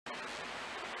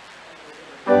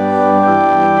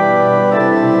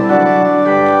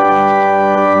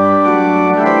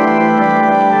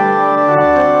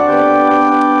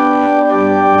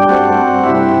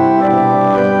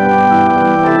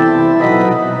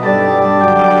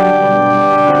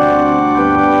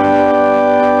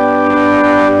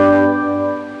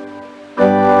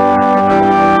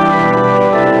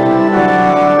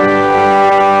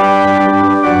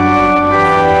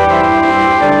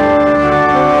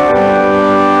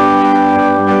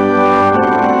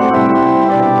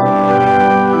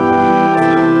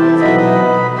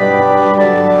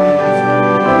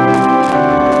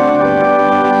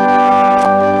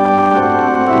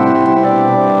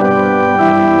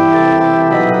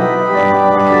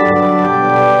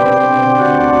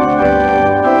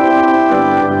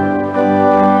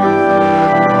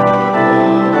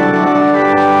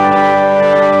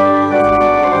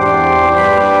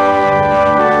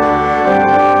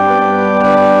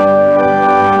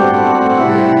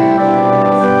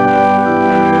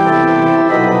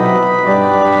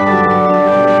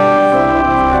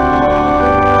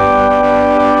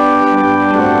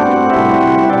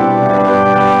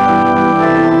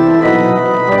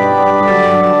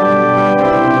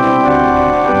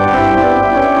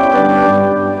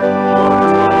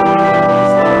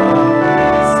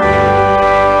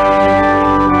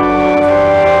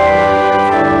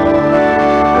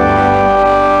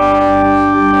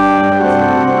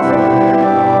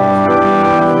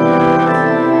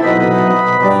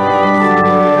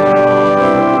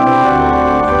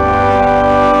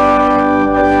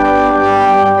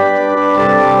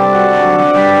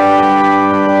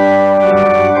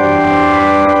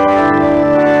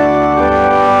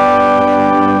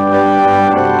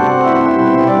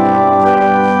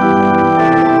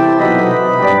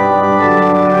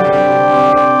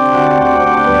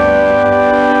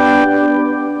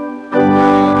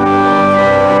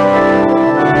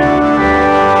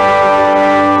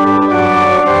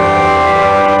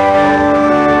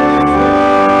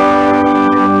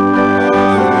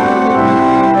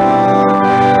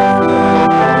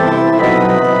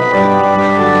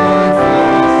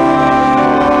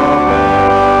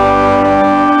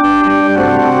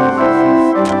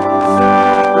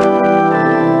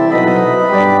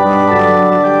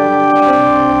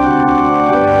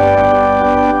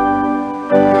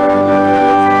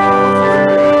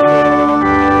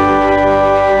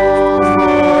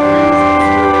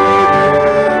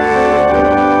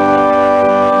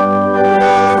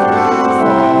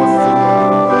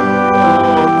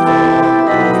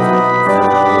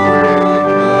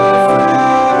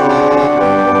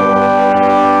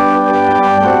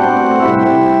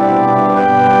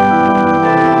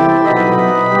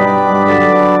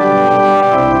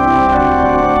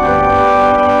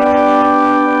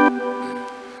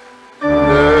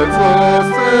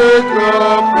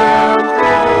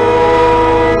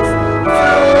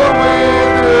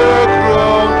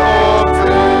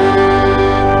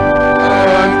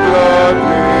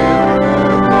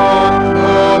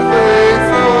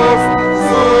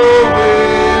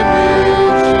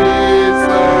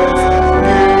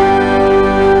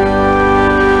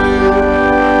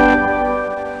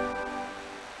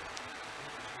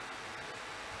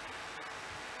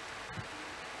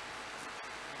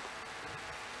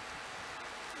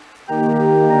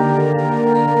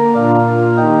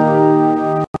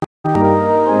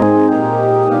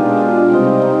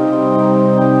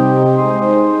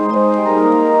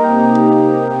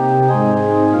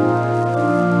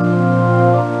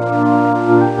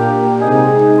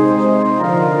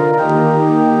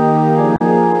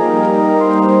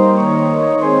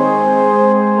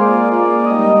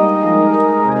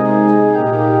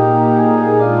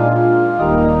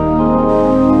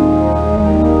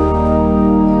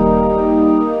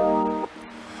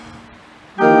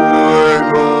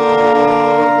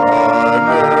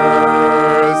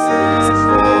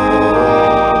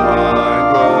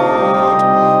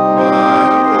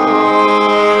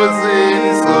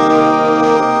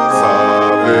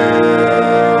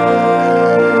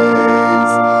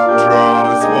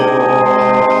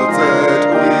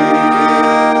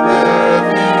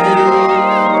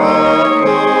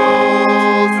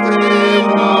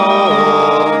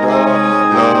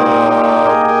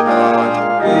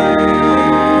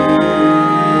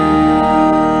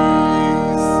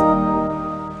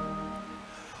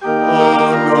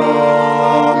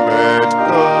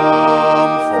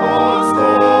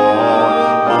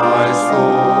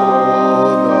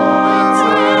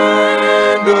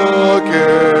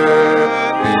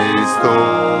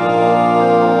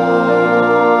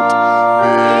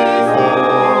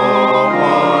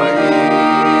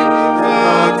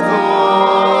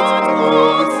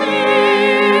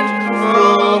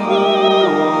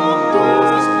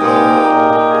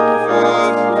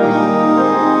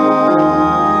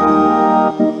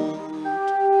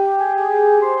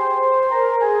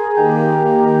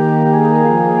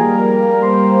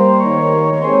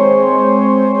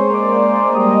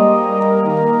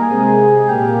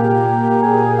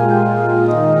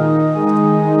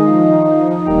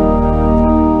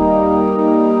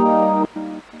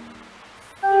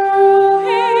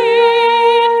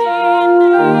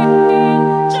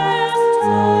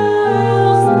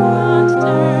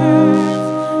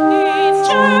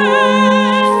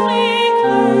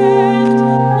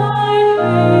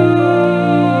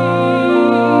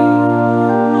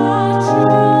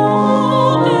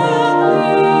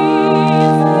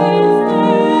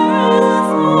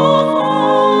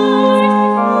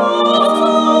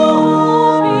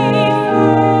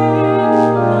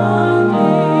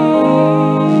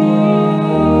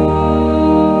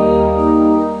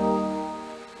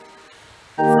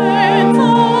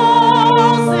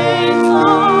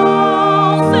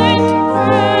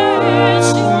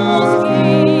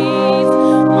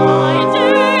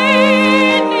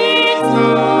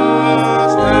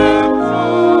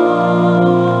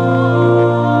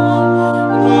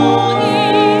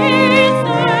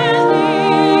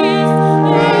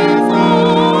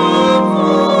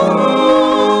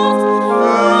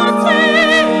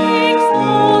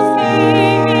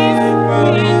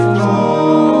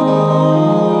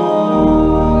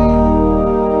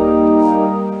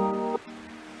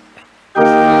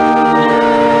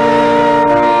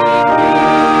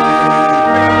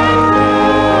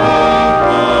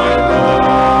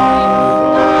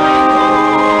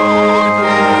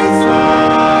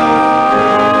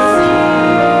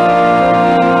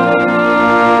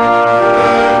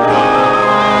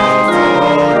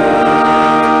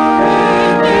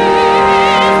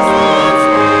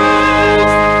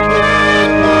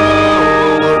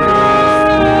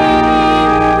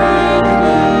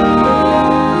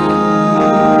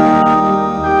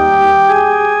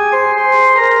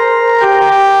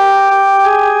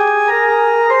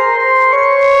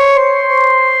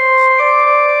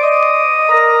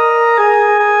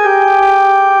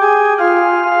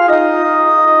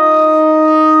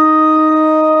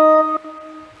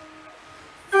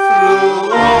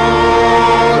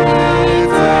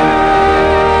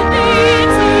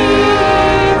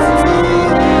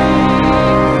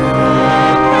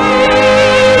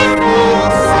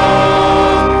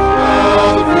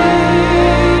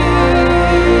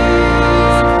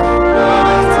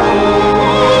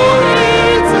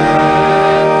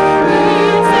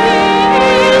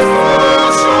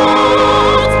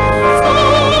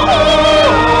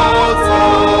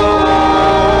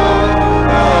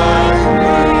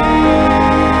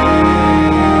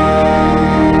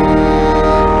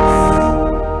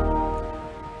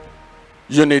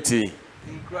Unity.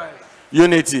 In Christ.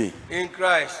 Unity. In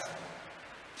Christ.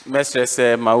 Mestre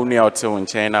say mauni ote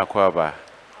unchena kwaba.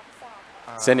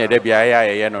 Sene de biaya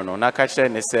ye no na ka kire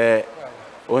ne se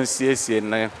onsiesie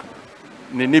ne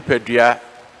nipadua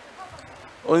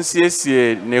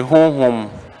onsiesie ne honhom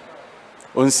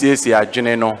onsiesie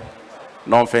adwene no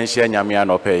no mfenhia nyame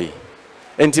anopei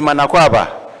enti manakwaba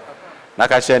na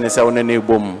ka kire ne se won ne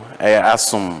bom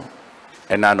asom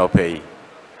ena anopei.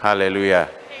 Hallelujah.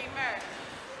 Amen.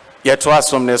 Yeto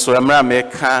asom ne so emra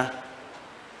meka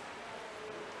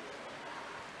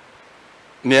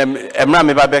emra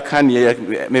me ba beka ne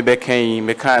me bekan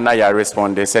me kan na ya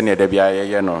respond se ne da bia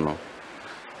ye no.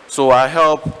 So our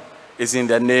help is in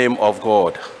the name of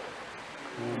God,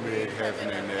 who made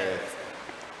heaven and earth.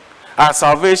 Our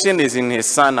salvation is in his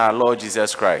Son, our Lord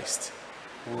Jesus Christ,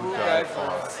 who died for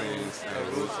our sins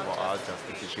and rose for our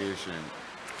justification.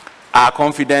 Our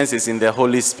confidence is in the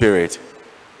Holy Spirit,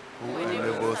 who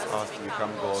enables us to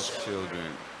become God's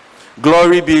children.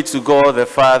 Glory be to God the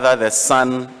Father, the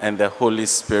Son, and the Holy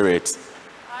Spirit.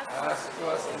 As it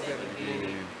was in the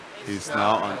beginning, is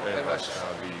now and ever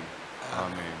shall be.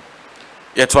 Amen.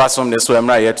 Yet was from the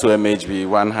Swemra yet to MHB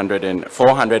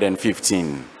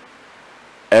 415.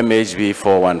 MHB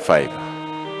 415.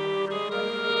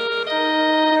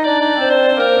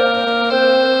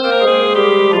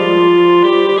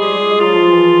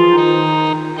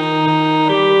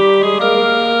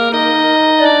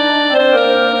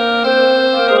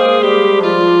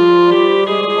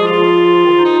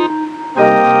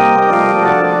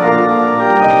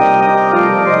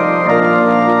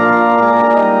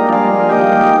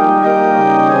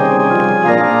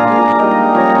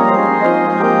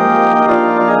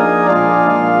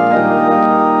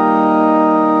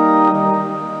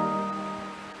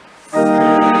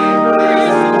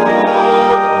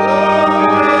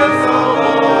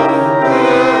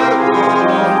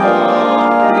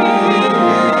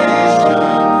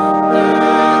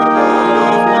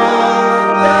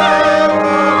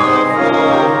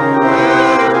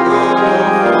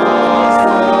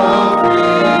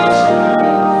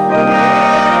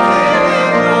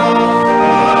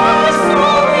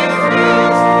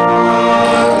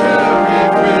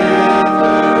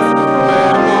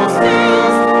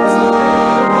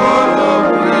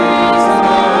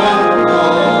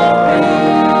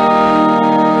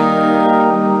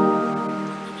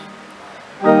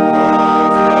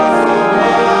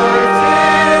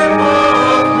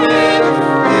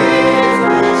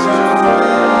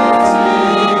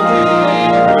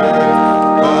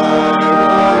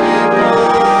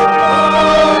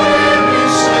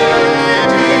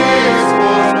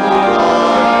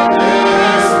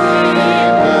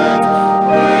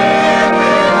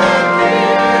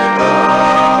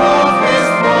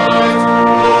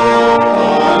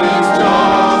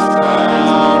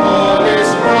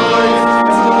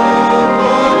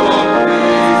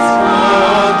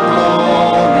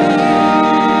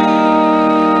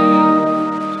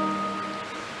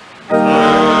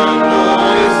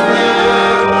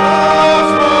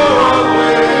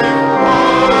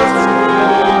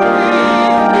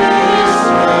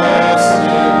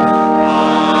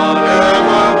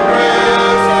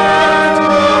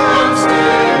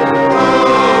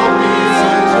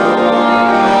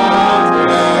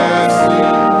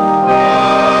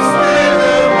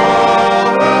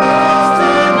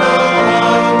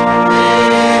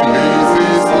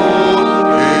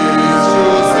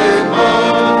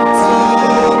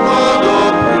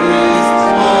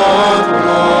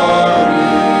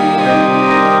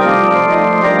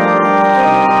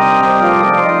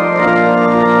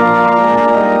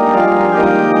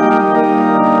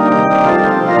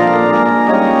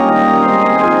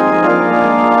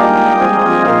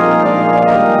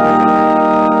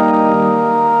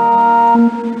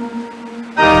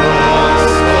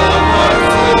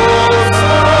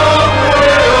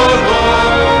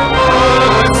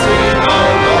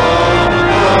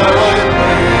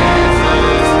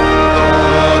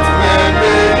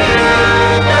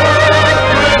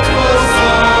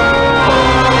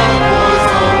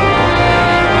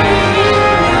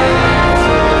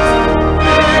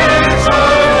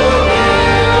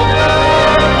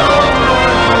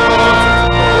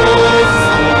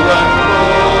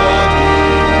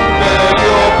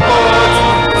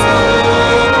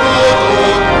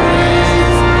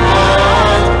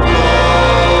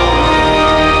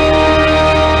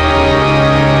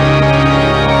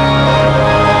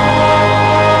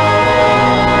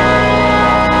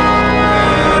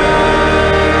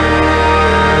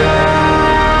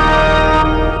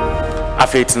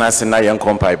 Faith na sina yen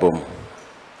kompaibom.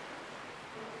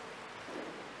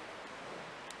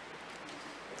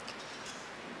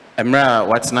 Emra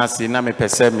what's nasi na me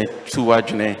pese me tu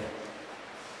adwene.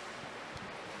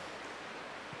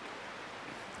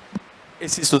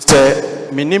 Esi so say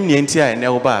minim ne enti a ene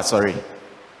wo ba sorry.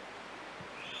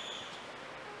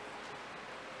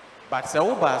 But say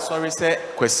wo ba sorry say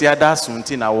kwasi ada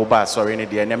sunti na wo ba sorry ne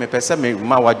de ene me pese me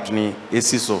ma wadwene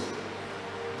esi so.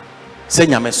 Say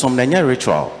nyame som na nya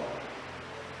ritual.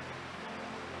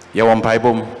 Ye won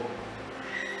paibom.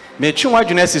 Me twi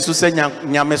wadwene esi so say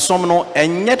nyame som no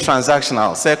enye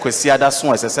transactional say kwasi ada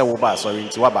so ese say wo ba sorry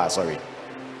nti wa ba sorry.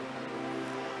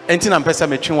 Enti na pese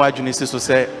me twi wadwene esi so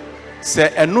say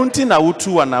enunti na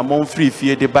wutu wana mon free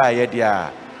fie de ba ye de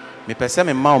a me pese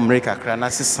me ma omre kakra na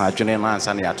sesa adwene na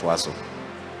ansa na yato aso.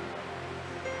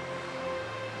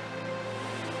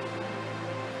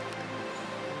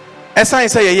 Esa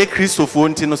say ye Christopher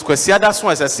nti no kwasi ada so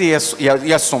ese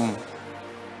yesom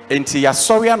enti ya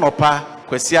sorry anopa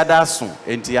kwasi ada so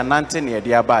enti ya nante na ye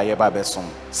de aba ye ba besom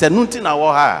se nunti na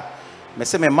wo ha me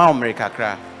se me ma omre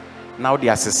kakra na wo de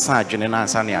asesa adwene na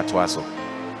ansa na yato aso.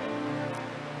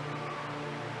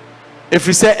 If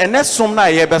you say enesom na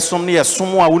ye besom ne ye som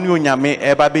a woni onyame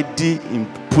eba be di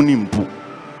impuni mpu.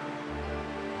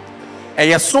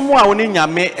 Eye som a woni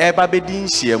nyame eba be di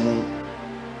nhyiamu.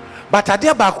 But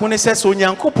ade ba ko ne se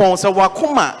onyankopon se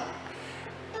wakoma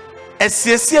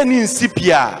esiesie ni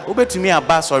nsipia obetumi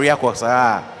aba sori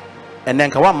akosa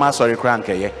enenka wa ma sori kra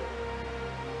nkeye.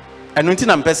 Enu nti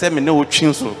na mpese me ne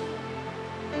otwin so.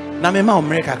 Na me ma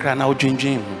omre kakra na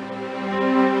odwindwin hu.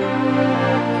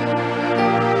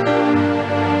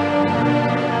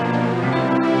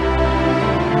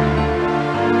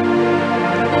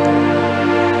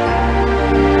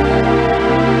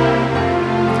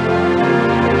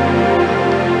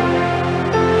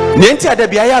 Nenti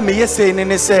adabia ya me yese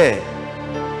ne se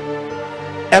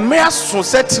emre aso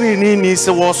se trini ni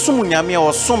se wo som nyame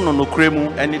wo som no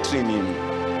nokramu ene trini ni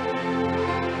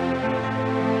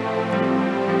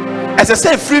ese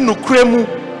se free nokramu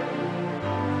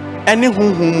ene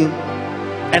huhum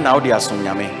ena odi asom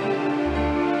nyame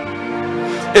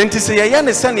enti se ye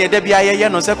ne se ne adabia ye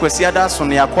no se kwasi ada aso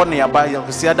ne yakọ ne aba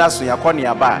kwasi ada aso yakọ ne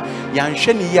aba ya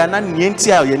nhwe ne ya na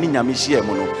nenti a ye ni nyame hia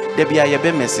mu no dabia ye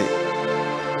be mese.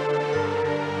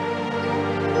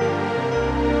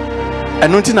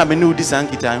 Enunti na menu di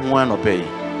sankita hu anope.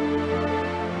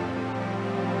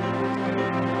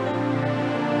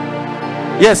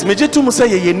 Yes, me jetu mu say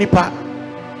ye nipa.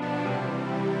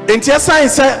 Enti asan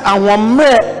say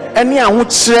ahomre ene aho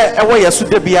kire ewo yeso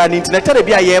da bia ni internet da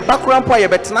bia ye bakura mpo ye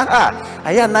betena ha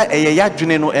aya na eye ya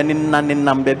dwene no ene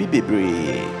nanenam ba bi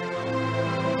bebre.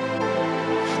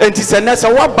 Enti se na se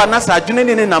waba na sa dwene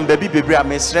ne nam ba bi bebre a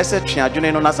me stress twa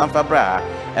dwene no na sanfa bra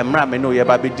emra me no ye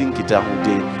ba be din kita ho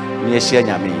de ni ehia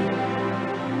nyame.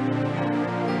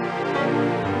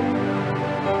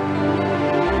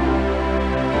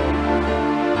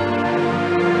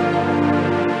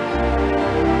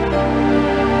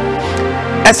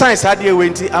 Esan sadie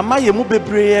wenti ama ye mu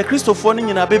bebre Christopher no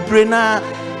nyina bebre na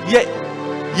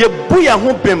ye buya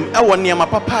ho bem ewo niam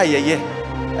papa ye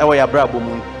ewo ya bra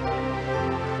bomu.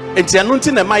 Enti anu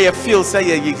nti na ma ye feel say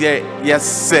ye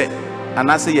se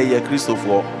anase ye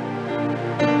Christopher.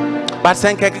 But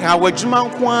senke ka wadwuma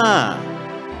nko a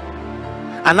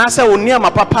anase oni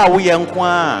ama papa wo ye nko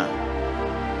a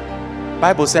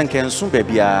Bible senke nso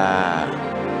babia.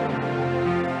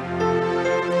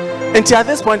 Enti at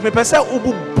this point me pese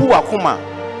ububu akoma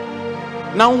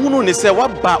na hunu ne se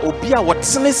waba obi a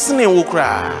wotenesene wo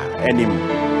kra anim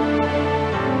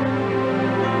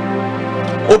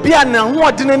obi a na ho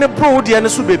odene ne bro de ne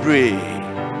so bebre.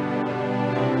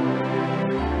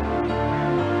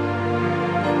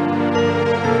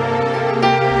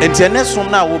 Enti ene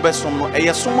som na wo besom no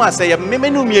eye som a se ye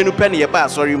memenu mienu pe ne ye ba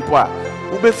asori mpo a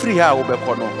wo be free ha wo be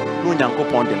kọ no no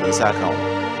nyankopon de nsa aka wo.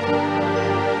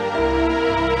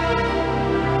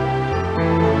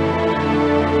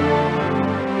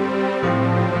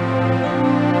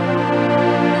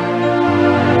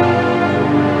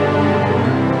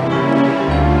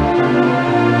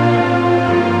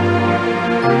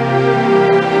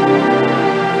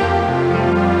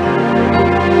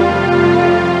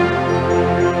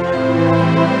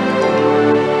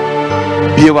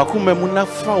 Ye wakuma mu na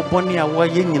fa oboni a wo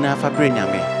ye nyina fa bre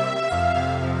nyame.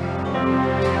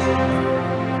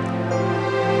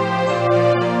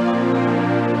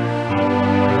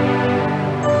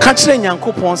 Ka kire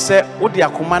nyankopon se wo de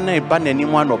akoma na eba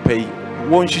nanimu anopa yi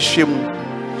wo nhihwem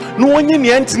no wonyi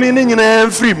ne antini ne nyina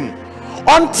mfrim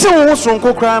onte wo so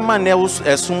nkokra ma na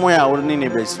esum a wo ne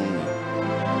besum.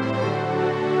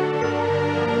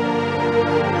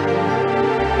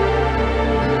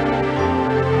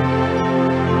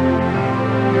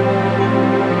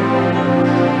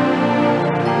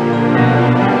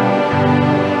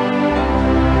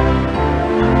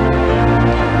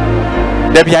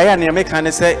 There be a near make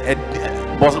and say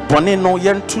Bonnie no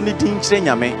yen to the ding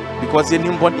nyame because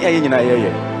yen body in a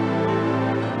year.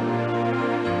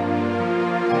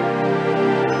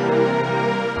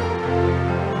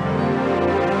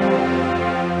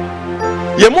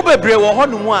 Yemube brew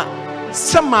honua,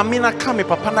 some mamina come,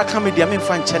 papa na come, dear men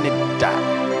fan channel da.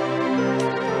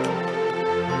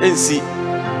 And see,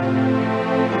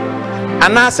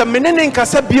 and as a meaning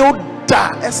cassa build da,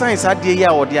 a science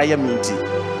idea or the ayamiti.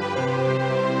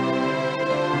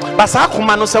 Basa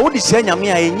kumano sa wodi se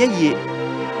nyame a enye ye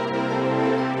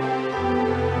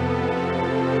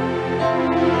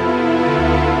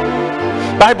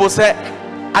Bible say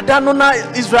adano na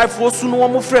Israel fo su no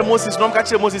wo frɛ Moses no ka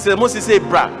kire Moses say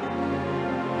bra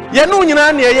ye no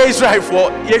nyina na ye Israel fo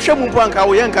ye hwɛ mu mpo anka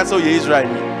wo ye nka sɛ ye Israel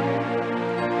ni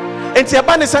enti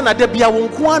aba ne sɛ na da bia wo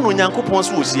nko ano Nyankopɔn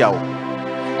so osia wo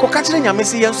ko ka kire nyame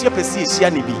se ye nso ye pɛsi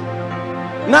esia ne bi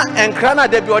na enkra na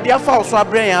da bi odi afa wo so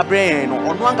abren no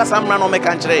ono anka samra no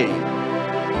meka nkire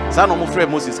sa no mo frɛ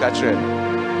Moses ka kire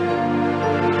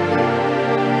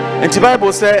enti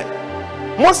Bible say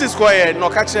Moses koye no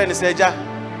ka kire ne se ja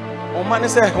o ma ne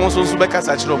se ho so beka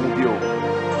sa kire mo bi o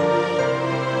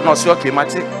no so okay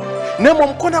mate na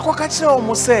mom kona ko ka kire o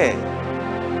mo se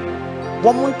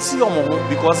wo mo nti o mo ho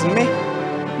because me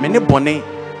ne bone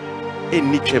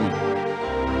enni twem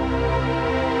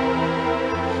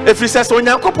if he says on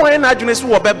Yankopon na adwene so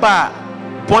wo beba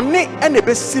bone ene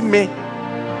besi me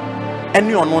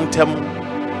ene ono ntem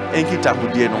enkita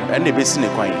hodie no ene besi ne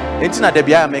kwan enti na da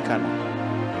bia America no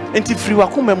enti firi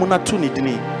wakoma mu na to ne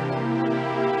dini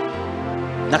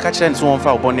na ka kire nso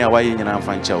wonfa bone a waye nyina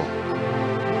mfa nkyɛw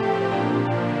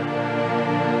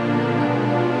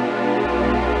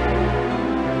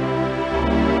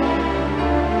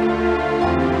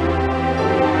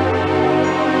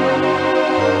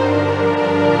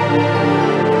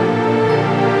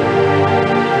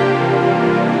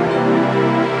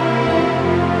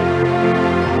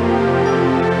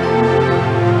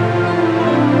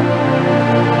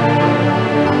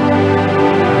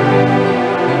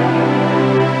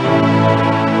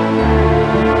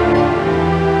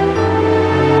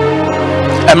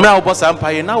Emra obosa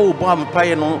ampaye na wo bo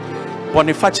ampaye no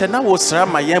bonifache na wo sra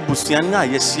ma ye busuan na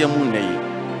yesia mu nei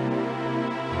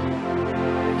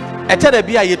etere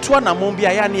bia yetu anamon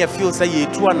bia ya na ye feel say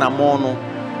yetu anamon no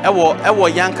ewo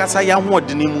yankasa ya ho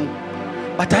odini mu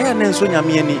bataya na enso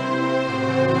nyame ani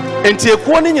enti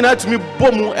ekuo ni nyina tumi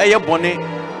bomu eye bone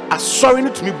asori ni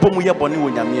tumi bomu ye bone wo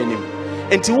nyame ani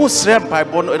enti wo sra mpaye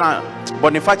bon na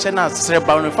bonifache na sra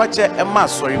bonifache e ma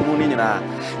asori mu ni nyina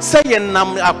say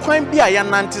nam akwan bi a ya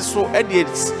nante so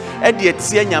ede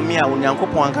tie nyame a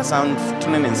Onyankopɔn ankasa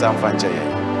tune ne nsa mfa nche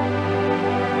ye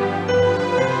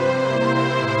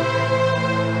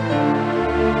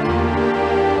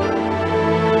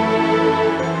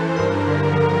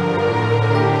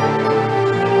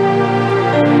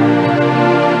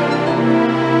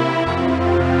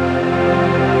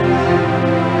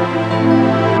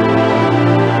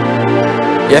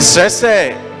yes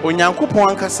say Onyankopɔn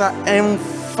ankasa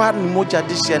fa moja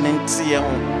dishia ntie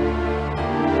ho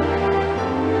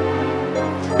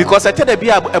because I tell the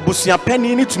bia abusuan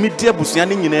pani ni tumi di abusuan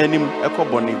ni nyina anim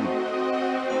ekobone hu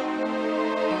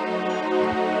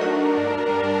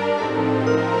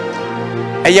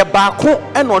eye baako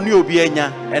eno ne obi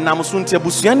anya enam so ntie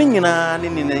abusuan ni nyina ne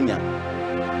nya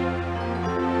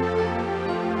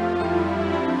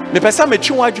me pesa me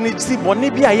twi wadwene si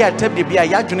bone bia ya tabde bia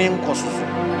ya dwene nkoso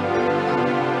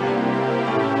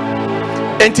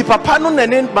enti papa no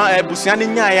nene abusuan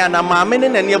nyaa na maame ne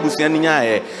nene abusuan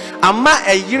nyaa ama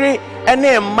eyire ene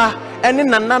emma ene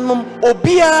nananom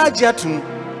obia giatum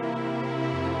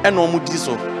ene omudi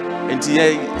so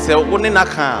enti se woni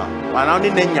naka wana oni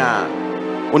nenya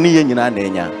oni ye nyina na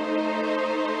enya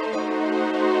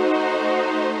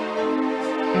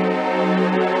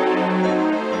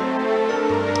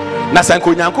na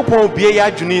sanko Nyankopɔn obie ya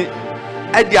adwuni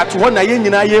adi ato ho na ye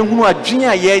nyina ye hunu adwen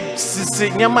a ye sisi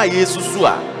nyama Yesusu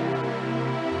a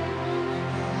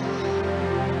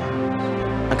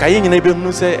aka ye nyina be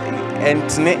hunu se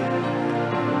entne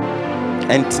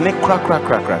kra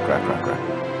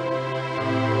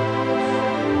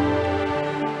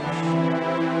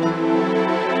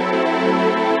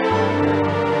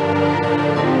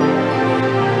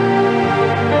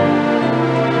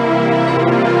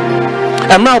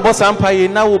Emra obosa ampaye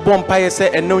na wo bom paye se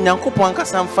ene Onyankopɔn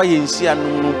ankasa mfa ye nhia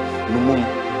numum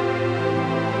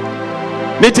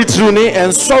ne titru ne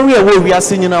ensori a wo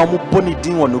wiase nyina wo boni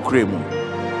din wo nokure mu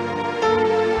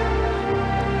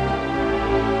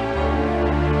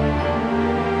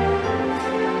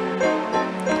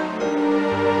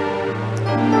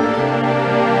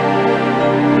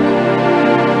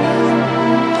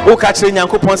O catch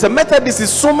Yankopon say Methodist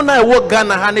is so many work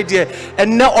Ghana Hanedy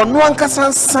and now on one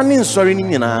casan sunning sorry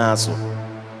in so.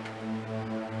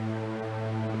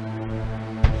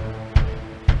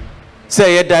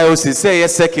 Say a diocese, say a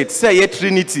circuit, say a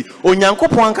Trinity, o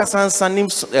Yankopon casan sunning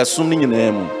assuming in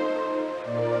name.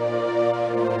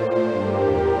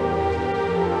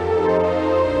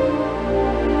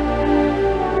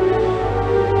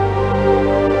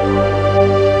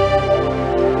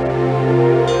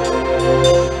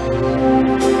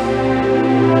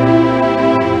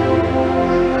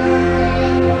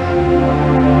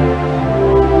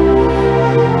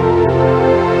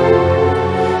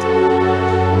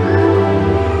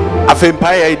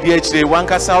 Empire idea today one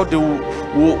kasa de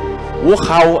wo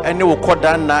how ene wo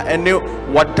koda na ene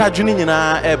wadadwene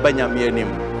nyina e banyame anim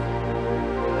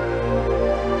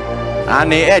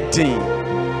ane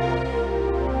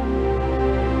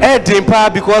edin pa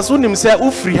because unim say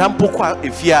ufri hampo kwa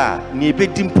efia na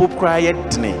ebedi mpo kra ye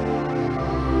dene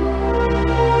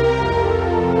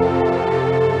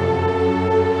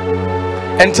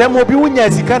entem obi wunya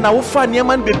zika na wo fa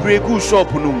niam an bebregu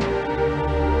shop num.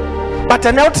 But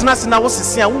an outness now was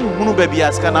see a woman baby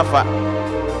as canafa,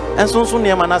 and so soon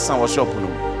near Manassa was shop.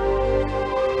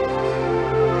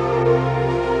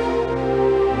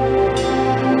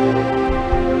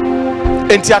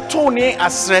 And Tiatoni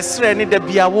as Resreni de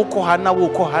Biawoko Hana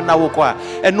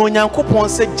Woko, and no young coupon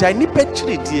said Jani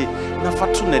Petri,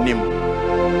 Nafatunanim.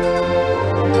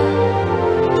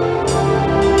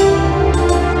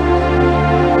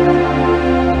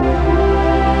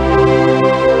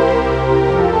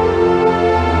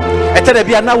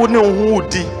 Etebia na woni ohu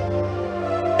di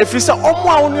efisa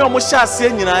omo a woni omo sha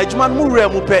ase nyina adwuma no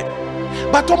wura mu pe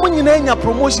but omo nyina anya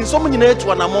promotion so omo nyina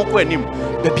etu na monko anim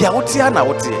bebia wote na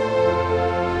wote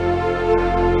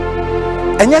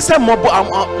enye se mobo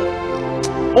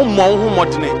omo hu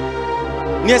modene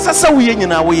ne esasa wuye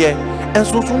nyina woye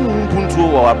enso so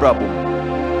mpuntuo wo abrabo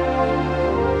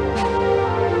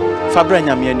fabra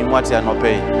nyame anim wate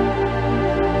anope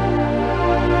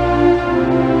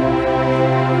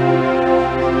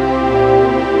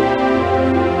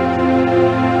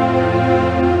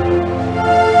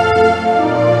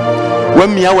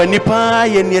Wamia wa nipa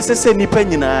ye ne sese nipa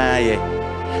nyina ye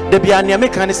da bia ne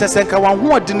meka ne sese nka wan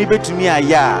ho ode ne betumi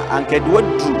aya anka de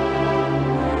wadu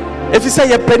efisa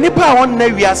ye pe nipa won na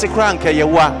wiase kra anka ye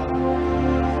wa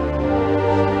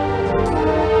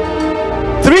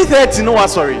 3:30 no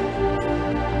sorry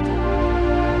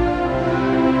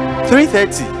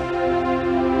 3:30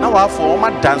 na wa for ma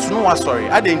dance no wa sorry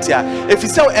adentia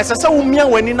efisa esese wo mia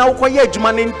wani na wo koye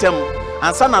adwuma ne ntem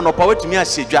ansa na no pa watumi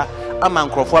ahyedwa ama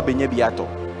nkrofo abenya bi ato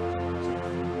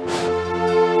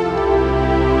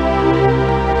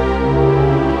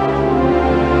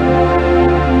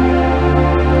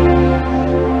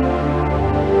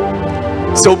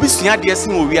so obisua de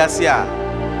asin wo wiase a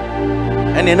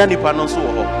ene na nipa no so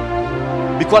wo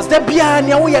because da bia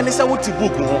ne wo ye ne se wo ti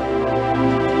book ho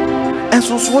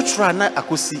enso so wo try na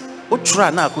akosi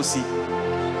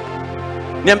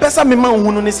ne mpesa mema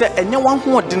hunu ne se enye wan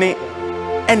ho odene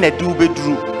ene de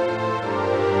ubeduru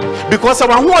because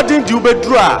our who didn't do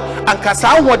bedru anka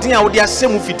sa hodin a wo de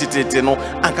ahyem fititete no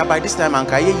anka by this time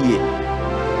anka ye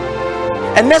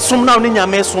ene som na wo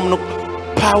nyame som no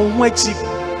pa wo achi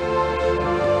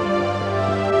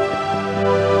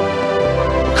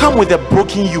come with a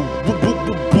broken you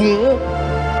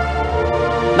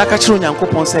na ka chiro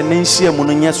nyankopon se ne nhia mu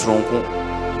no nye soronko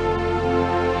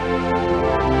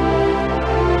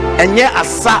enye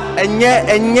asa enye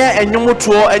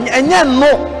enyomoto enye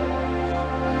no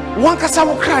one kasa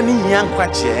wo kra ni hian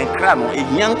kwaje kra no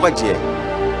hian kwaje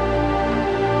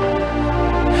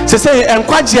se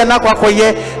enkwaje na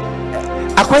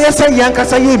akoye se hian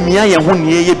kasa ye mia ye ho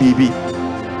ne ye bibi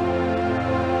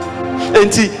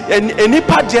enti eni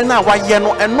pade na wa ye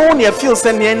no eno ne feel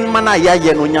se ne ma na ya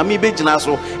ye no nyame begina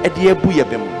so e de abu ye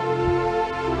bem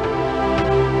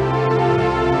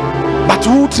but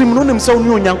wo trim no nim se wo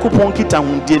ne onyankopon kita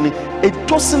hundie ni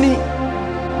etosini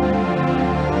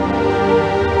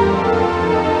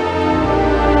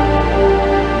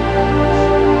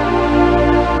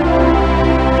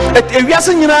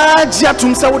ewiase nyina gia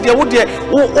tum se wo de o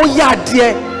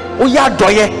ya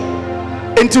doye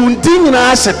enti undi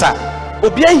nyina hyeta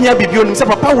obi ahia bibio nim se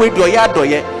papa we doye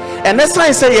adoye ene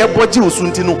sign se ye boji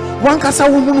osunti no wankasa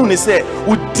wo hunu ne se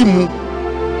odimu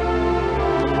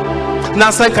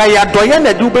na sanka ya doye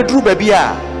na de ubedru ba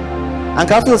bia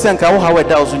anka feel se nka wo ha we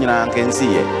da osu nyina anka nsi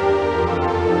ye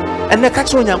ene ka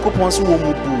kire onyankopon so wo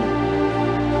mu bu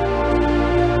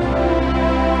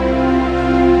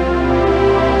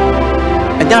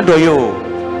enya doye o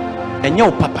enye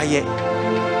o papa ye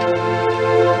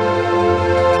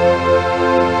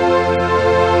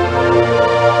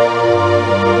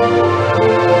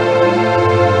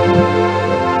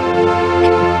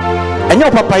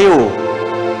enyo papa yo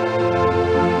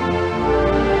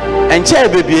enche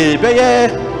bebe beye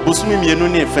busumi mienu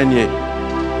ne fanie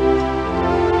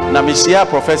na mehia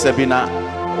professor bi na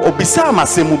obisa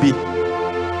masemu bi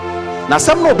na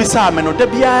sam na obisa me no da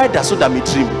bia da so da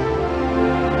metrim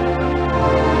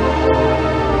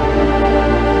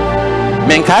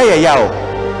menka ye yawo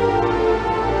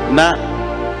na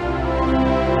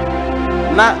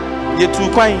yetu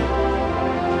kwan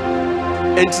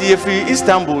enti yefi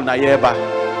Istanbul na yeba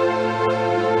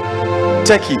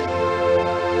Turkey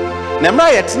na mra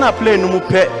yetna plane no mu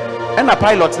pe na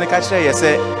pilot ne ka kire ye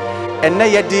se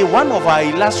enne ye de one of our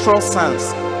illustrious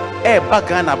sons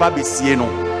baga na babesie no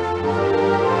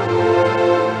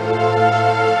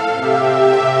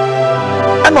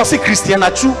ana se Christian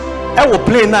achu wo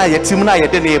plane na yetim na ye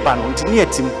de ne ba no nti ne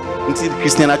yetim nti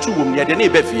Christian achu wo mu ye de ne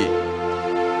ba fie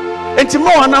enti mo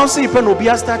announce ipe no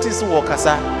bia status wo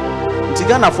kasa nti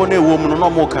Ghana fo na ewo mu no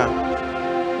mo ka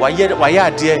waye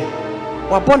ade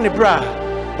wa bone bra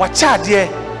wa cha ade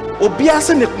obia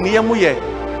se ne kuye mu ye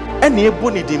ene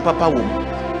ebo ni din papa wo mu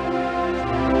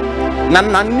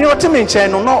na ne otime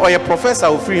nchen no oye professor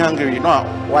of free Hungary no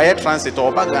waye transit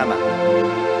oba Ghana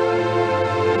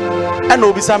ene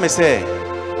obisa me se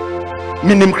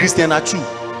minim Christian achu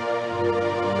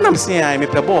na me se ai me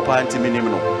pebo pa anti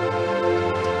minim no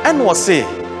ene wo se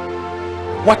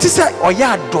what is that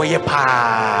oya adoye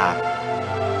pa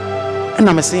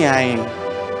ene me se ai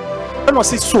ene wo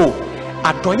se so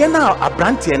adoye na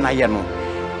abrante na ye no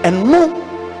eno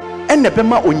ene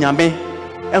bema onyame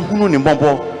ehunu ni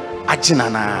mbombo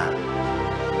aginana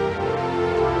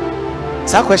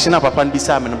sa question na papa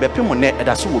nbisa me no bepem ne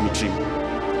edaso wo mitrim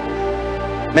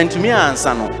mentumi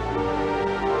ansa no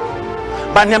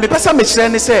ba nya me pesa me kire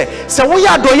ne se wo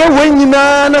ya adoye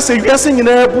wanyina na se wiase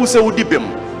nyina bu se wodi bem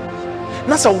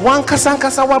na se wan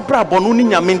kasa wa bra bonu ni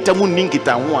nyame ntamu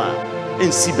ningita ho a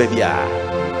ensi ba bia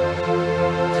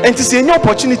enti se any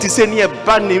opportunity se ne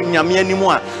ba ne nyame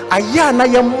animu a aya na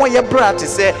ye mo ye bra te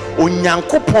se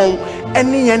onyankopon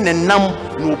ene ye nenam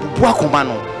na obubu akoma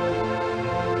no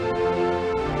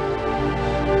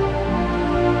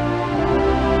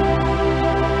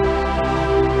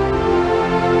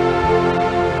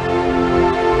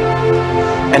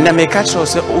ene me ka cho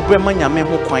se obema nyame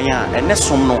ho kwan a ene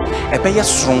som no ebe ye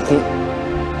soronko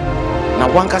na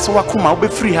wanka se wakoma obe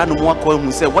free ha no mu akwa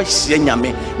mu se wa hie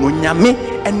nyame no nyame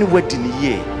ene wadi ne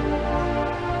ye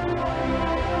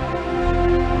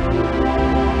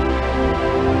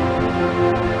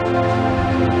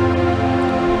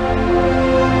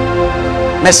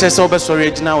Necessary obe sorry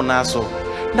ejina wo na so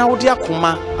na wo de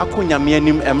akoma akonyame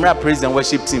anim emra president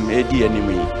worship team edi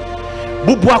anim yi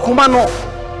bubu akoma no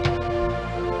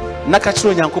na ka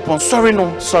chiro nyankopon sorry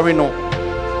no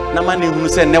na ma ne hunu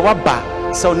se ne waba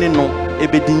se oni no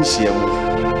ebedi nhia mu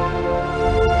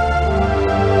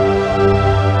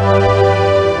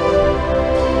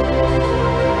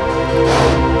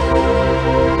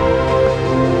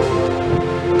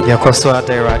yakoso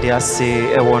aderade ase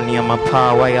ewo niama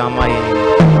pa wa ya mai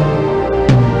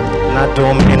na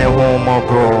dom ne ho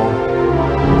mobro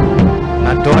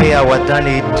na doya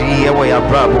wadane di ewo ya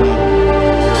brabo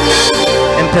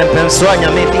empempem so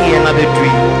anyame di na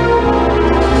bedui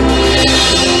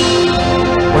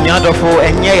onyadofo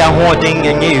enye ya hoden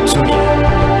enye yetumi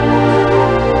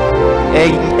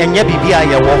enye bibia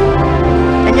yewo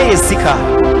enye yesika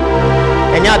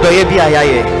enye adoye bia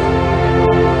yaye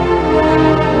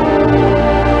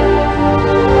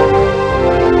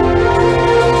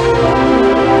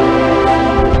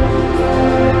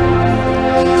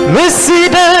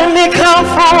Miside ni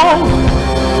kamfo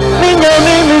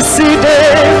Minyami miside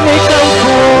ni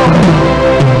kamfo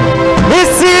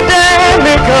Miside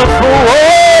ni kamfo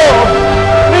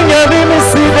Minyami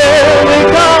miside ni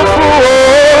kamfo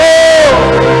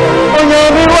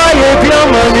Onyami waye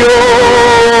biamanyo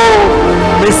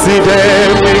Miside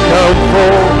ni kamfo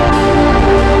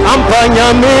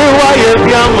Ampanyami waye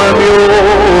biamanyo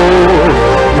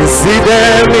Miside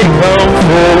ni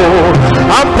kamfo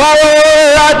Ampawe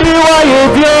adiwa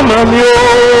yebiamamyo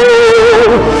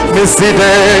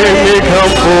Miside ni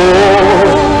kamfo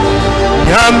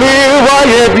Yami wa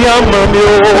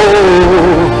yebiamamyo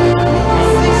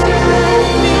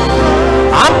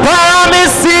Ampara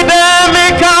miside mi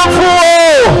kamfo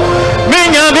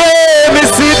Minyame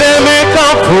miside mi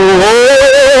kamfo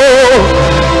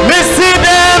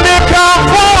Miside mi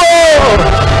kamfo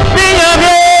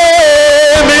Minyame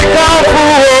mi kamfo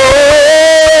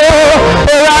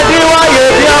Adiwa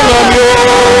yebiamamyo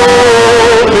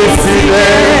Miside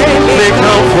mi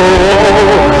kamfo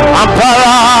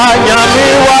Ampara nyami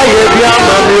wa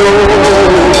yebiamamyo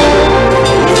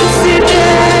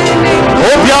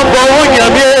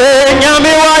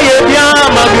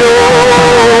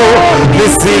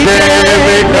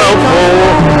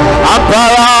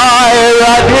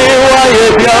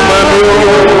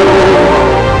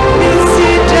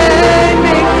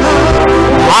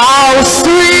How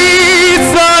sweet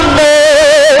the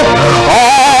name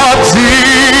of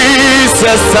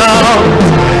Jesus sounds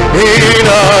in a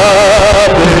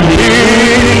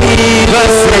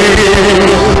believer's sing.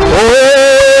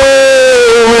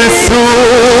 Oh, it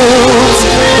soothes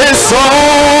his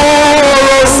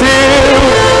sorrow,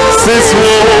 heals his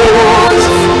wounds,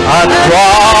 and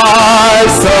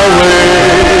drives away.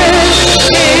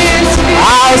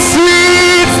 How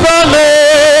sweet the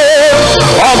name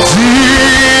of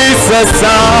Jesus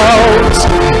sounds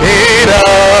in a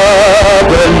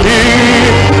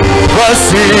believer's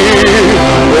sing.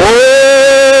 Oh,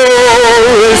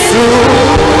 it's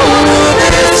soothes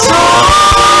his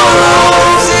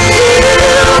sorrows,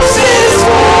 heals his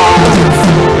wounds,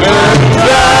 and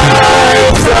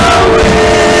drives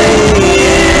away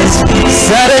his fears.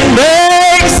 Said it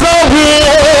makes the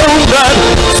wounded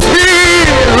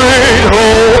spirit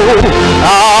whole,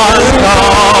 and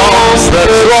calms the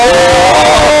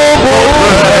troubled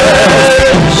breast.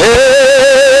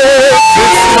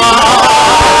 It's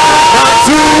mine not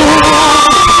to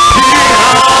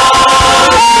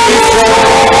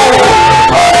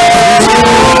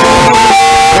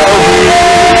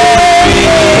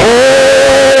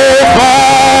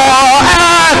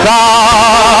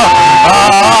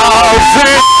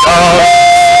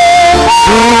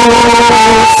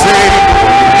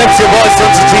lift your voice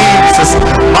unto Jesus.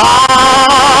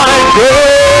 My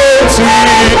good to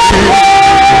you,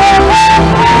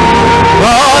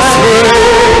 God's way,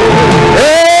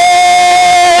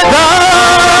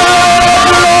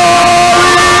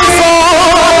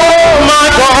 my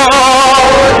God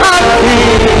and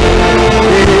King,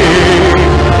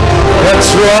 the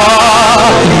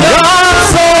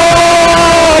triumphs of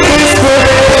His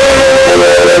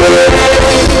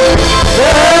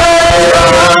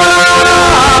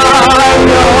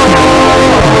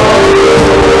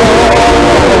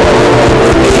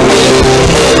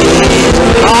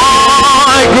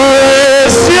my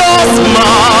gracious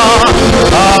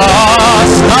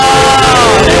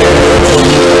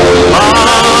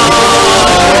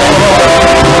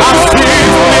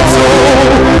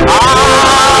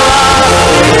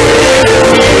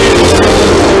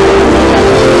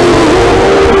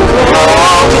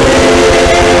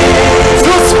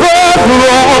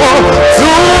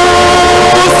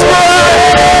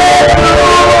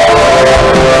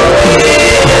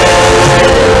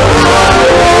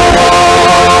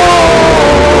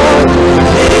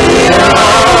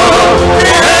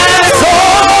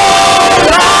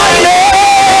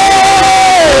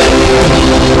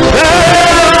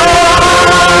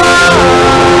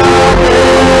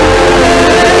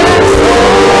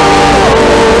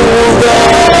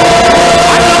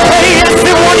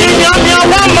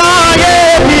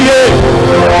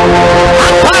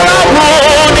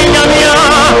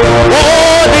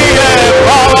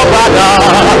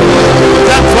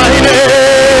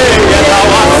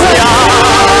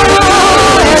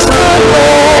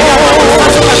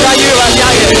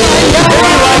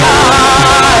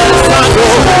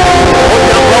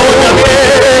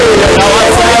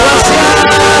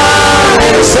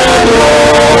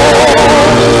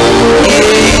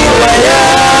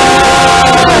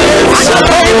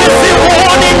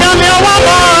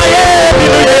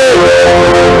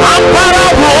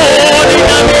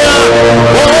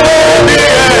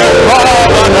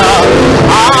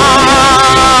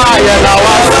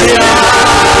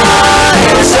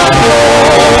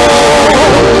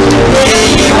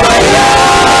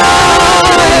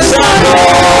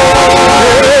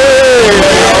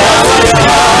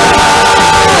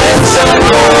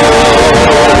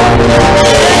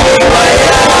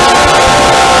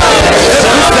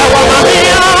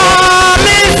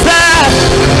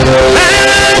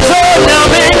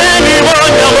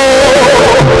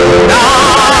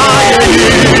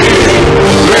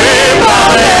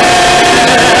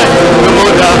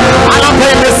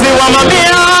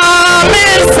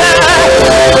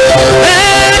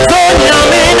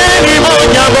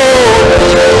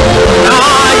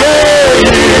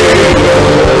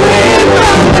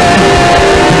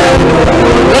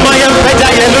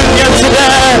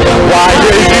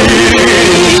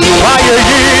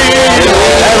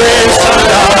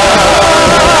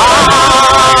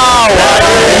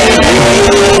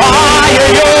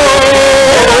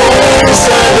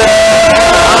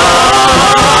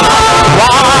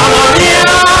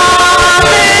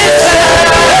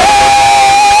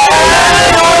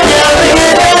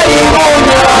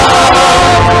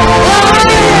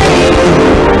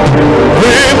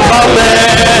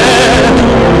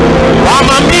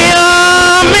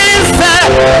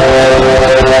Master,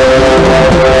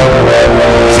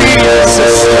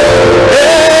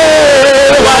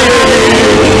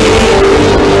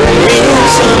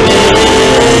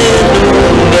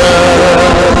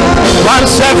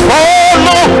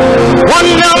 Shefono,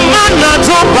 Wanamana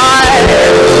Dubai,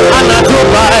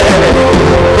 Dubai.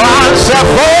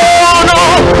 Shefono,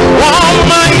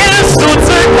 Wama, yes, to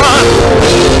take one,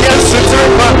 yes, to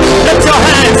take one. Lift your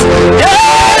hands, yeah,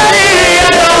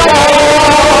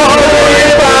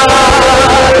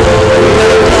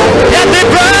 the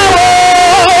bravo,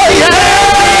 yeah,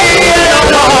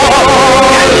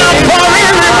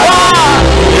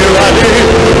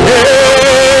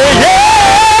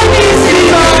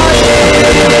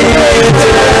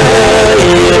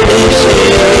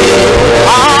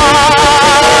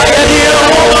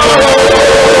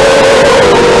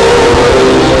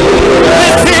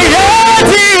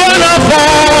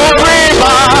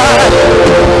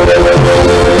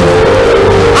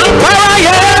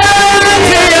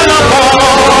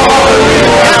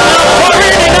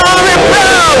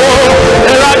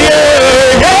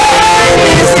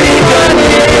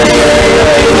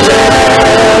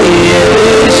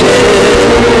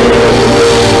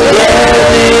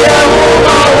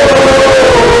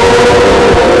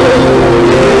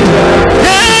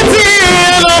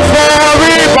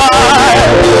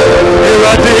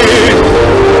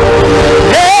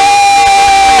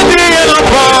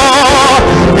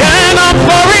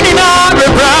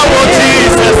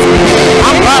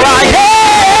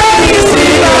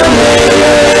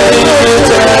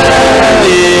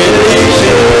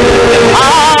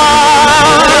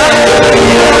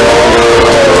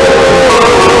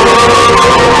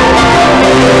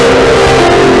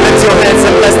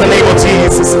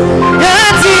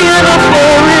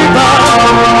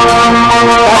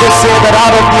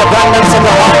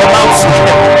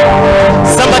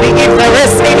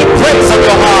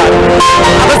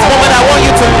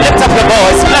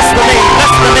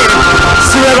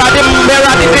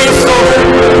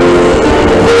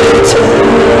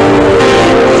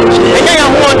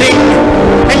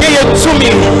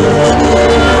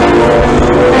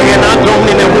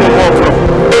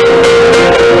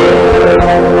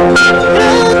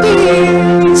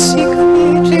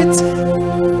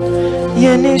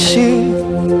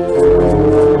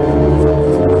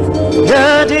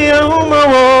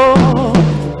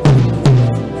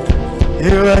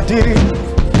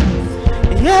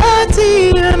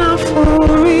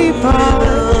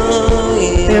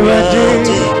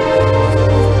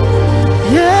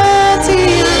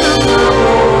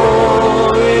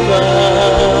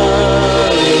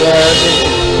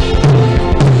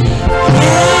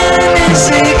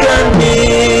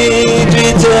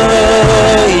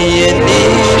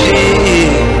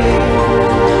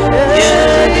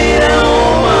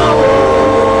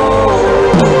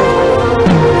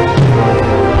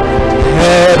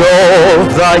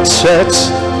 church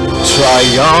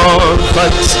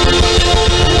triumphant,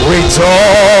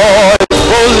 rejoicefully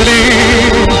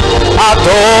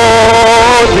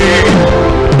adore thee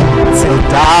till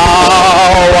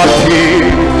thou appear.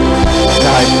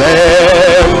 Thy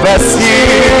members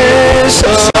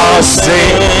shall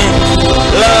sing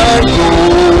like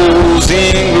those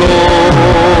in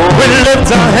glory. We lift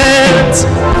our hands,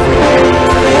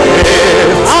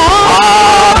 lift our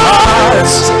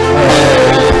hearts.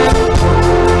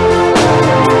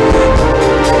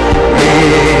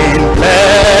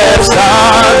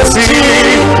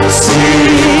 See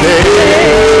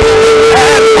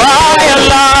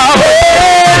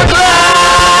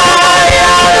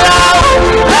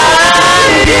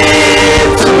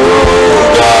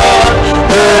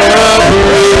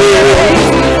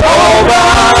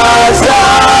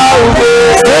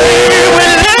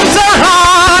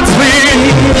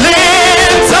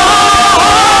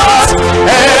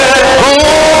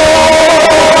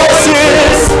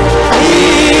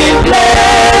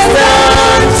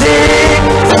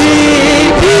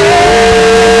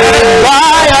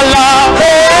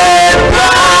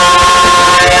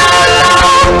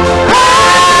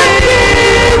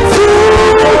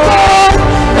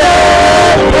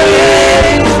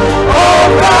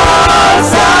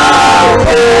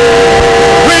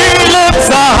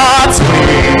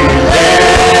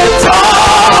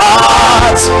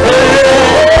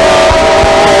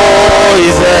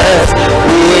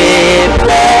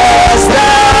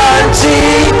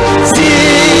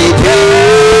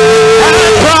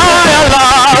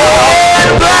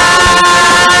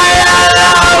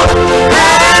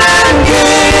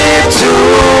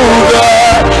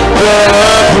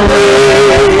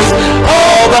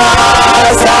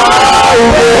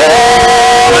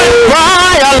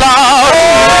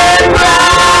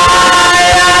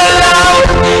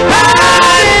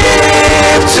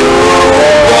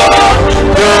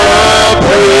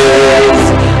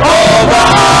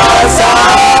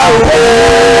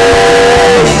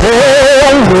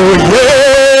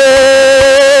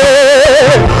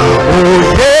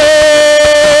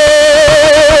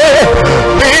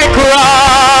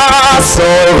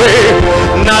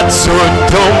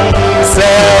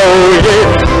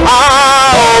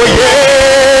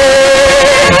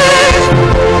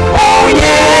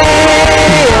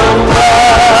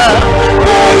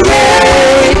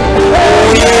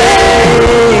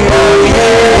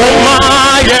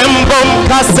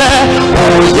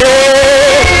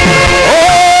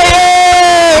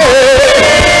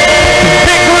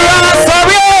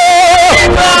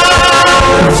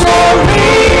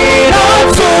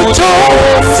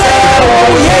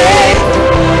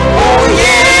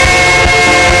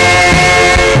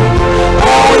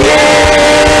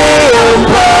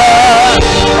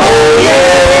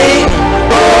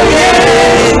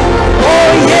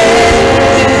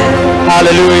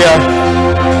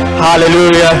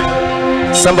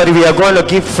Hallelujah. Somebody, we are going to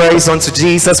give praise unto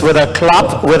Jesus with a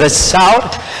clap, with a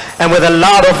shout, and with a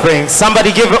loud offering.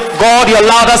 Somebody give God your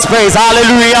loudest praise.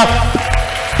 Hallelujah.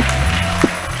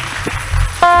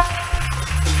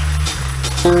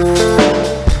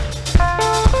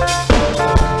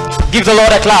 Give the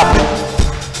Lord a clap.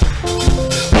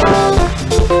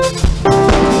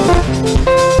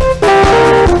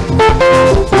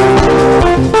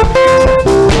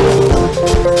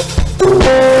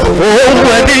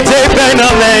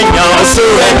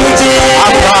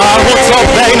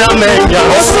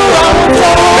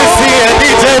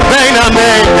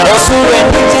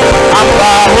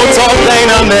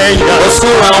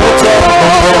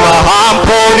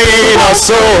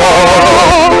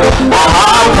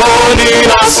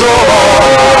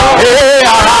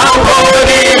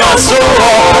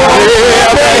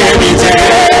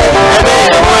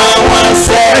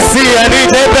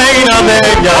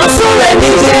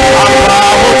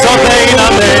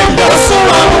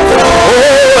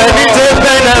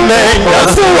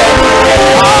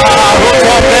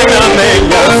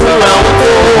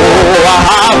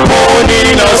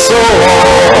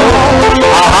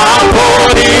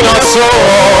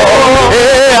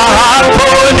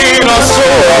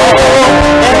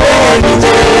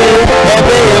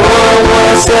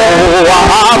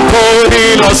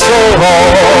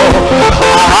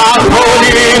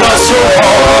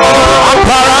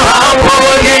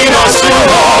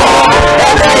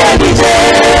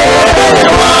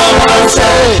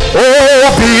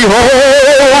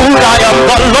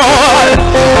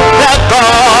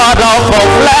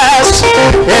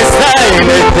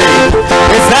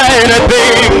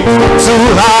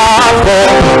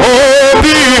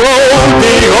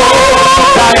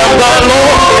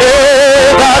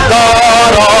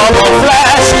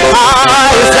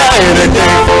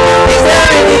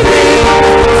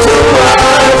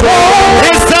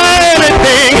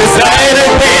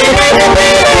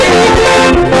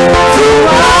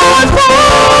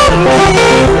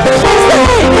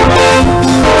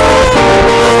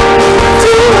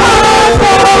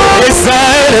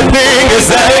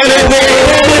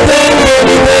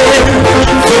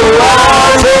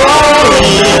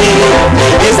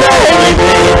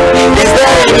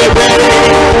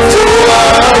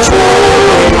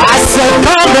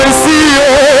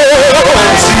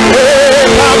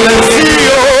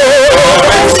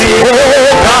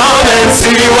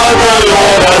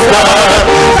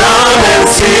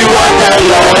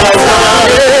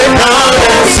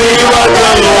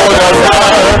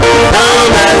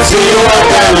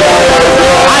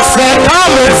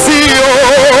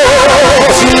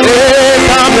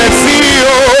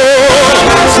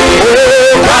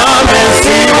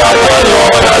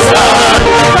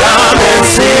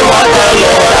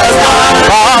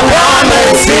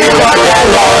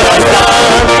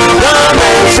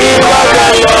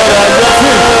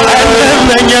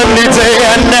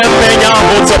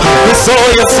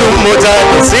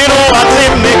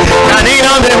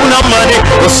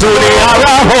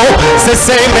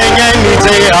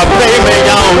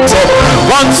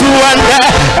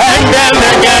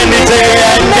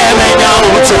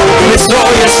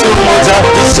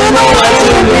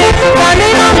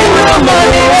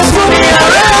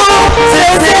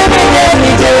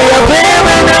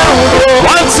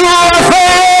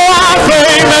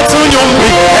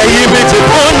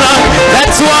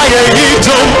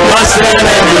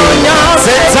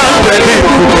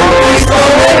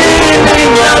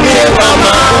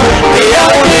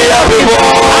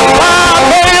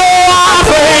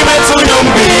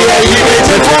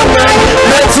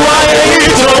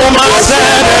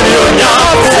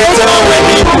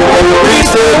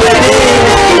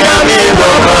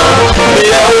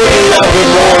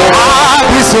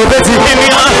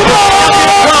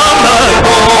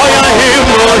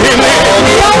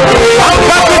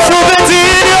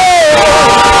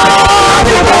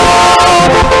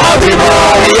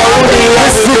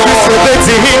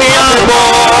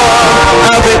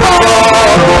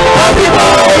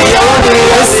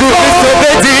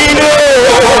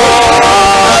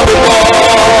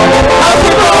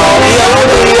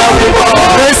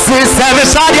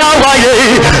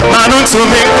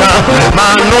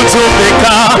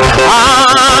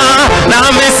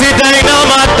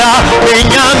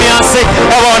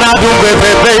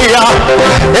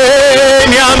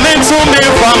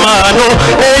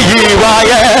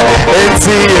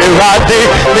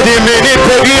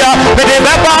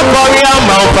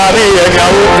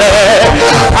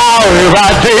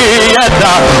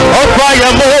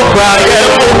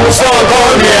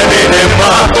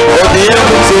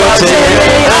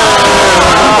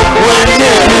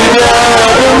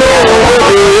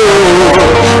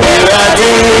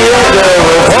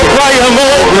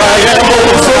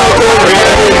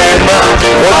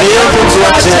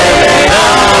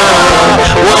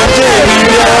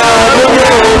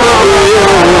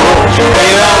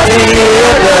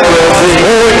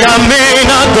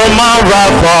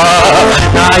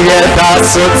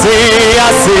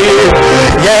 sotiasi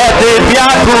ye de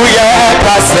biaku ye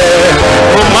kase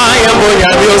umaya boya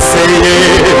bioseye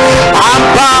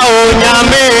amba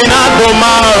onyame na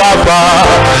domaraba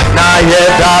na ye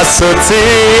da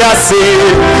sotiasi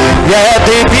ye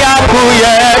de biaku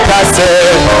ye kase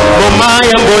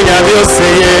umaya boya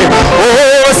bioseye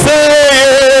oh say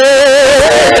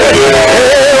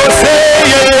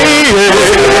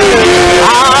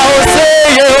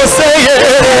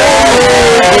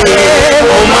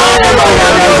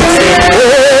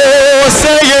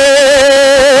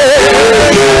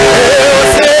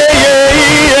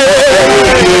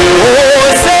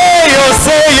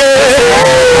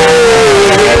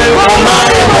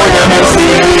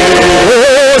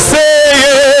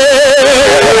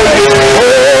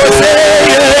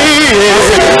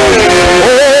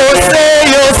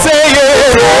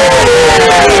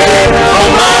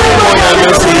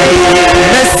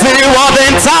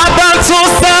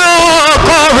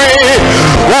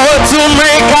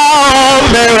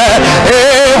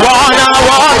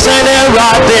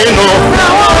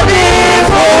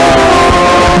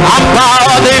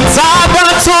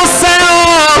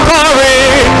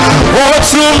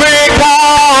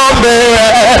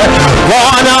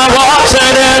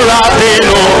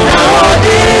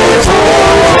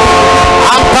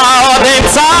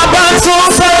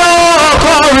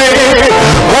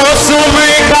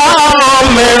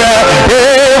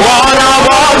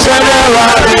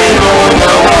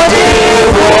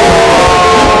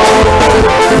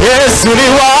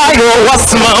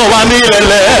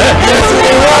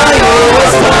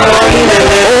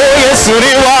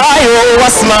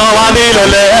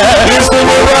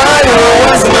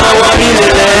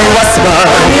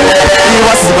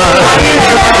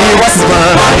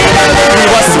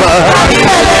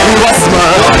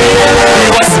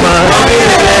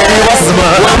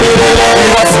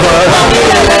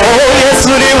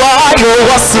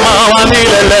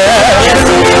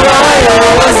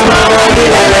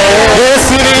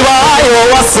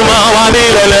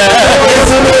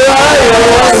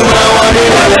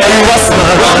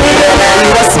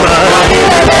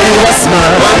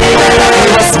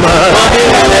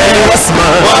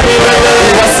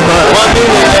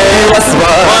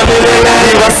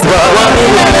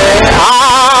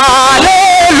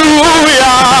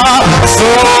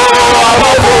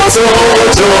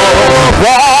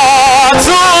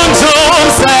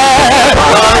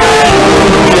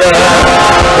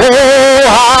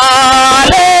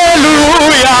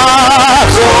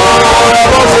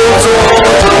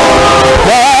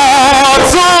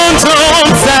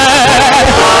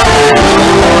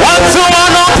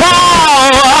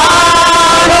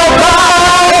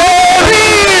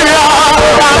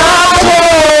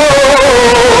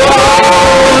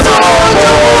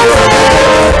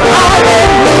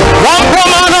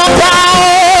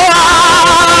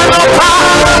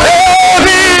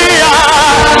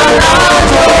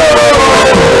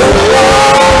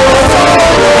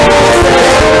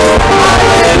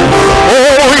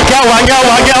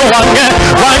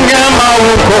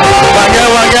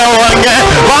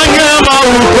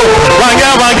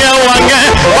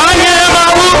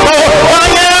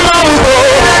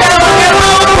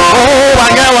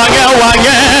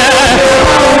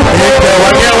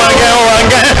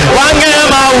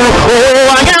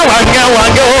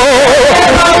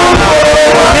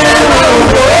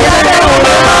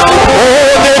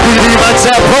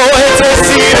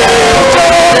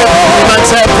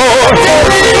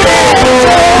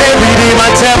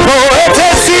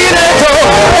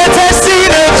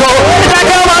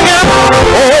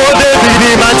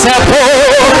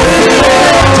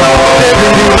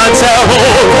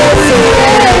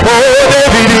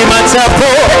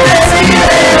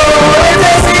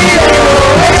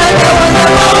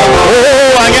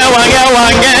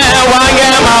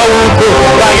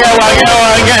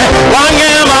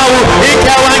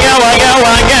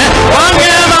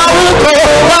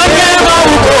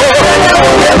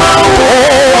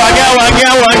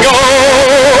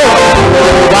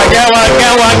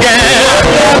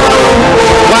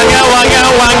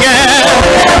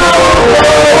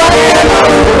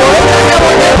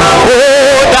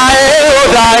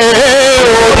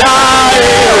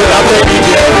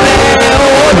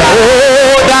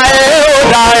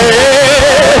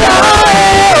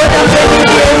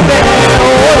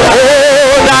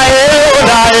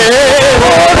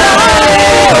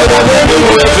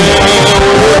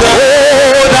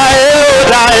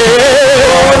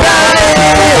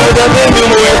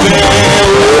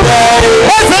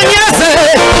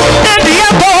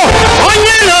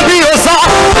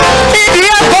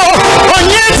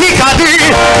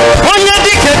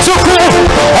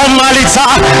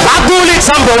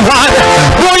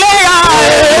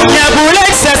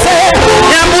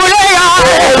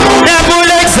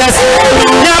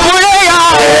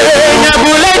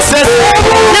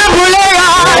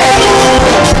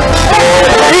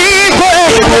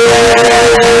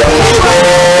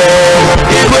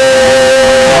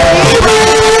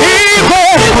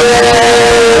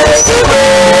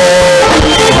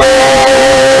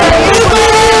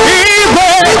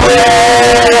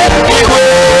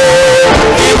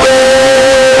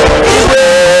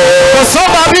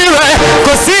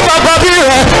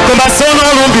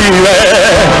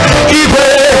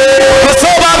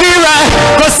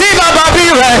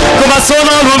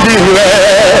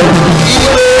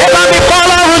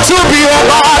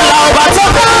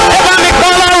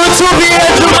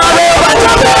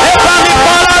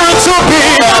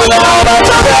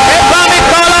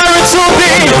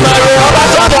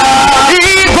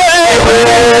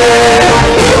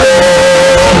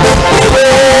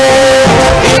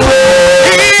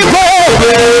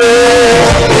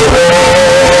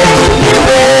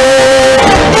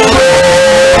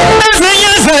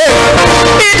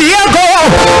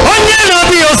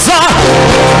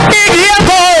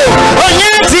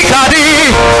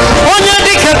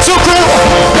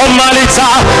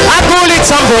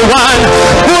number one.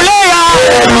 Bulea,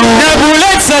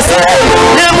 nebulexes,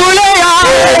 nebulea,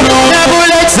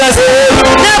 nebulexes,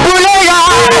 nebulea,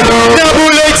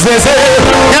 nebulexes,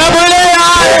 nebulea.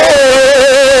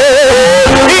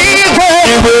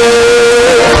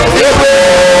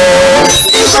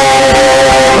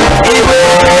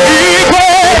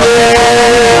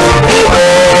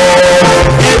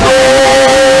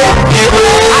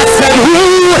 I said, who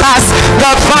has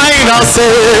the final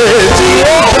say?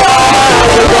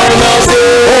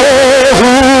 Who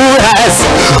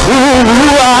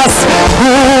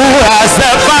has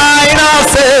the final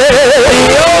say?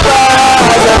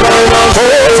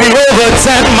 Jehovah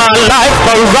turned my life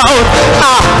around.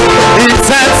 He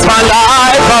turns my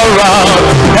life around,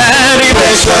 and he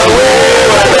makes a way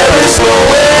where there is no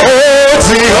way.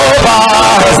 Jehovah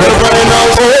has the final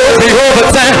say. Jehovah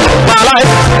turned my life.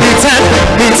 He turned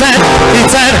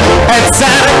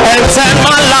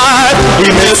my life. He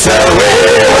makes a way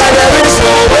where there is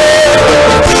no way.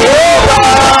 Jehovah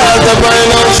has the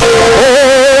final say.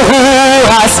 Who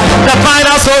has the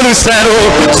final solution?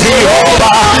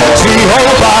 Jehovah has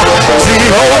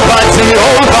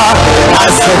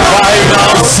the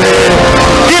final say.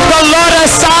 Give the Lord a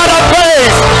shout of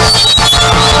praise.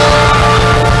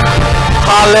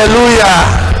 Hallelujah.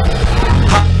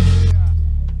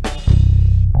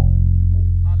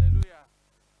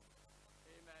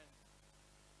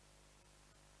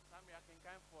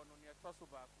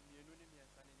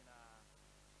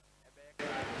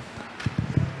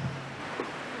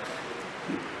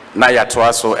 Na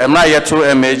yatoa so emra yeto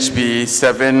MHB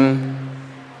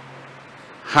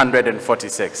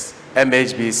 746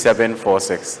 MHB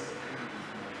 746.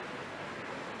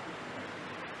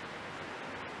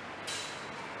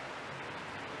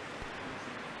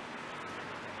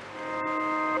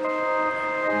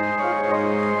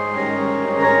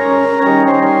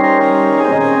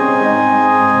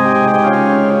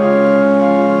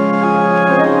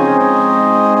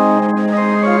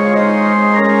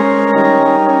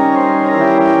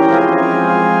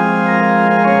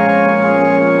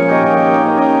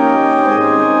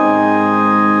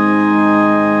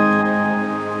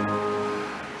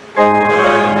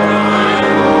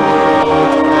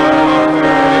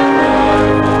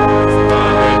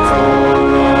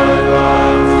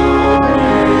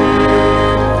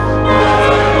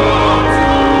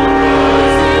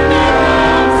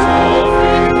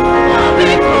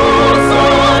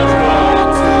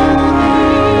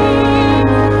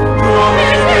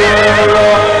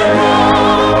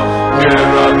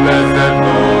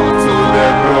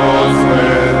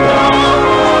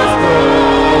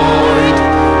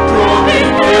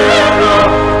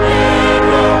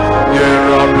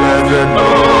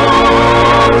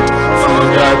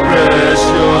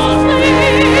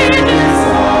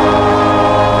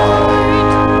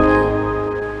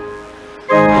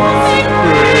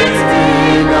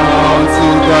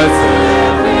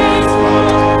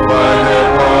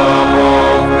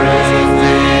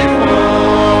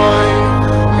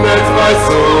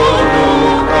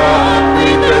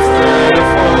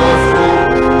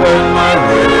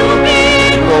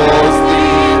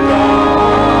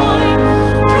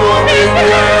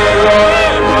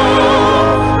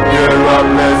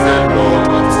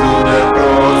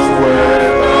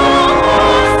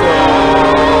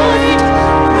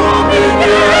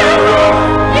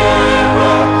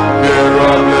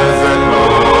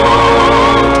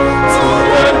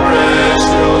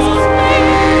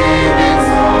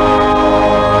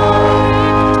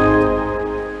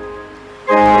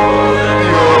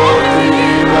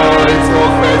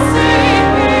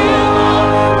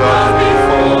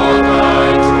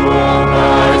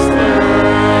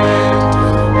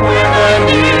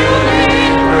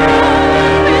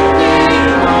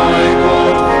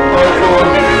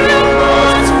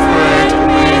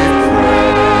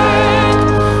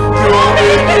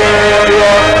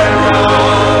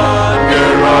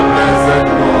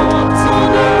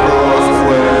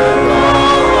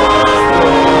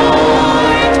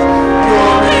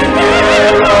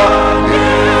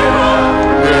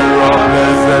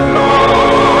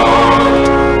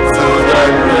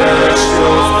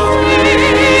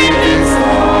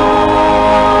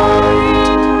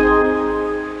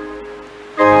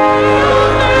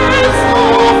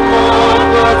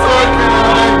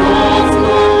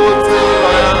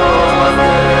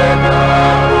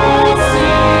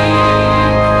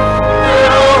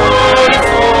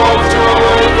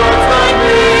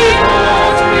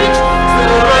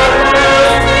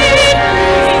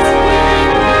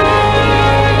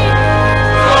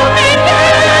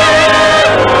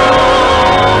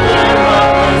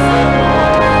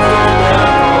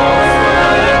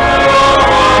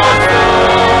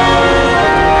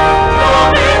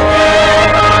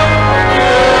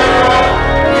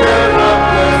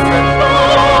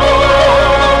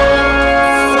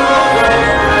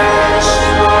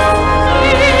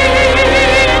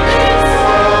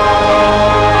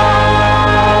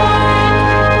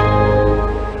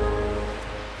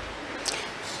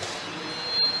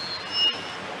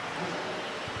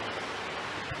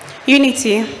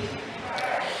 Trinity.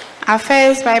 Our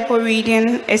first Bible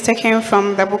reading is taken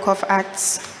from the book of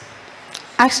Acts.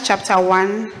 Acts chapter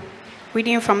 1,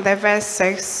 reading from the verse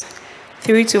 6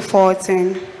 through to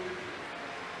 14.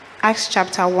 Acts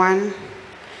chapter 1,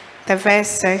 the verse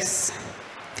 6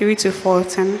 through to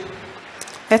 14.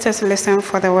 Let us listen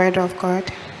for the word of God.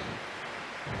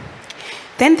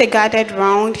 Then they gathered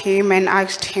round him and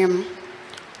asked him,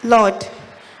 Lord,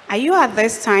 are you at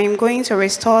this time going to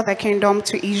restore the kingdom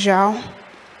to Israel?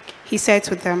 He said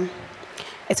to them,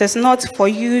 it is not for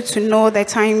you to know the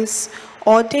times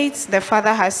or dates the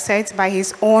Father has set by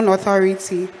his own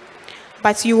authority,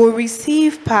 but you will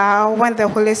receive power when the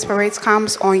Holy Spirit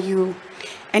comes on you,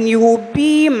 and you will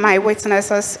be my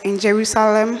witnesses in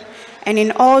Jerusalem and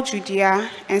in all Judea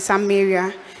and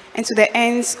Samaria and to the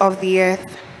ends of the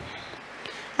earth.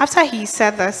 After he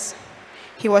said this,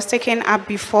 he was taken up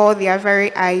before their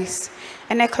very eyes,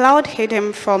 and a cloud hid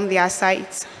him from their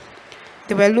sight.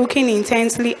 They were looking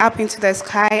intently up into the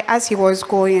sky as he was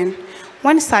going,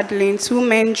 when suddenly 2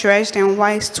 men dressed in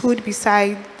white stood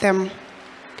beside them.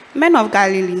 Men of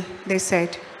Galilee, they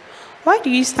said, why do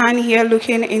you stand here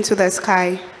looking into the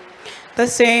sky? The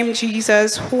same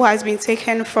Jesus who has been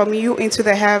taken from you into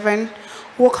the heaven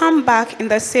will come back in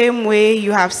the same way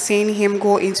you have seen him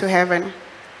go into heaven.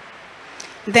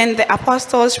 Then the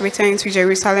apostles returned to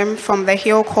Jerusalem from the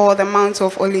hill called the Mount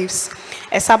of Olives,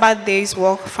 a Sabbath day's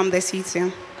walk from the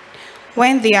city.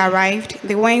 When they arrived,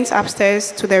 they went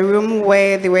upstairs to the room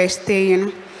where they were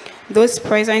staying. Those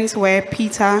present were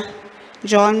Peter,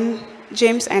 John,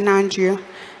 James and Andrew,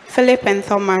 Philip and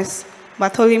Thomas,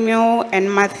 Bartholomew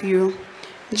and Matthew,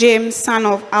 James, son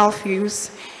of Alphaeus,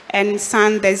 and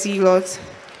son the Zealot,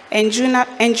 and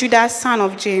Judas, son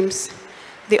of James.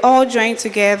 They all joined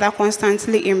together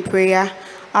constantly in prayer,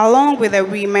 along with the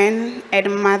women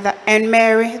and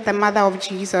Mary, the mother of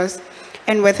Jesus,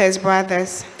 and with his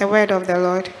brothers. The word of the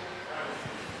Lord.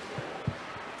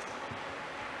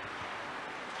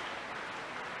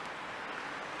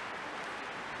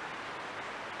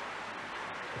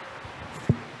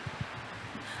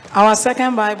 Our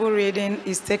second Bible reading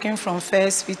is taken from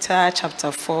 1 Peter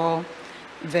chapter 4,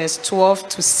 verse 12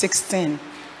 to 16.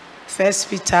 1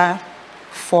 Peter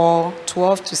 4,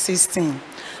 12 to 16.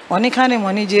 Onikane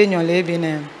moni je nyole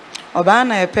binem. Oba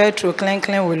na Petro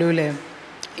klenklen wolule.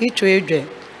 Itu edwe.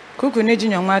 Kuku ne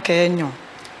jinyoma ka enyo.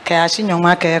 Ka ashi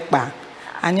nyoma ka ekpa.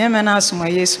 Anyeme na asuma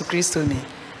Yesu Kristo me.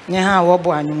 Nye ha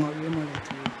wobo anyumo wemo.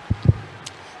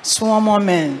 Suomo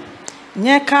men.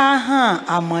 Nye ka ha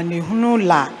amani hunu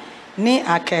la ni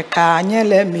akeka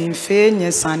anyele mimfe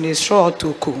nye sande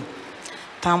shrotoku.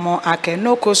 Tamo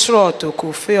akenoko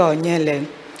shrotoku fe onyele.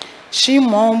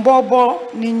 Shimon bobo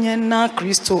ninye na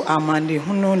Kristo amani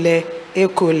hunule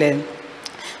ekole.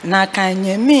 Na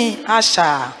kanyemi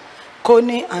asha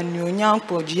koni anyonya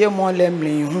pojie mole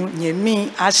mlihu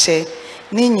nyemi ashe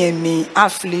ni nyemi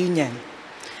aflinyen.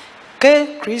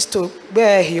 Ke Kristo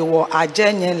be hiwo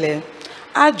ajenyele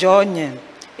ajonyen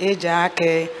eja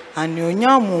ake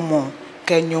anyonya mumo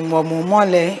ke nyumo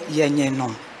mumole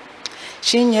yenyeno.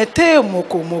 Shinyete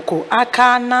moko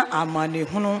aka na amani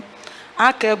hunu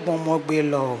ake gbomogbe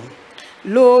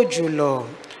lo julo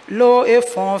lo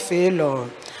efonfe lo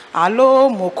alo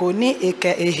moko ni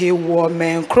eke ehewo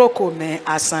men kroko men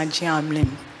asanji amlim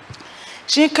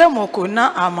shike moko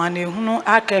na amane hunu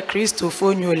ake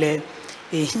Kristofo nyole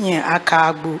ehie aka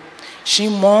agbo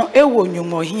shimo ewo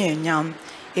nyumo hie nyam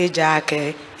eja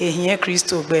ake ehie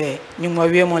Kristo be nyumo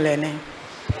wie molene.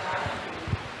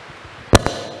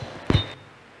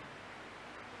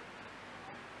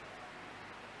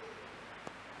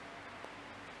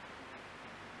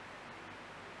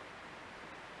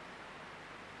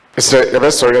 Mr.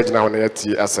 Yabesori Agina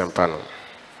Honeyati Asempano.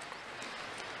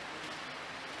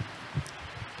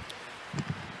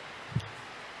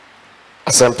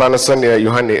 Asempano Sonia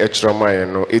Yohane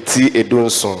Echromaye no eti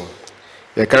edunson.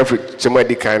 Ya kanfri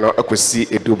chemadi kaino akwesi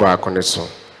eduba akoneso.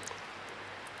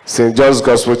 St. John's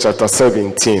Gospel chapter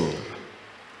 17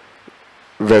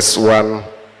 verse 1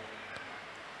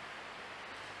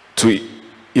 to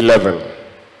 11.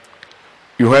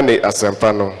 Yohane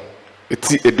Asempano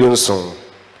eti edunson.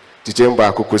 Jijemba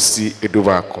akokosi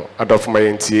edubako adofuma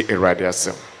yentie erade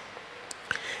asem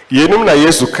yenum na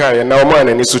Yesu kan na o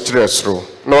ni so kire soro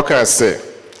na o kan se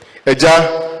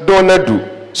eja do nadu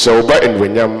hye oba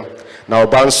enwanyam na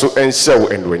oba nso enhye wo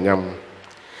enwanyam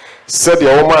se de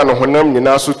o no honam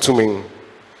nyina so tumin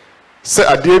se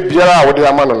ade biara a wode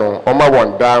ama no o ma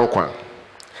won da nkwa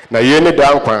na ye ne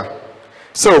da nkwa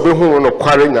se obehu no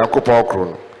kware Yakobon kro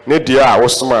no ne dia a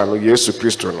wosoma no Yesu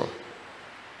Kristo no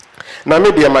na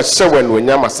me de ma hye wen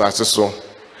wonyam asase so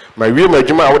ma wie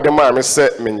madwuma a wode ma me se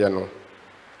menye no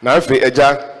na afi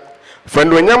eja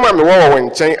fando nyama me wo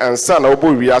nchen ansa na obo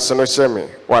wiase no hye me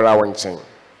wara wo nchen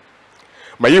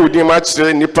mayi wudi ma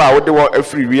kire nipa a wode wo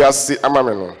afiri wiase ama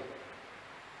me no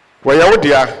wo ya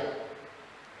wodia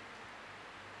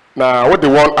na wode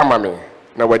won ama me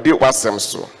na wadi wasem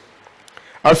so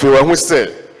afi wa hu se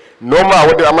no ma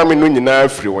wode ama me no nyina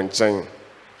afiri wo nchen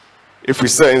if we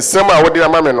say nsem a wode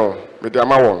ama me no me de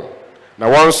ama won na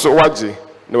won so waje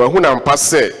na wa hu na mpa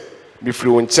se me firi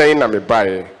wo nchen na me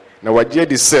bae na waje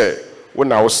di se wo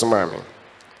na wo soma me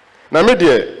na me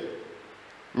de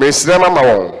me srema ma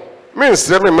won me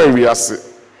nsrema ma wiase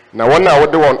na won a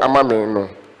wode won ama me no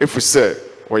if we say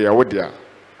wo ya wodia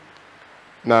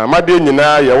na made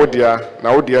nyina ya wodia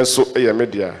na wodia nso ya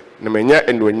media na menya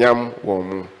enonyam won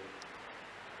mu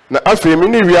na afi me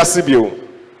ni wiase bio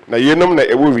na yenom na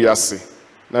ewo wiase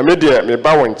na media me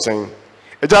ba won chen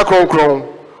eja kronkron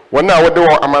won a wode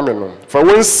won ama me no fa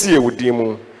wonsie wodi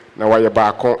mu na waye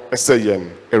baako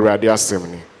eseyen Awurade asem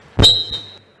ni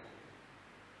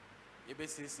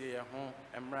yebesisi ye ho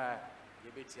emra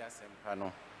yebeti asempa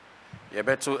no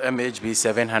yebeto MHB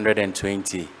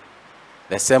 720.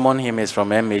 The sermon hymn is from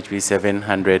MHB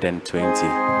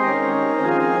 720.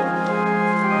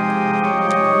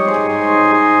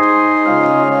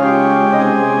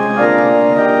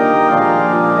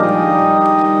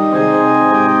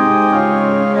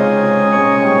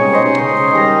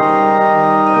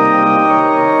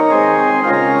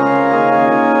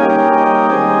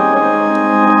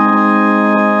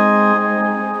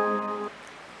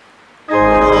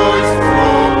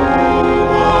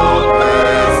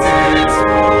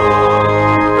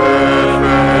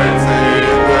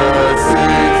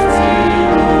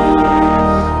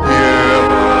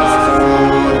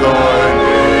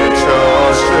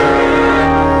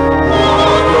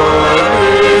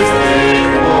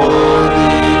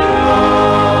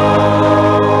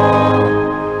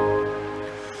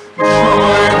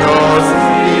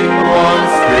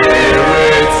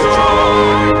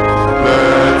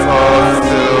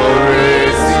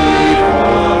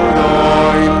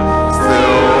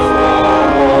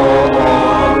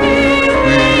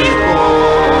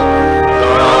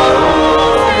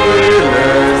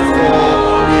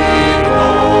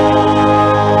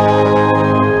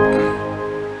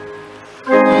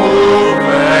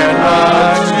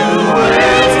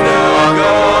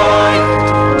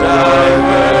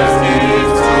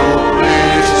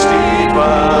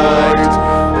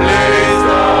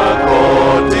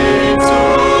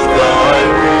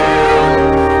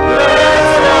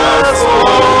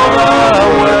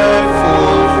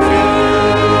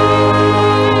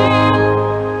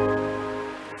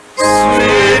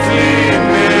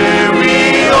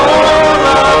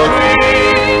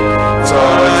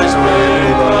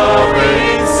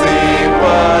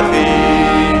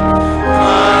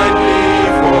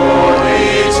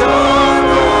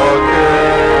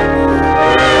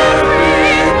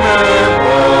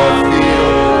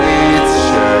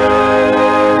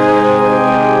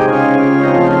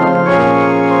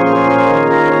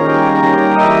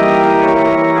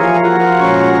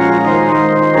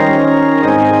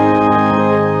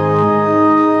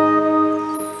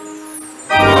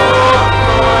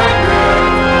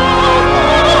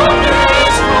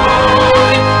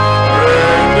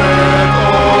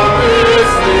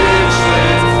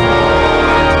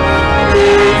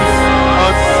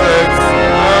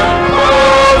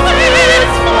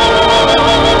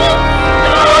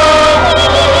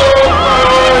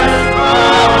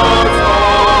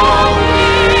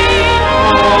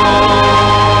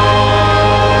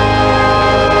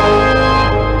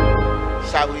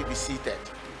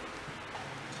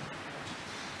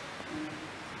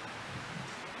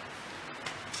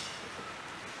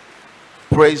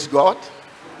 Praise God.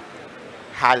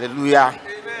 Hallelujah.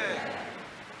 Amen.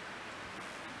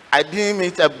 I deem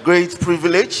it a great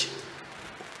privilege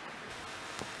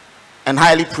and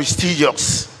highly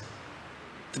prestigious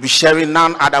to be sharing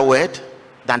none other word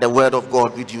than the word of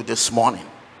God with you this morning.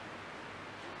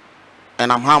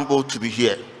 And I'm humbled to be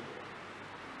here.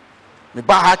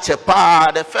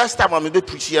 The first time I'm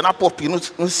preaching, I pop in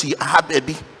see a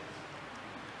baby.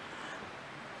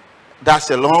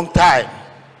 That's a long time.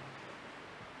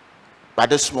 But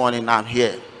this morning I'm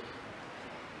here.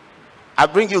 I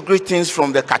bring you greetings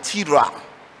from the cathedral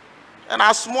and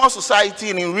our small society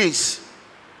in Greece.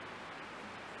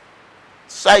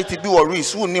 Society do a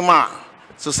Greece, who nima?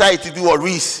 Society do a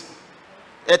Greece.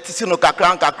 Etisino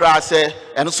kakran kakra se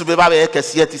and subeba be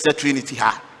kesiye ti se Trinity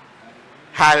ha.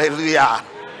 Hallelujah.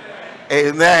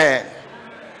 Amen.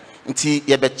 Nti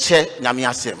yebeche nyame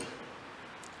asem.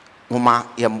 Muma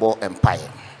yembo empire.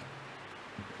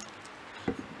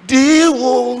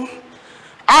 Diwo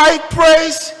I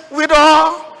praise with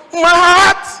all my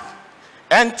heart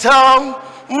and tell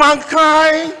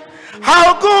mankind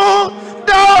how good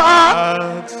thou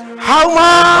art, how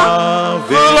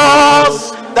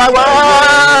marvelous thy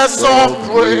words of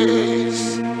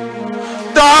praise.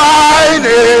 Thy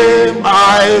name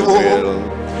I will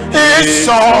his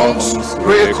songs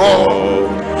recall,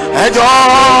 and joy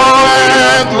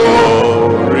and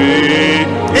glory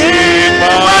in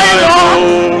my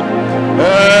Lord,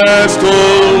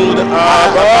 extolled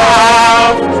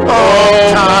above all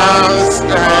tongues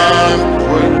and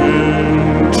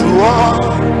praise. Through all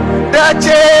the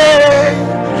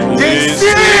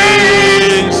changes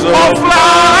of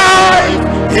life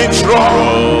in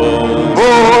trouble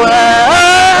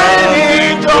and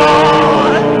in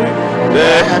joy,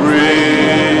 the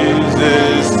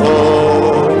praises of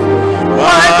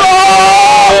my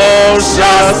God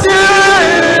shall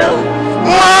still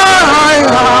my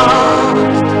heart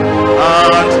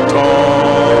and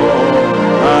tongue.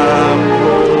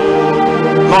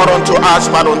 Not unto us,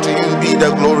 but unto you be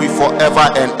the glory forever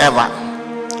and ever.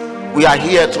 We are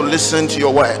here to listen to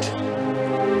your word.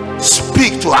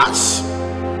 Speak to us,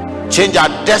 change our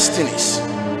destinies,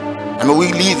 and may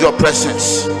we leave your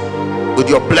presence with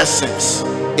your blessings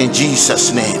in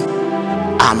Jesus' name.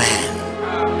 Amen.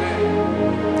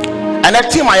 And that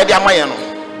team I had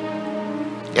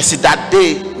yes, that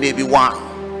day may be one.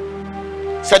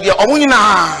 Said your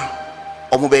omunina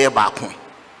omubeye baku.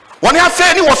 One ya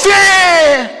fe ni wa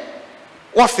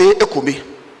fe ekumi.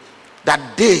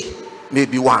 That day may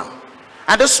be one.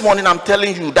 And this morning I'm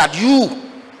telling you that you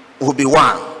will be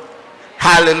one.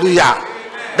 Hallelujah.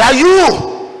 That you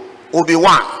will be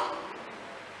one.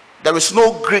 There is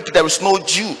no Greek, there is no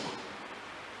Jew.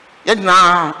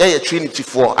 Yena a Trinity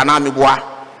for an army boy.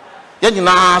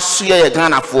 Yena suya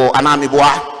Ghana for an army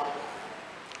boy.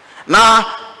 Now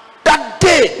that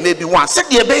day may be one. Said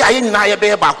ye be I na ye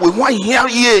be back with one here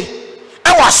ye.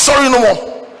 I was sorry no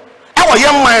more. I was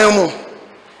young man more.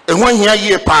 And 1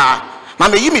 year pa. Now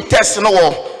may you me test no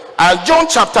more. John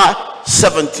chapter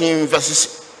 17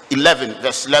 verse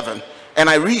 11. And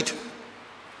I read.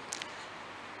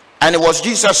 And it was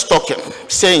Jesus talking,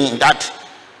 saying that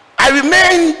I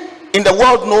remain in the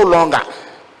world no longer,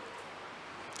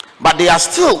 but they are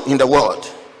still in the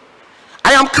world.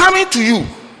 I am coming to you.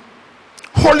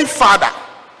 Holy Father,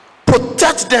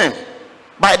 protect them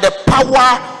by the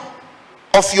power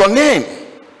of your name,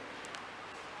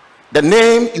 the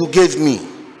name you gave me,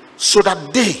 so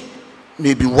that they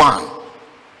may be one,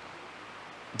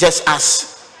 just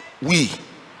as we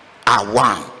are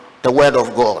one. The word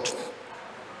of God.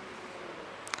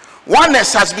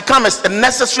 Oneness has become a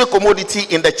necessary commodity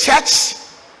in the church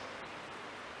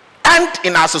and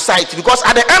in our society, because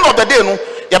at the end of the day,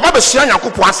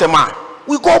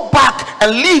 we go back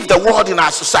and leave the world in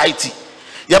our society.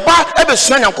 You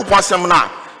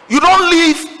don't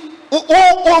live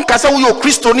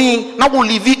now will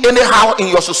live anyhow in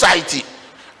your society.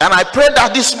 And I pray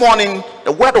that this morning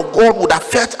the word of God would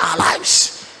affect our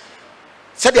lives.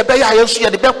 Said the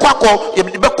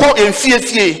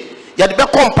yadi be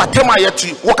kompatema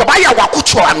yetu wakabaya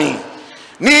wakuchwami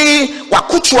ni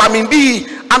wakuchwami bi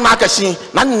anakashi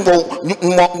na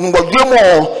ngwemo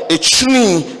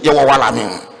echuni ye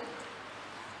wawalami.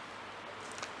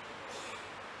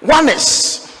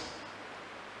 Oneness,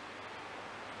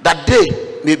 that day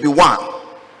may be one.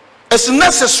 It's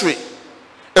necessary.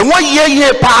 And 1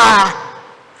 year pa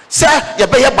say ye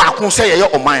be ye baako say ye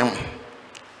oman.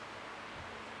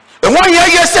 And 1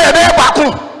 year say ye be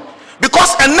baako.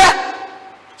 Because and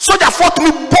soldier fought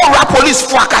me bora police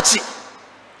for akachi.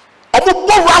 Omu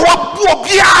bora wa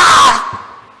bia.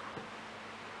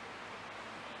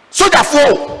 Soldier for.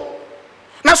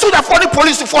 Now soldier for the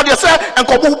police for the say and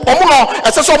ko omu no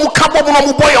ese so omu kabo mu no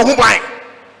mu boy ehun ban.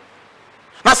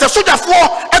 Now say soldier for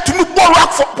etumi bora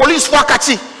police for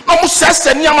akachi. No mu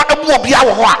sese niama ebu obia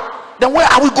wo ho a. Then where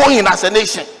are we going as a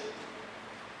nation?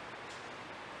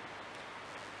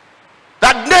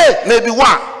 That day may be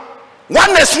one.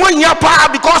 Oneness 1 year power,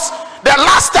 because the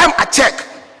last time I checked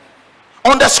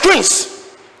on the screens,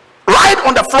 right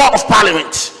on the floor of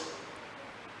Parliament,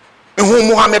 in whom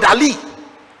Muhammad Ali,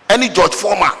 any George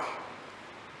Foreman,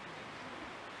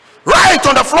 right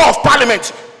on the floor of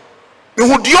Parliament, in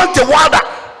whom Deontay Wilder,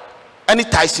 any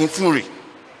Tyson Fury.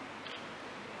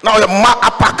 Now your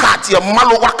uppercut, your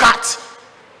lower cut.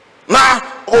 Now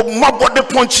my body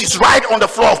punches right on the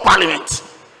floor of Parliament.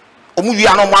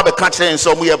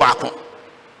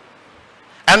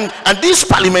 And these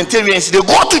parliamentarians, they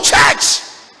go to church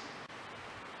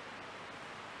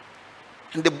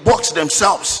and they box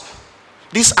themselves.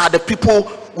 These are the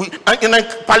people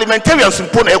parliamentarians in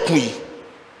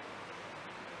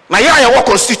na ya what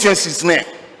constituencies ne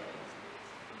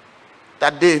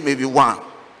that day may be one.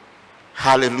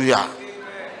 Hallelujah.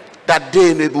 That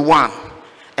day may be one.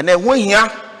 And then when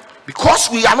here, because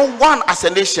we are not one as a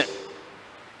nation,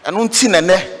 and until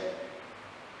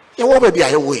you will be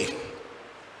away.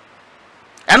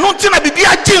 And until I be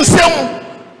a chin some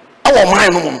our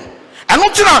mind. And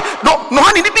until no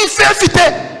honey be fair fit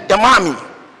the mammy.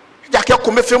 Jackie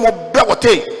come a film of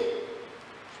Bewote.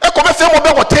 A come a film of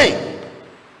Bewote.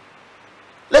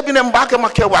 Let me embark on my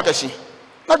care wagashi.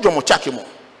 Not Jomo Chakimo.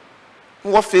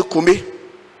 What feel come?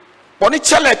 When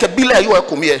it's like a bill, you are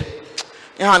come here.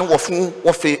 And what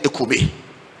feel a come?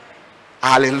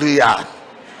 Hallelujah.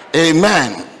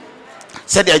 Amen.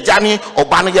 Said the Johnny or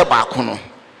Banaya Bakuno.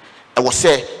 I will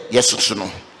say, yes, Suno,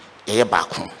 a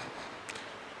Bakun.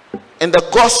 In the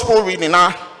gospel reading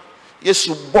now, yes,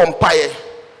 Bompire,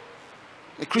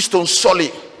 the Christian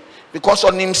solid, because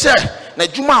on him said,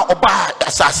 Najuma Oba,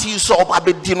 Assassin, so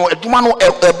Babedino, a Dumano,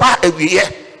 a bar every year.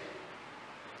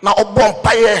 Now,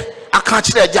 Bompire, I can't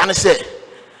say, Johnny said,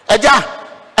 Eja,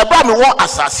 a bar me war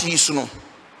assassin,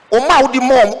 O Maudi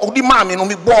mom, O the mammy, no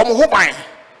me bomb, who mine.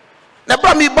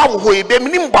 Never me bow way, be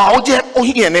meaning bow, oh,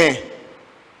 here, nay.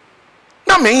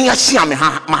 Now, me, I see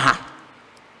maha.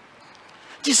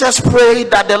 Jesus prayed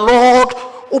that the Lord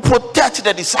will protect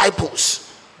the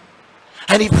disciples.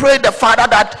 And he prayed the Father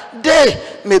that they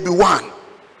may be one.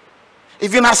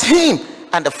 Even as him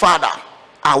and the Father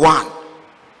are one.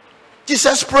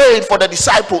 Jesus prayed for the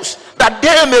disciples that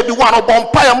they may be one. Of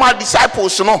my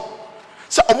disciples, you know.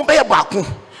 So,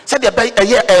 said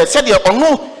the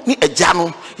ono ni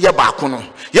ejano ye bakuno.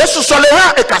 Yesu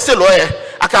soleha e kaselo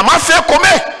akama fe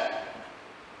kome.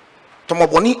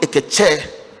 Tomoboni ekeche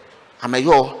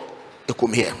amayo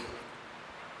ekom here.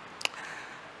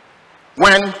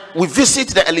 When we visit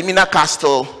the Elimina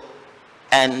Castle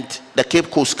and the Cape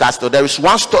Coast Castle, there is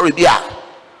one story there.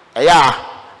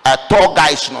 A tall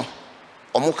guys no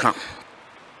omuka.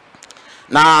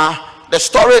 Now the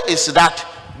story is that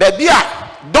baby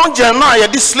don't you know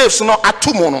these slaves no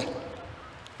atumono.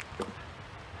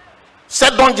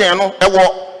 Said don't you know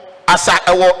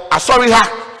sorry ha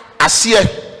asie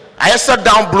I sat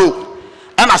down blow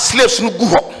and a slaves no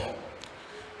go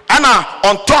and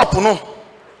on top no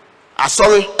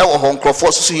sorry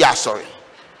sorry.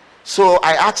 So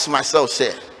I asked myself,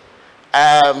 say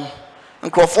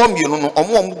nkrofom you no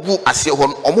omo gu ase ho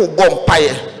omo bom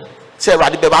paye say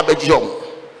rade beba bejom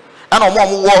and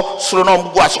omo wo soro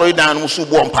no gu asori dan no so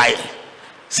bom paye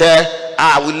say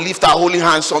we lift our holy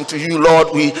hands unto you,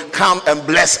 Lord, we come and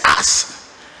bless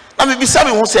us. Now maybe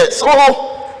somebody who says, so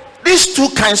these two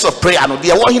kinds of prayer no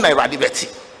they are one in rade beti.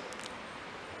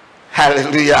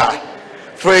 Hallelujah.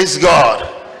 Praise God.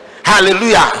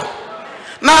 Hallelujah.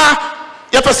 Now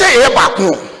you to say e back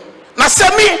no na say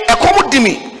me e komo di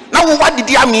me na wo what did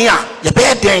you mean you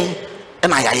be den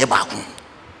and I ye back.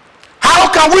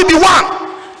 How can we be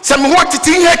one? Say me what it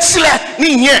in here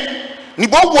ni here ni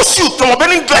bo wo suit to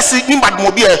be dress ni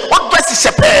badmobile what dress is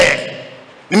shepe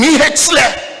ni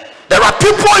here. There are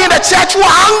people in the church who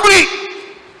are hungry.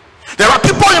 There are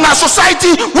people in our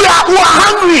society who are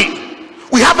hungry.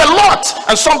 We have a lot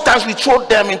and sometimes we throw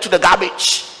them into the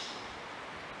garbage.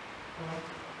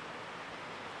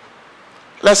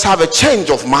 Let's have a change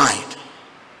of mind.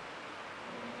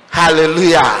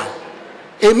 Hallelujah.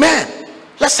 Amen.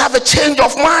 Let's have a change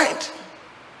of mind.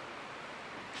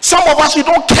 Some of us, we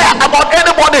don't care about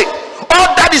anybody.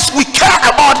 All that is we care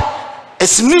about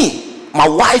is me, my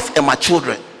wife, and my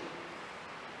children.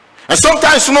 And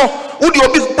sometimes, you know, would you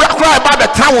be cry about the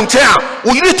town town?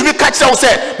 We need to be catch and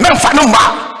say, "Men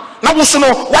fanuma." Now we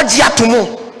know what you have to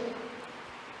know.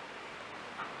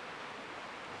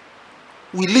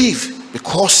 We live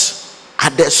because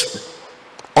others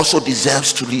also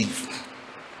deserves to live.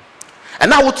 And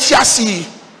now what you see,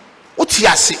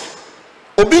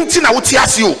 obinti na what you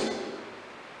see,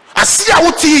 asia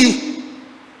what you,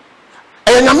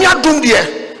 enyamia dum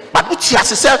there, but what you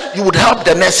say you would help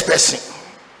the next person.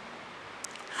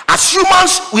 As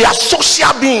humans, we are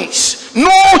social beings. No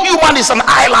human is an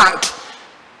island.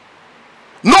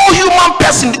 No human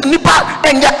person in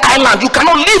the island. You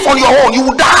cannot live on your own. You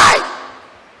will die.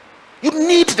 You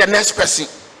need the next person.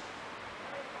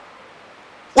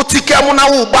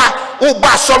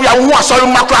 Sorry, I won't sorry,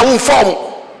 macra won't form.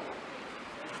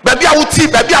 Baby, I will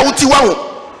tea one.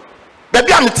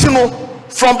 Baby, I'm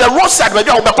from the roadside. Baby,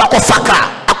 I will be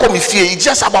faka. I come here. It's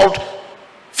just about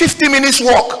 50 minutes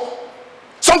walk.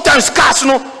 Sometimes cars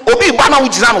no obi ba na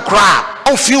wujina no kra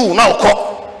on fuel na okọ.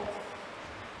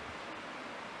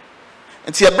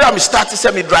 Until Abraham started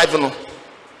to me driving no.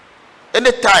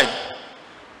 Anytime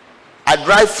I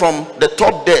drive from the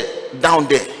top there down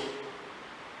there,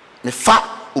 me fa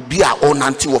obi a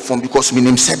onante wo from because me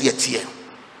nim said yet here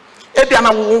ebia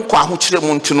na wo nko ahokyere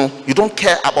mu ntino you don't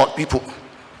care about people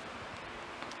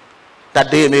that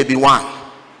day may be one.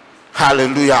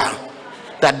 Hallelujah.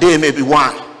 That day may be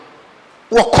one.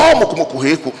 Wo call mokumoko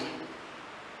heku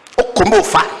o komo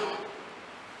fa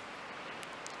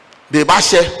de ba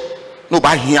hye no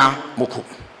ba hia moko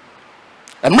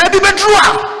emre bi bedru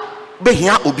a be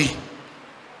hia obi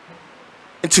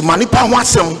nti manipa ho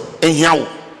asem ehia wo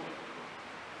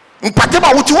mpate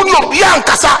ba wo ti wo ni obi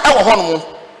ankasa e wo ho no mo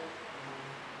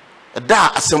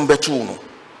da asem betu no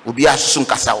obi asusu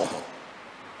nkasa wo.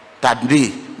 That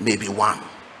day may be one.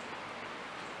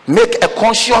 Make a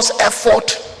conscious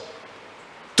effort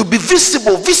to be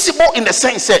visible in the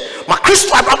sense that my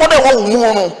Christo ababode wo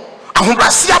mu no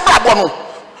ahobrase ababo no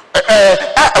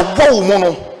wo mu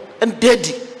no and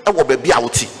daddy e wo ba bia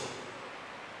woti.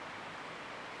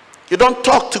 You don't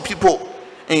talk to people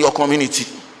in your community.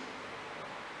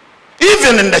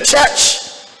 Even in the church,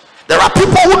 there are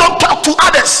people who don't talk to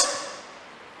others.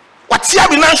 What you have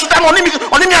been answered on him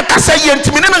nkasa ye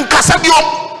ntimi ne nkasa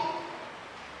bio.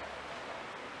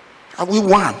 We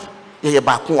want ye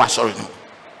ba ko wa sorry no.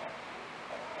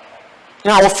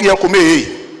 Na wo fie ko me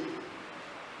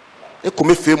e ko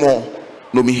me fe mo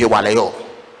no mi he wale yo.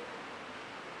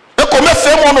 E ko me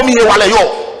fe mo no mi he wale yo.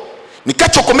 Ni ka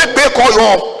choko me pe ko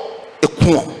yo e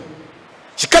ku.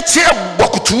 Sika tie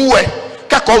bokutu we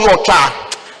ka ko yo twa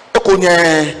e ko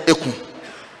nye e ku.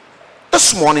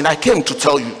 This morning I came to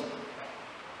tell you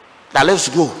that let's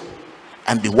go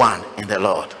and be one in the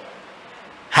Lord.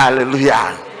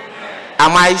 Hallelujah.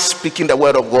 Am I speaking the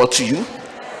word of God to you?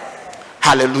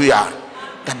 Hallelujah.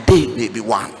 That they may be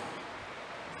one.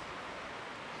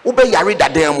 Ube yari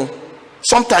that demo.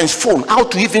 Sometimes phone, how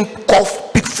to even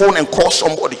pick phone and call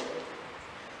somebody.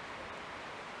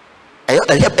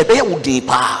 Ebe udi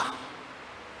pa.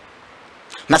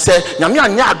 Na say nyame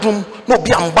anya adum no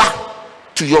bi amba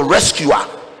to your rescuer.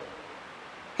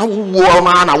 Na wo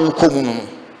na wo komu no.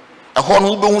 Eho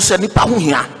no ube hu se nipa ho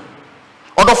hia.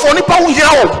 Odofo nipa ho hia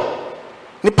o.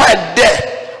 Nipa ede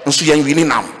nso yan wini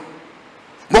nam.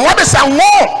 But what is a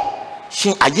war?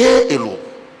 She aye elo.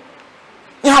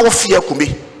 Ni ha wo fie kumi.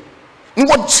 Ni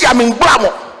wo dia me ngbra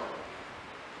mo.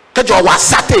 Kejo wa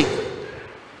sate.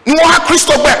 Ni wo ha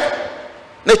Kristo gbe.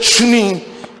 Na chuni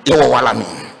ye wo wala mi.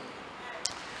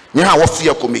 Ni ha wo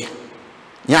fie kumi.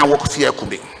 Ni ha wo fie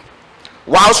kumi.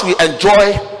 Whilst we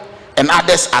enjoy and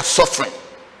others are suffering.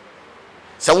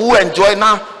 So we enjoy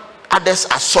now, others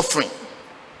are suffering.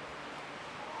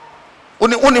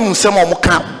 Oni musem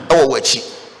omuka ewo wachi.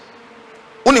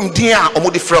 Oni mdia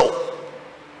omudi frel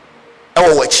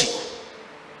ewo wachi.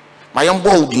 Mayambo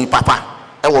udin papa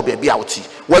ewo baabi awoti.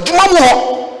 Wadwuma mu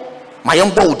ho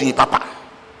mayambo udin papa.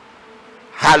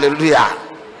 Hallelujah.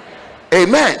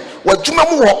 Amen. Wadwuma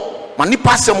mu ho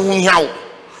manipa sem hu hiawo.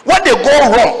 When they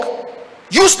go wrong,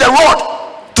 use the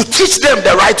rod to teach them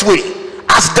the right way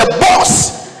as the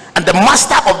boss and the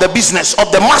master of the business,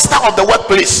 of the master of the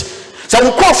workplace. So we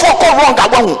call for wrong.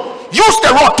 Use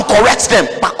the rod to correct them,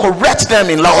 but correct them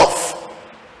in love.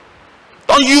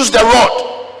 Don't use the rod.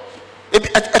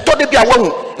 I told you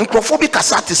in Crophobic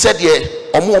Casati said, yeah,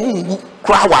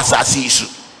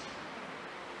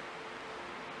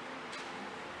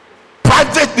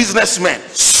 private businessmen,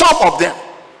 some of them.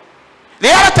 The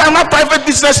other time, that private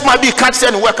business might be can't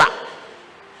send worker.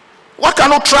 What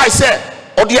cannot try, say,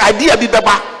 or the idea be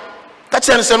better? Catch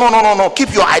and say, no,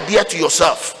 keep your idea to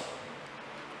yourself.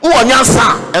 Who on your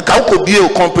son and can be a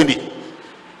company?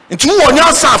 Into who on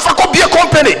your son, fuck be a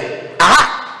company.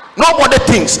 Aha, nobody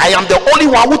thinks. I am the only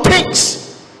one who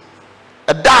thinks.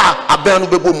 A da a ben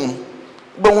beboom.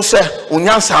 Bon say,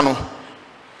 unyansano.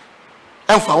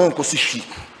 And for one position.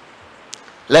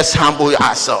 Let's humble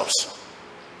ourselves.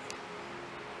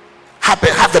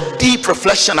 Have a deep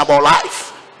reflection about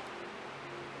life.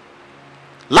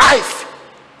 Life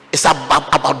is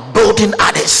about building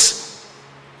others.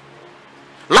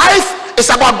 Life is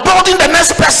about building the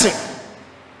next person.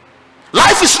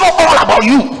 Life is not all about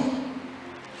you.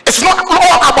 It's not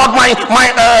all about my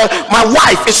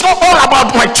wife. It's not all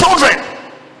about my children.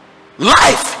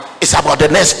 Life is about the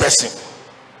next person.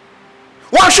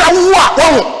 One shall walk.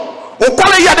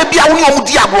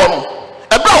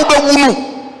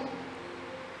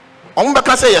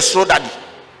 Can say yes, slow daddy.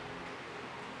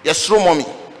 Yes, slow mommy.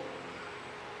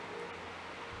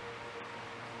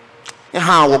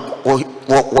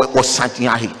 Was something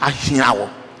I hear.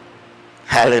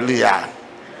 Hallelujah.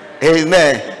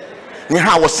 Amen.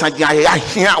 Niha was something I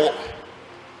hear.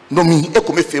 No me,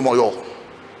 echo me fame yo.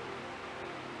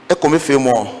 Echo me fame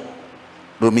more.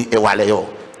 No me ewale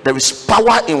yo. There is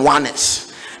power in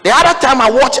oneness. The other time I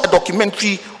watched a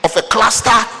documentary of a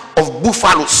cluster of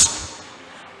buffaloes,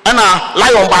 and a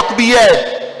lion back be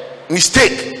a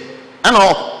mistake, and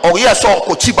or yes or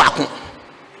kochi back,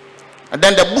 and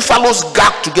then the buffaloes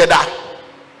got together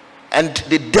and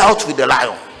they dealt with the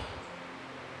lion.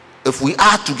 If we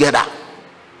are together,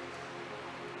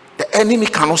 the enemy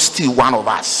cannot steal one of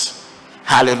us.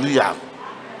 Hallelujah.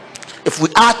 If we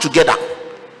are together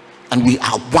and we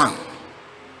are one,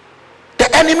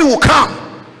 the enemy will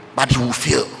come, but he will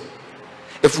fail.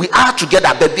 If we are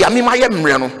together, baby, I mean, my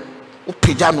embryo,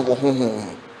 upijano,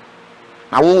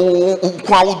 now,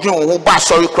 who bass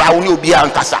sorry crowd will be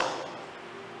ankasa.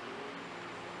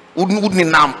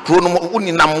 Wouldn't nam, chrono,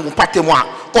 wouldn't nam, patemwa,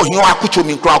 or you are kucho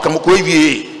min crowd, come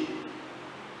crazy.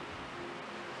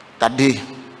 That day,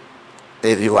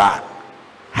 there you are.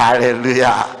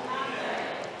 Hallelujah.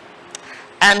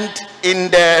 And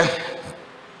in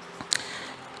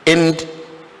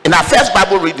our first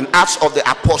Bible reading, Acts of the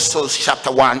Apostles,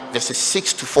 chapter 1, verses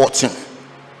 6 to 14,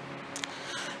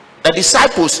 the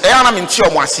disciples,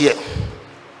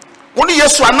 only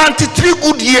yes for 93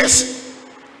 good years,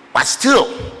 but still,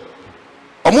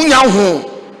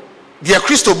 dear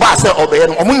Christo Bass obey,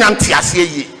 and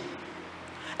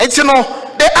you know,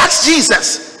 they asked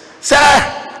Jesus, say,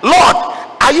 Lord,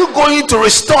 are you going to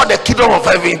restore the kingdom of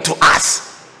heaven to us?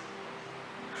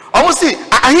 Almost see,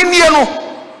 I hear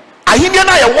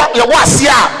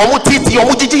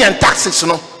taxes.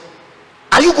 No,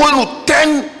 are you going to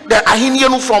turn the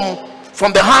ahinianu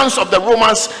from the hands of the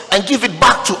Romans and give it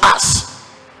back to us?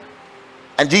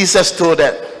 And Jesus told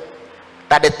them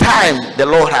that the time the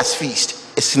Lord has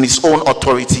fixed is in his own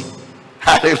authority.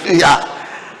 Hallelujah.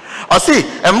 Or see,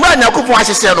 and when Yakubu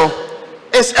said, no,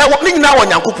 it's a walking now on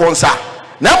Yakuponsa.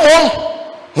 Now,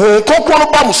 who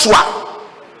Kokono Bamuswa.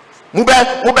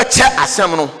 Mube check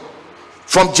assembly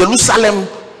from Jerusalem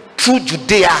through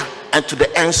Judea and to the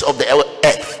ends of the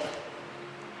earth.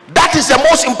 That is the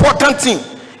most important thing.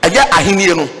 And yet I hear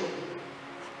you.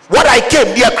 What I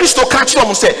came, dear Christo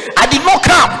Kachom said, I did not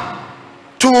come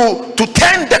to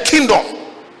turn the kingdom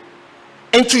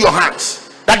into your hands.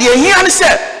 That the Ahian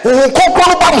said, who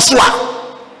Kokono Bamuswa.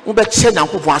 Mube check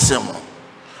Yakupo assembly.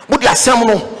 Mudi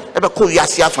assembly ebe ko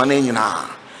yasia fanenina.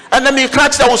 And then me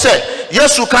catch that will say,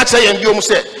 yes, you can't say, and you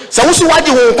say, so who's why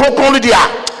you won't call it?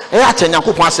 I tell you,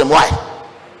 why?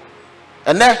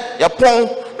 And then your pong,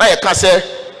 now you can say,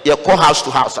 you call house to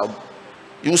house.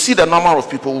 You see the number of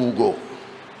people who go.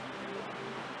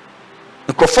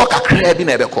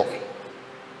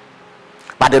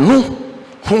 But the no,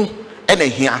 who, and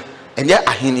here, and yet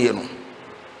I hear you.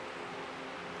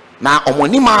 Now,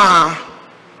 Omonima,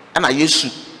 and I used to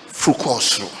full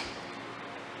course through.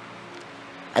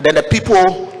 And then the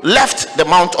people left the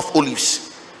Mount of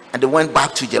Olives and they went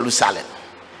back to Jerusalem.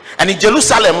 And in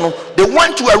Jerusalem, they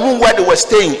went to a room where they were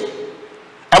staying.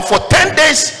 And for 10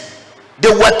 days,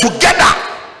 they were together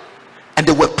and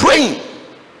they were praying.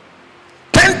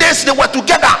 10 days they were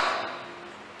together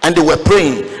and they were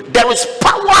praying. There is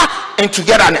power in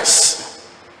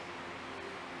togetherness.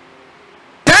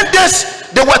 10 days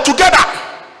they were together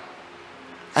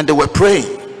and they were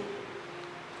praying.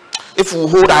 If we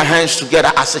hold our hands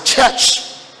together as a church,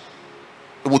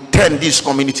 it will turn this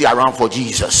community around for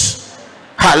Jesus.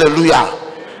 Hallelujah.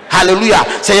 Hallelujah.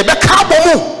 Say you be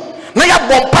kabomu. Na ya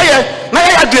bompaye, na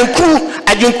ya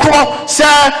adwenkru, say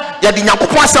ya di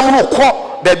Nyankopon asem no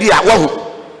ko baby a wo.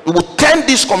 It will turn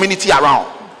this community around.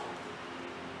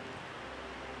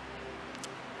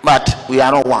 But we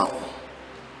are not one.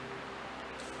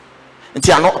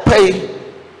 Until I not pay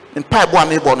in pay bo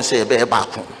amebo no say be back.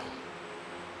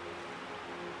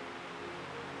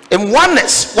 In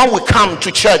oneness, when we come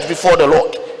to church before the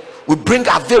Lord, we bring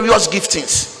our various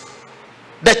giftings.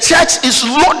 The church is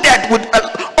loaded with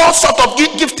all sorts of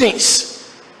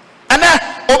giftings. And then,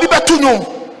 Obi Betunum,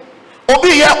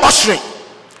 Obi here ushering,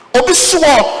 Obi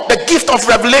swore the gift of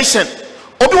revelation.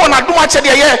 Obi wana do much a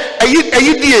and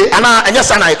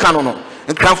yes, and I can't.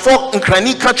 And Cranford and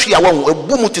Cranny country, I won't a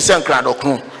boom to send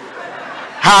Cradocno.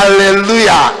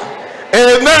 Hallelujah.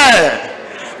 Amen.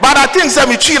 But I think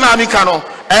some China Mikano.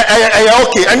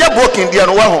 Okay, and you're broken the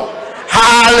one.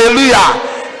 Hallelujah.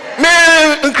 Me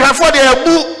Crawford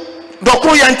bu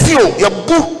doko yantio ya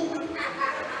bu.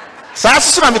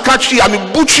 Sasa na country am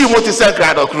butchi moti say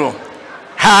Cradocno.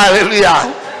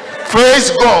 Hallelujah.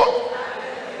 Praise God.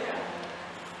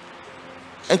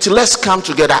 And so let's come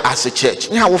together as a church.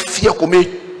 When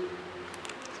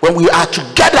we are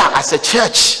together as a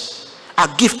church, our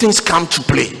giftings come to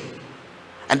play.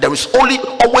 And there is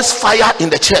always fire in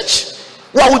the church.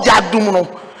 What would you do?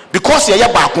 Because you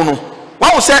are back.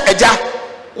 What was said, Eja,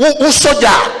 who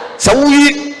soldier, so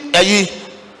we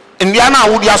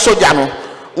Indiana would ya soja no,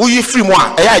 we free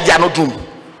more, Jano doom.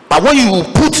 But when you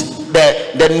put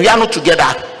the Niano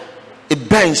together, it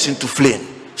burns into flame.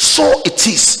 So it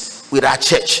is with our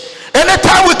church.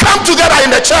 Anytime we come together in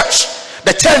the church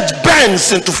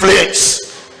burns into flames.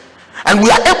 And we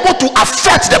are able to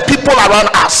affect the people around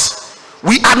us.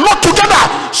 We are not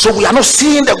together, so we are not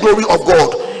seeing the glory of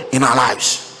God in our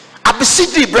lives. I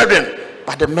beseech thee, brethren,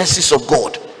 by the mercies of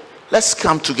God, let's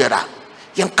come together.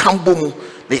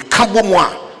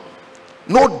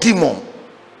 No demon,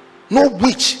 no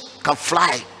witch can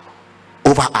fly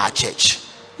over our church.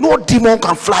 No demon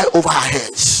can fly over our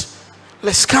heads.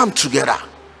 Let's come together.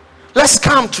 Let's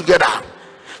come together.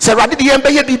 Say, Radi the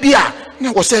Embaye Bibia.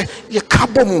 Was say, ye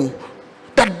kabomu.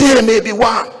 That day may be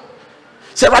one.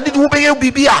 Say, Radi the Ubeye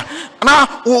Bibia. Now,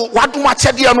 what do I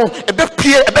tell you? A bit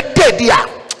clear, a bit dead.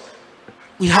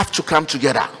 We have to come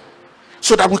together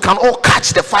so that we can all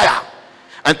catch the fire.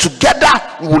 And together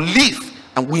we will live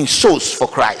and win souls for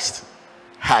Christ.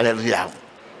 Hallelujah.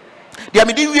 The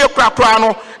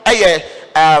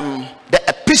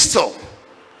epistle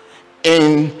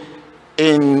in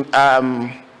 1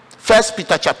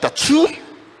 Peter chapter 2,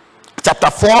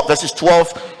 chapter 4, verses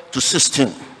 12 to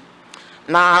 16.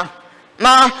 Now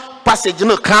passage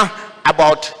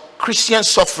about Christian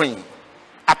suffering.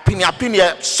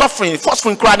 Opinion suffering,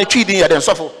 suffering crying treating ya then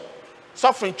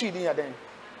suffering treating ya then.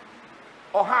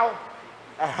 Or how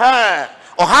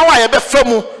I ever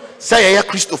from say ya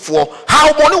Christopher.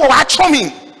 How money will I show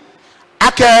me?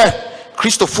 Ake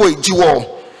Christopher Jiwo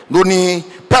no ni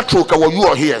Petro ka you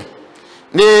are here.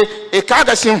 Ne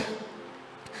ekagasim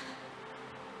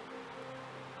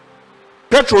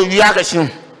Petro you agasim.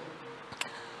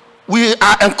 We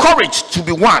are encouraged to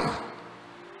be one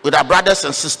with our brothers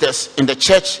and sisters in the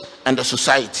church and the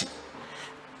society,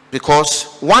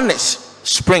 because oneness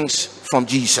springs from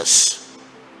Jesus.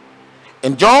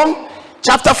 In John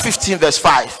chapter 15 verse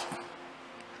 5,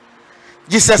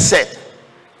 Jesus said,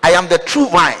 I am the true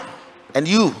vine and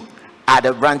you are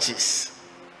the branches.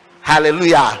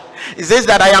 Hallelujah. It says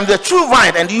that I am the true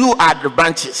vine and you are the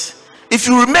branches. If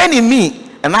you remain in me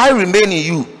and I remain in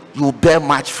you, you will bear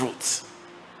much fruit.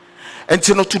 And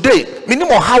you know, today,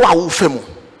 minimum how I will femo.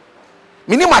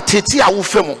 Minima tete a wo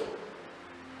femu,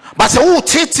 but se wo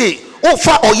tete wo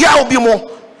fa oya obi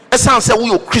mo esan se wo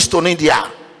yo Kristo no dia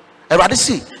erade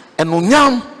si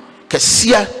enonyam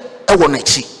kese e wo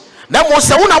nachi na mo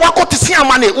se wo na wakote si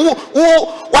amane wo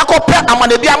wakope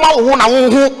amane bi ama wo na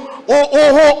wo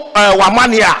wa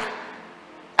mania.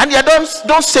 And you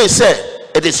don't say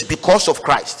it is because of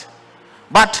Christ,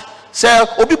 but say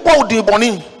obi po di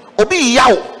boni obi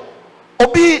yawo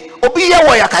obi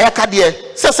yewo yakayaka de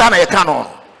sesa na yeka no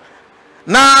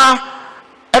na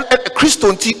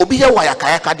Christo nti obi yewo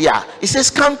yakayaka de a it says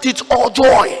count it all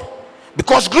joy,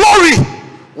 because glory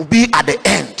will be at the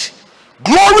end.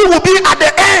 Glory will be at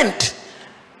the end.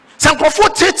 Sankrofo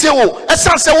tete wo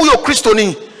esan se wo yo Christo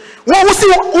ni wo see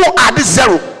wo add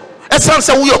zero esan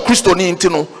se wo yo Christo ni nti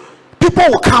no, people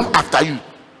will come after you.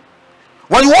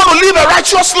 When you want to live a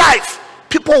righteous life,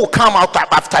 people will come out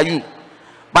after you.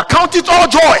 But count it all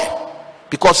joy,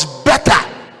 because better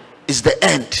is the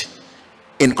end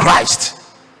in Christ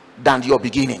than your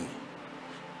beginning.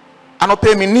 I don't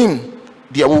pay me name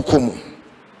the awukomu,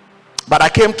 but I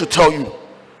came to tell you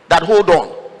that hold on,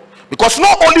 because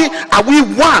not only are we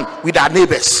one with our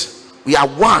neighbors, we are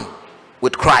one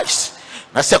with Christ.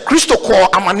 I said Christo call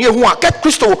amane hu get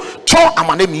Christo chon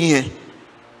amane mi.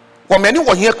 When many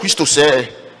will hear Christo say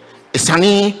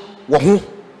esani wo hu.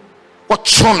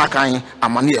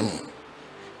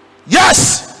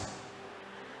 Yes,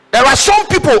 there are some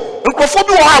people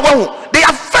they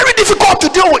are very difficult to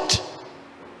deal with.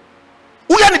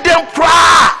 We are them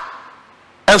cry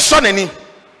and son any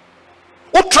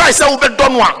who try say we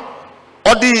done one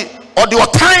or the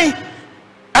time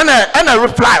and a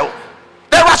reply.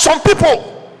 There are some people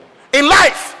in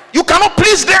life you cannot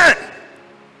please them.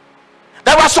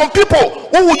 There are some people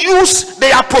who will use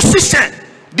their position,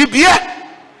 the beer.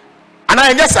 And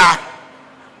I guess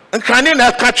and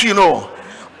country, you know,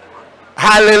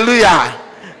 hallelujah.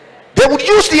 They would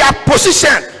use their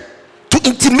position to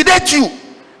intimidate you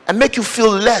and make you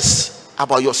feel less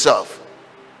about yourself.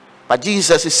 But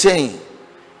Jesus is saying,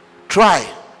 try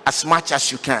as much as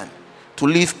you can to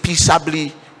live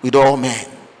peaceably with all men.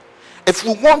 If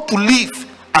we want to live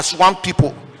as one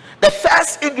people, the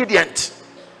first ingredient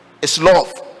is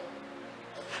love.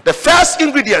 The first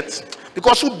ingredient,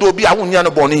 because who do be a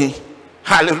wunyano boni.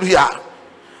 Hallelujah.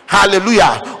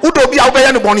 Hallelujah.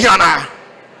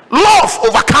 Love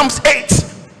overcomes hate.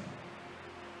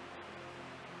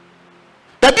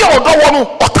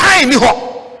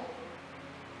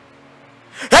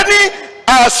 Any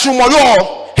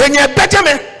sumoyo henye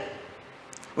beteme.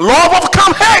 Love of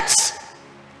come hurts.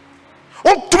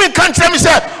 To me can't tell me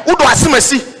say udo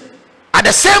asimesi. At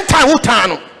the same time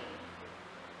utano.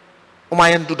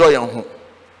 Umayen dudo yanhu.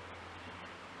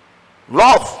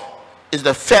 Love is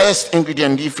the first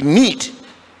ingredient. If we need,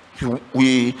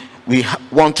 we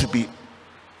want to be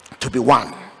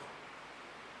one.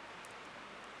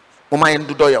 And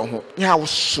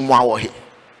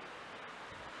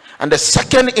the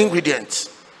second ingredient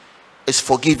is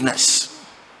forgiveness.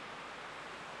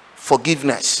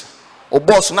 Forgiveness.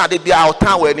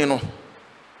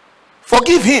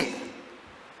 Forgive him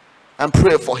and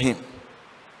pray for him.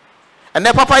 And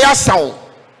then Papa ya sound.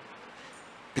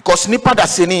 Because nipa da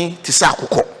seni ti sa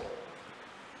akukọ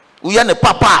uye ne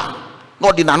papa na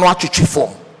odi nanu atwetwe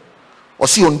fom o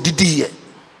si on didi ye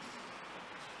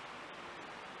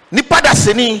nipa da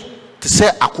seni ti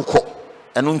se akukọ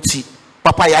enu nti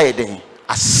papa ya ye den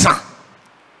asa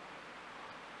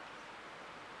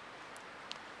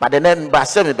but then ba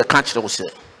se me be kan kire wo se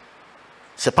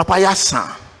papa ya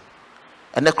sa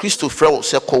ene Christopher wo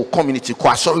se ko community ko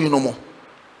asori no mo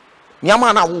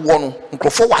nyama na wo no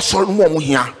nkrofo wasori no mo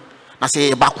hia na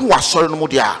se ba ku wasori no mo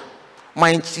dia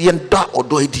man yenda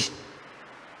odo edi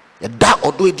yeda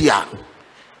odo edi a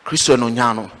Kristo no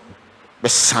nya no be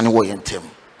sane wo yentem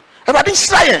e ba din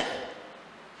sraye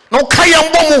no kaye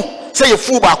mbomu se ye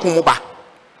fu ba ku mu ba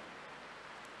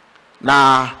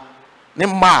na ne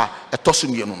ma etoso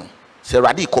mienu no se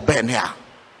radi ko be ne a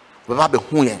we ba be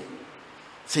hu yen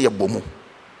se ye bomu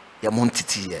ye mo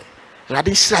ntiti ye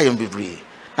radi sraye mbebre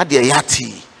na de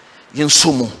yati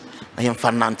yensomu na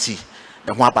yemfa nanti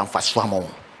na ho aba mfa so amo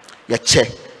ye che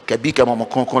ke bi ke mo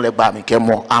konkon le ba mi ke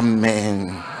mo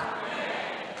amen.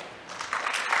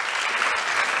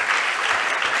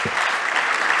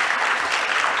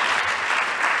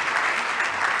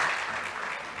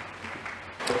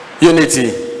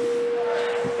 Unity.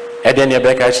 Eden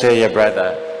yebeka share your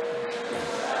brother.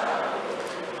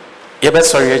 Yebe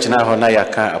sorry ejina ho na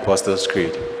yaka Apostles'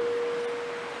 Creed.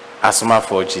 Asoma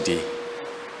for GD.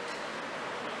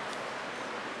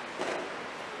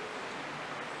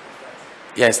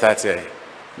 Yes, that's it.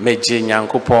 Meji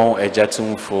nyankopon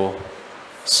ejatumfo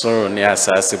soro ne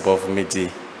asase bof medi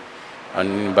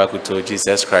on bakuto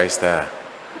Jesus Christ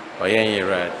oyen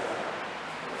yirad.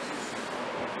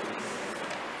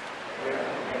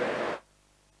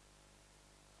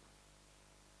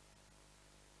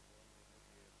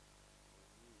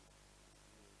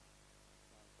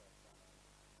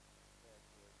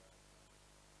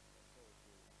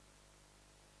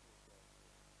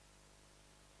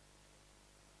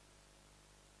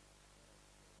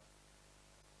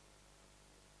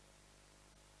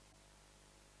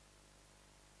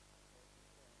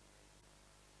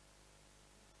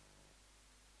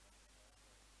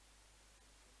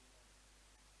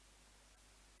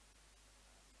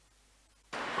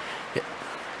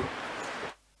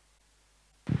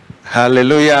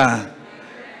 Hallelujah.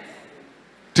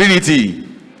 Trinity.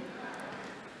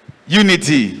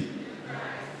 Unity.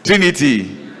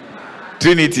 Trinity.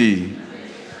 Trinity.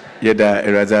 Yeda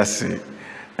erazasi.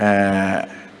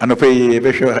 Anope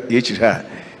besho yechira.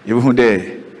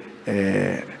 Yebunde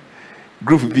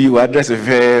group B wa address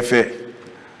fe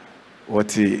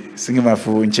wati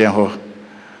singimafu nchenho.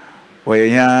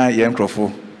 Wayenya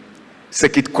yemkrofo.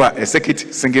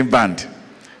 Circuit singing band.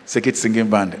 Circuit singing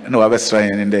band. No, I was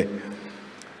trying in there.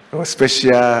 It was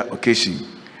special occasion.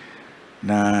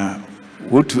 Na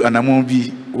wotu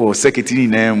anamobi or circuit in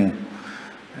name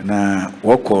na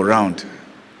walk around.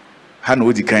 Han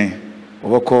wodi kan.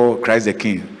 Walk Christ the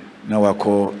King. Na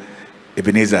walk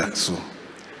Ebenezer so.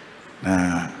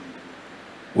 Na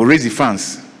we raise the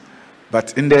funds.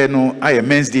 But in there no I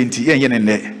men's day in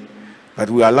there. But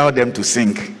we allow them to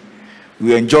sing.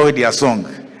 We enjoy their song.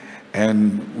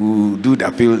 And we'll do the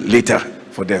appeal later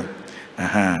for them.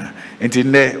 And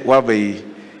in there, we'll be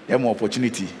more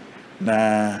opportunity.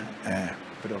 And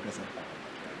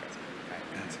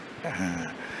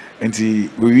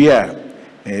we are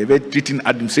treating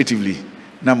administratively.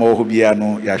 Na mo hobia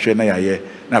no ya hwe na ya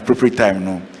na appropriate time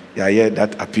no ya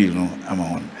that appeal no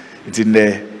amon. It's in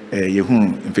there yehu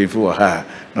mfemfo ha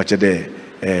no chede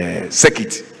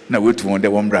circuit na wetu won de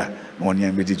wombra na won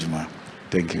yan bedi juma.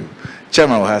 Thank you.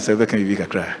 Chairman has said, "Can you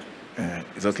cry?"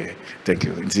 It's okay. Thank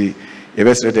you. See, you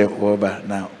best read the over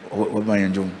now. Over my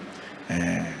young.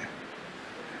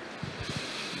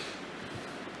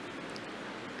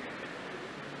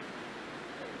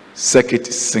 Circuit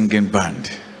singing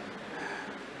band.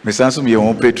 Miss Ansum, your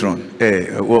own patron,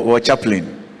 or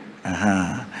chaplain.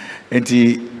 And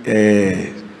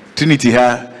the Trinity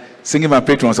ha singing my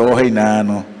patrons all hey na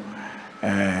no.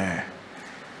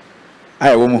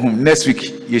 I will next week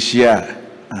yeshia.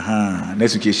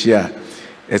 Next week yeshia.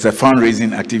 It's a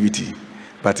fundraising activity.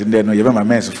 But in there no yeba my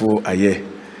men's for a year.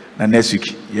 Na next week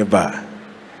yeba.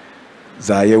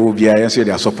 Zaye will be I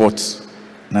their support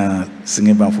na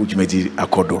singing band for Jumedi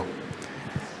Akodo.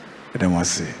 I want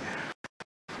to say.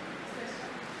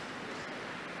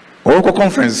 Oko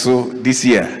conference so this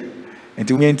year. And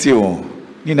to me until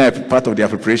you know part of their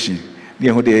preparation. They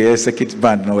who the circuit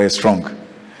band now is strong.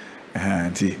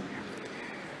 Auntie.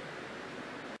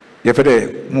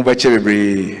 Yefede mubache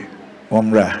bebre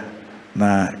omra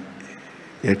na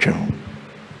yetwa.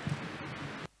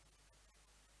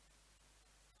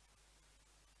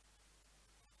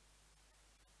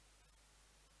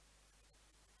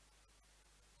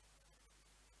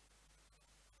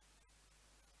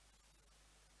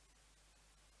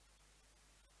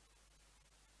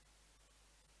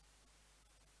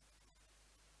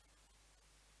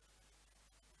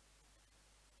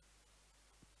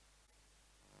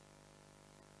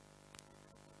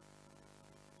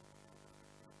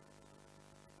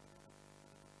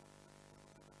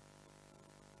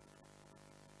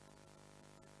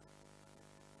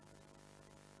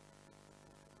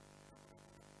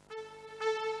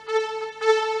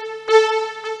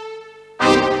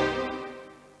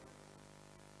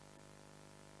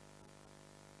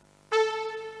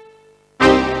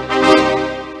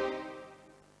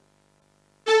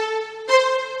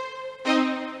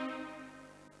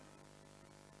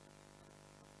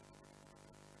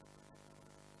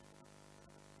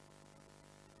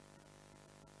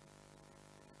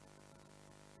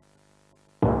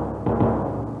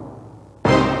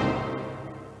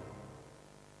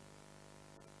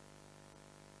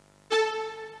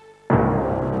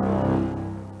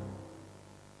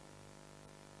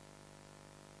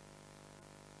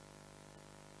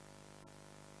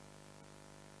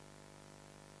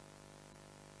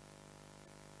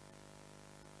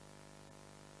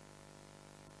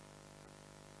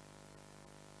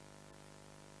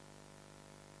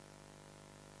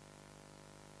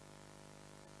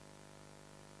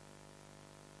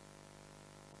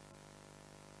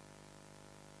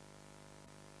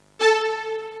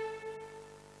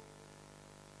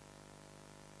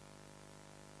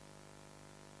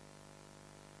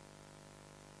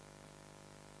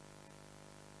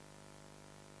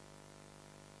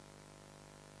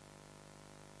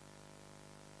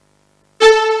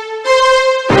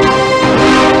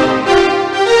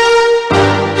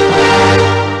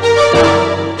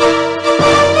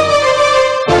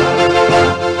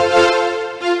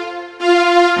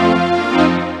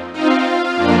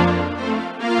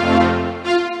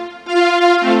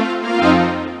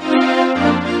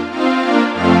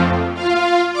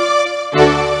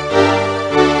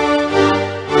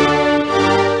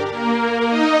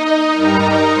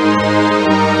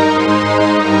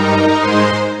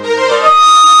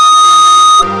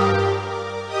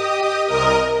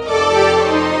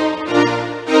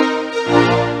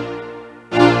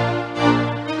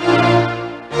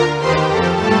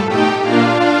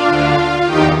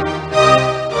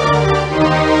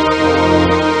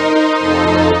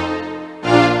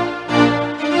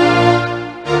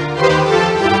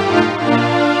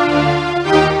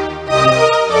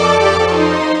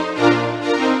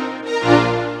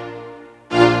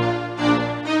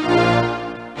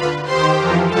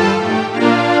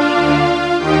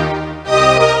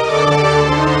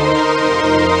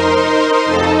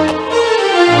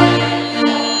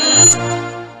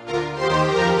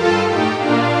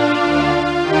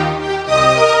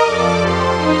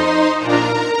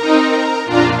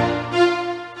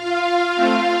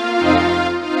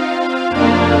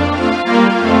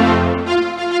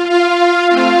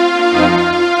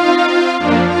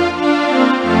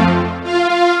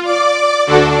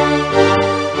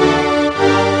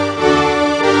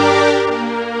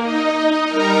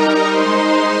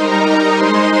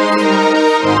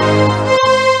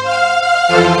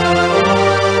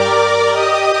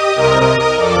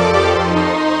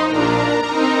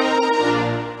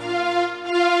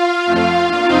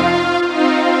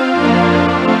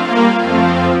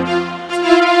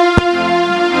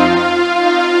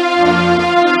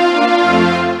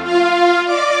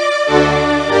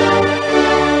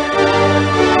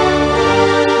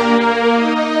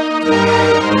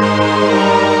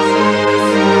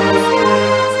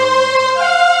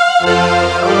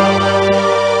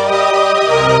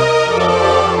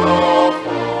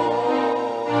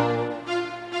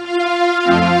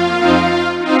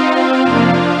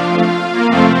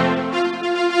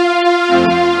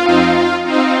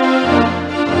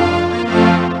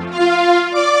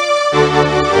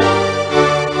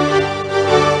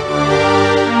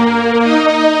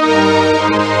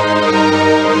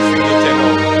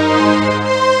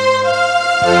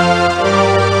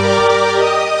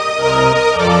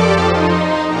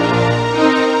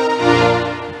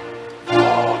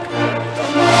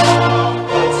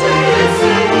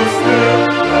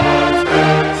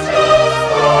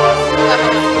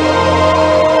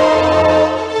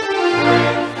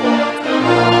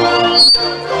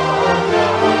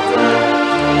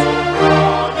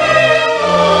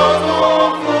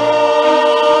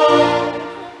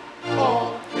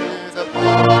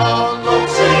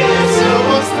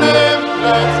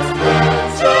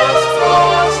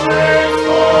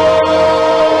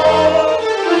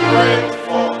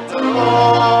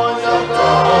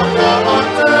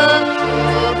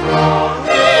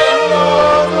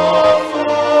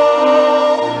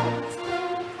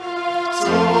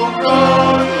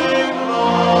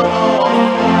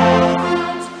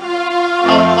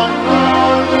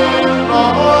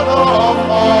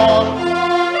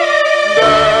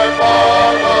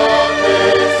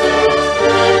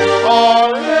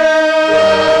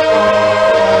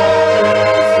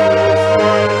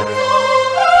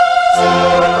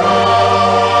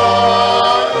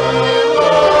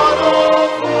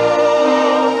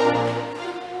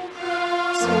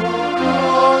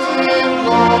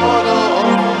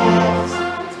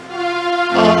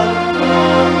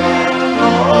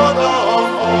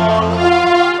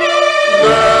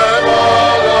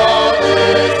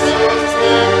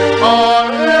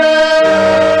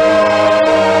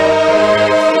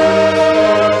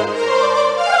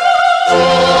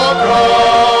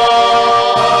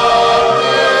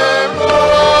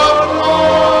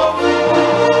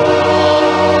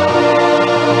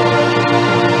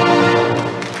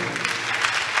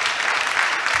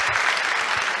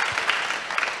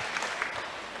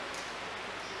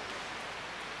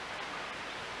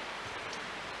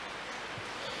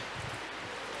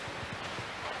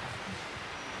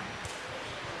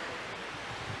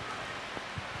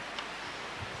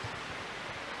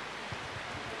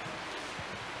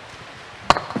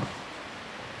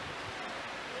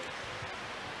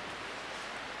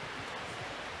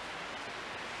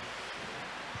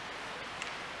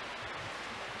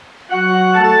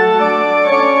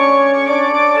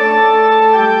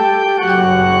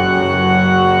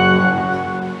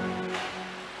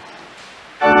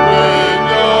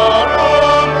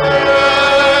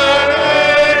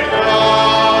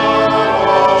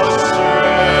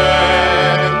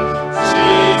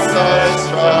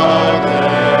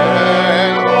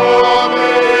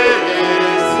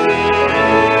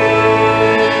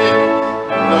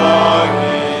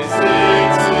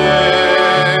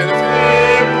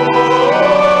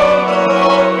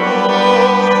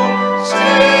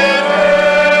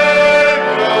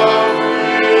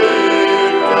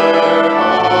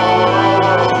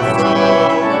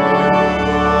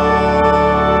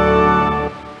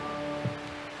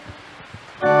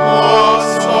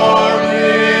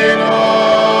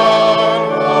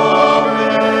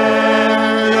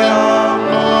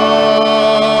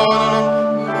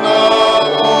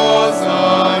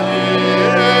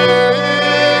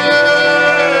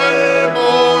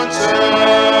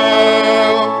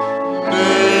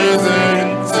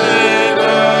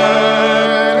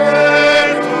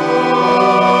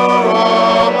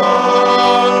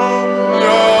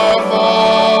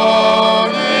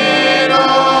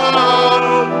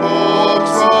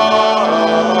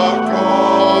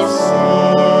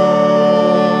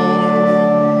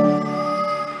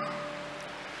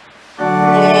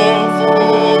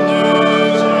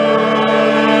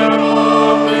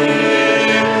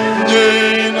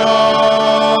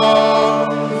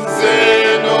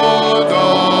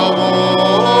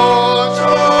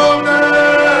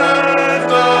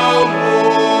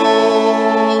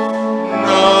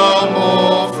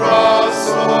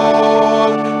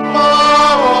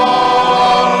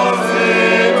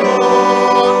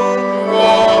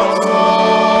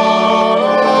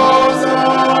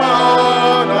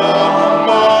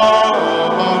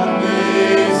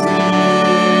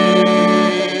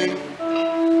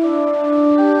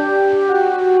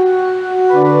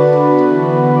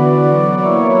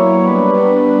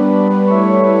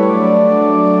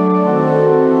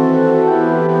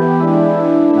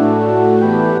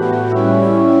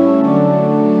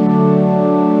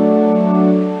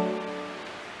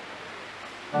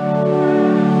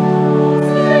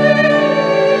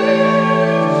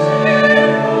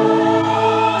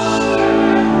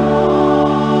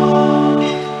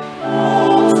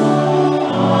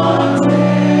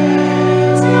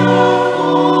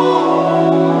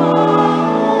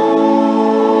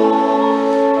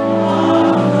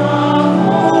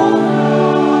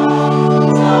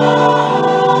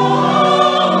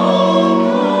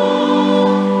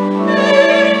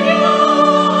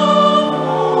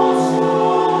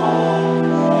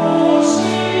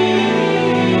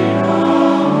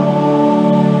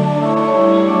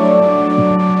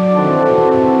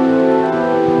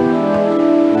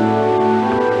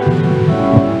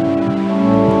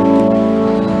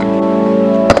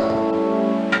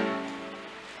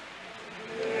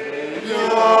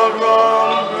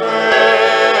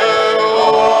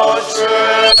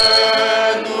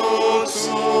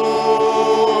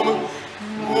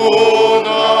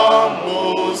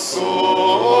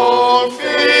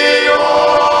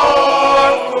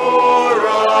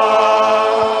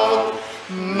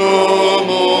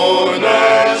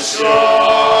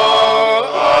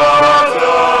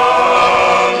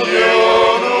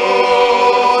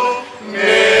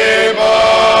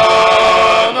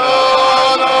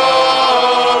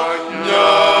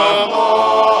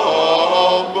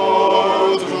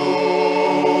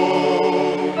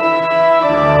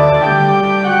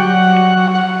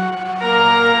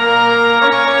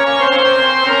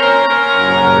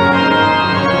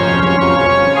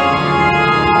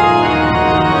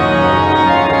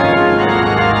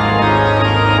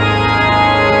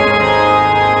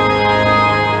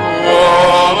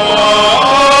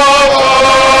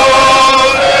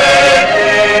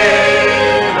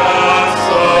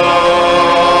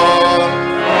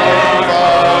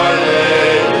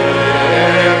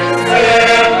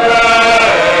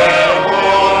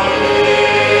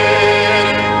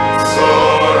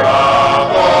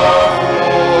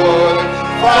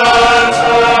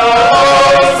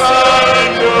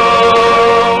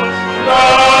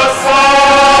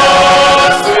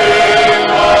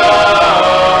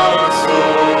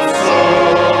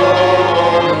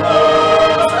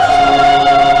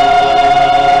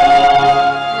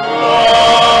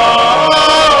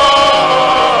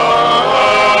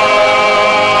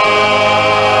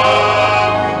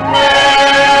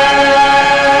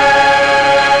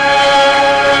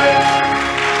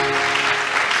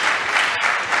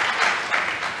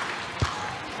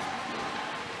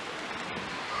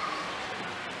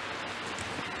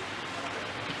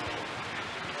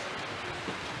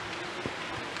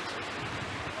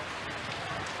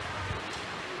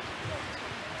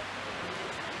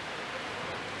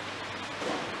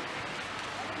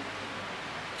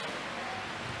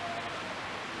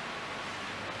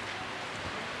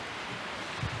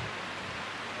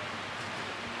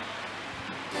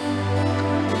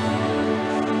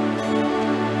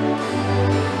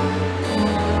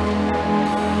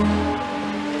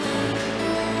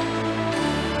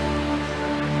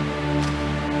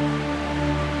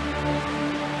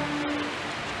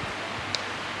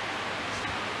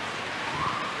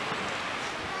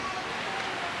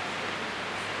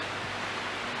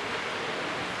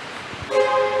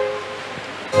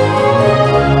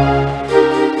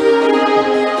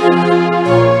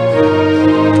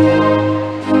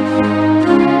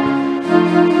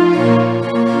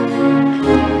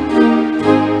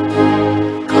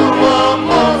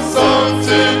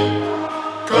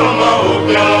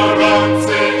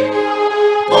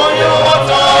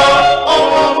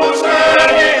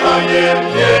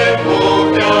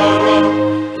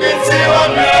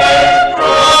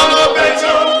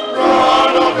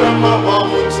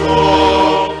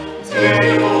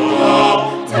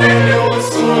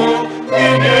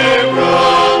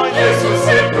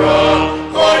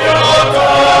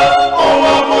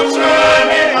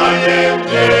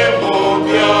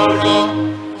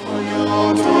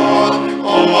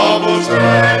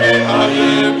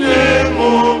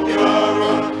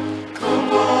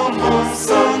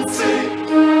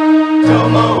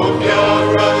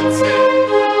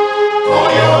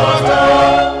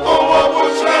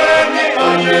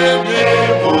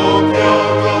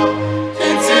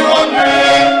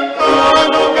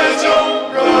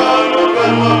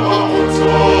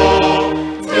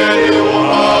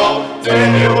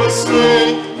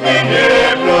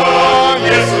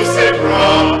 Yes,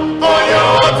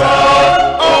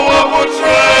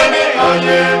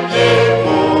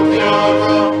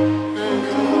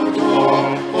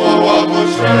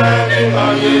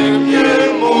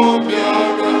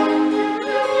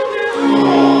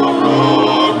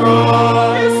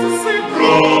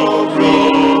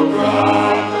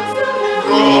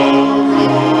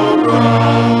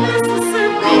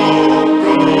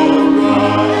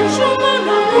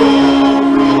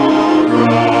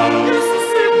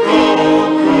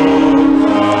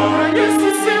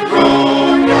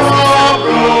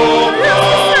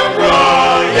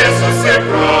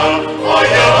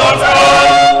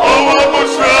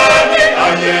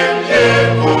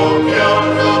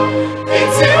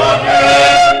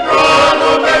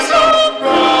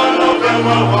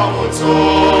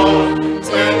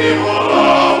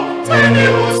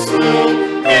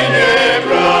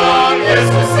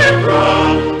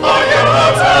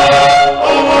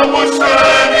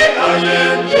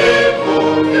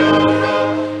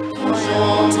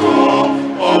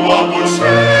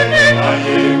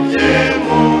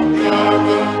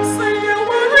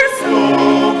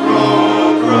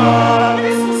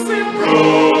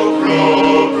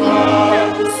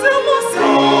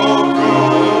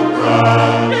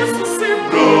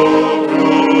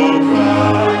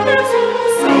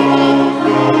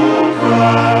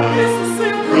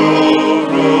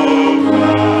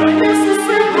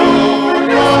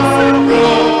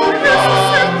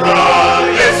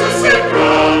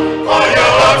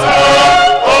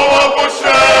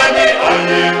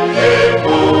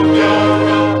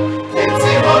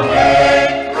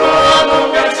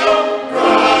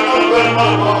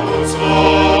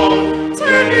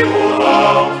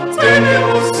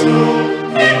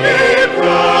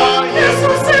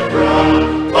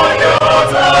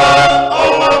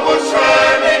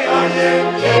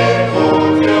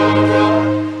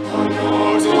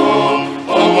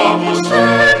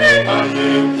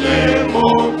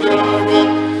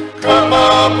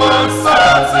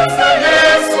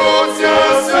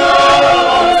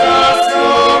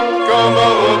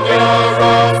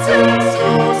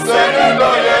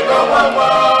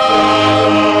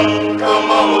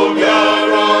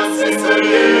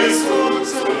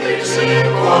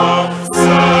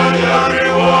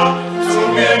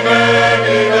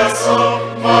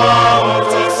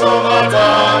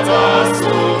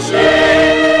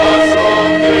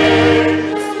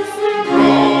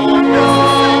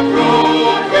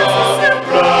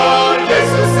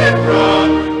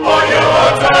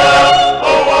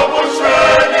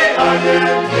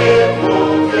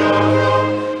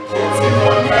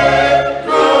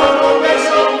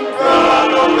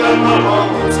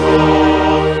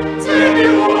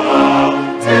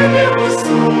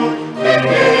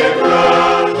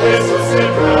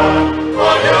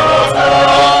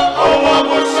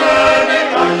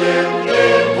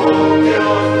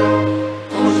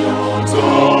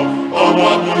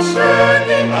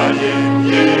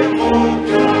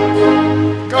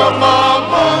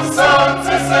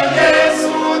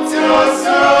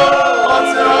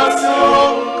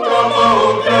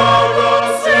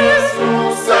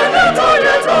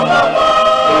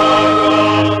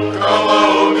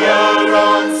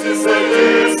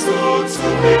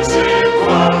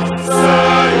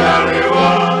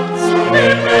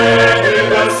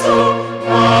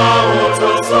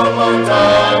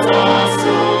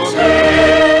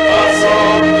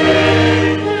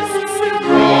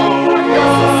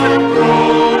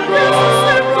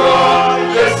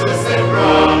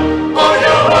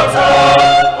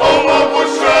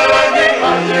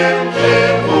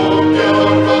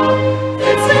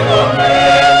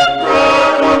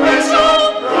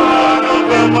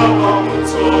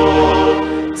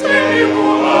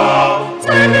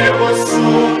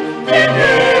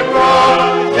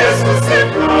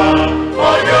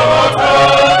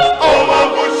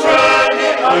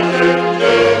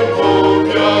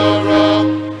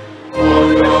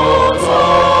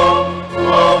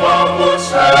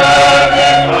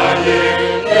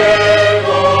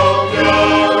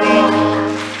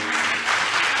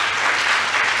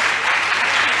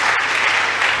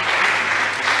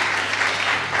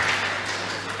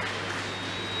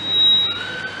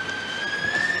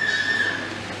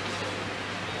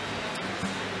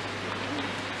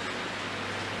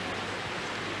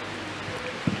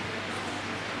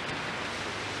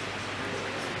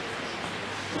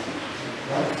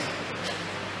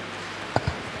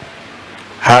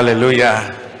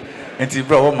 Hallelujah. And you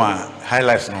bro, my high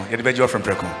lives no. You be your friend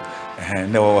preko.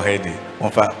 No heady. One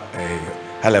fa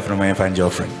high life no my find your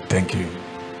friend. Thank you.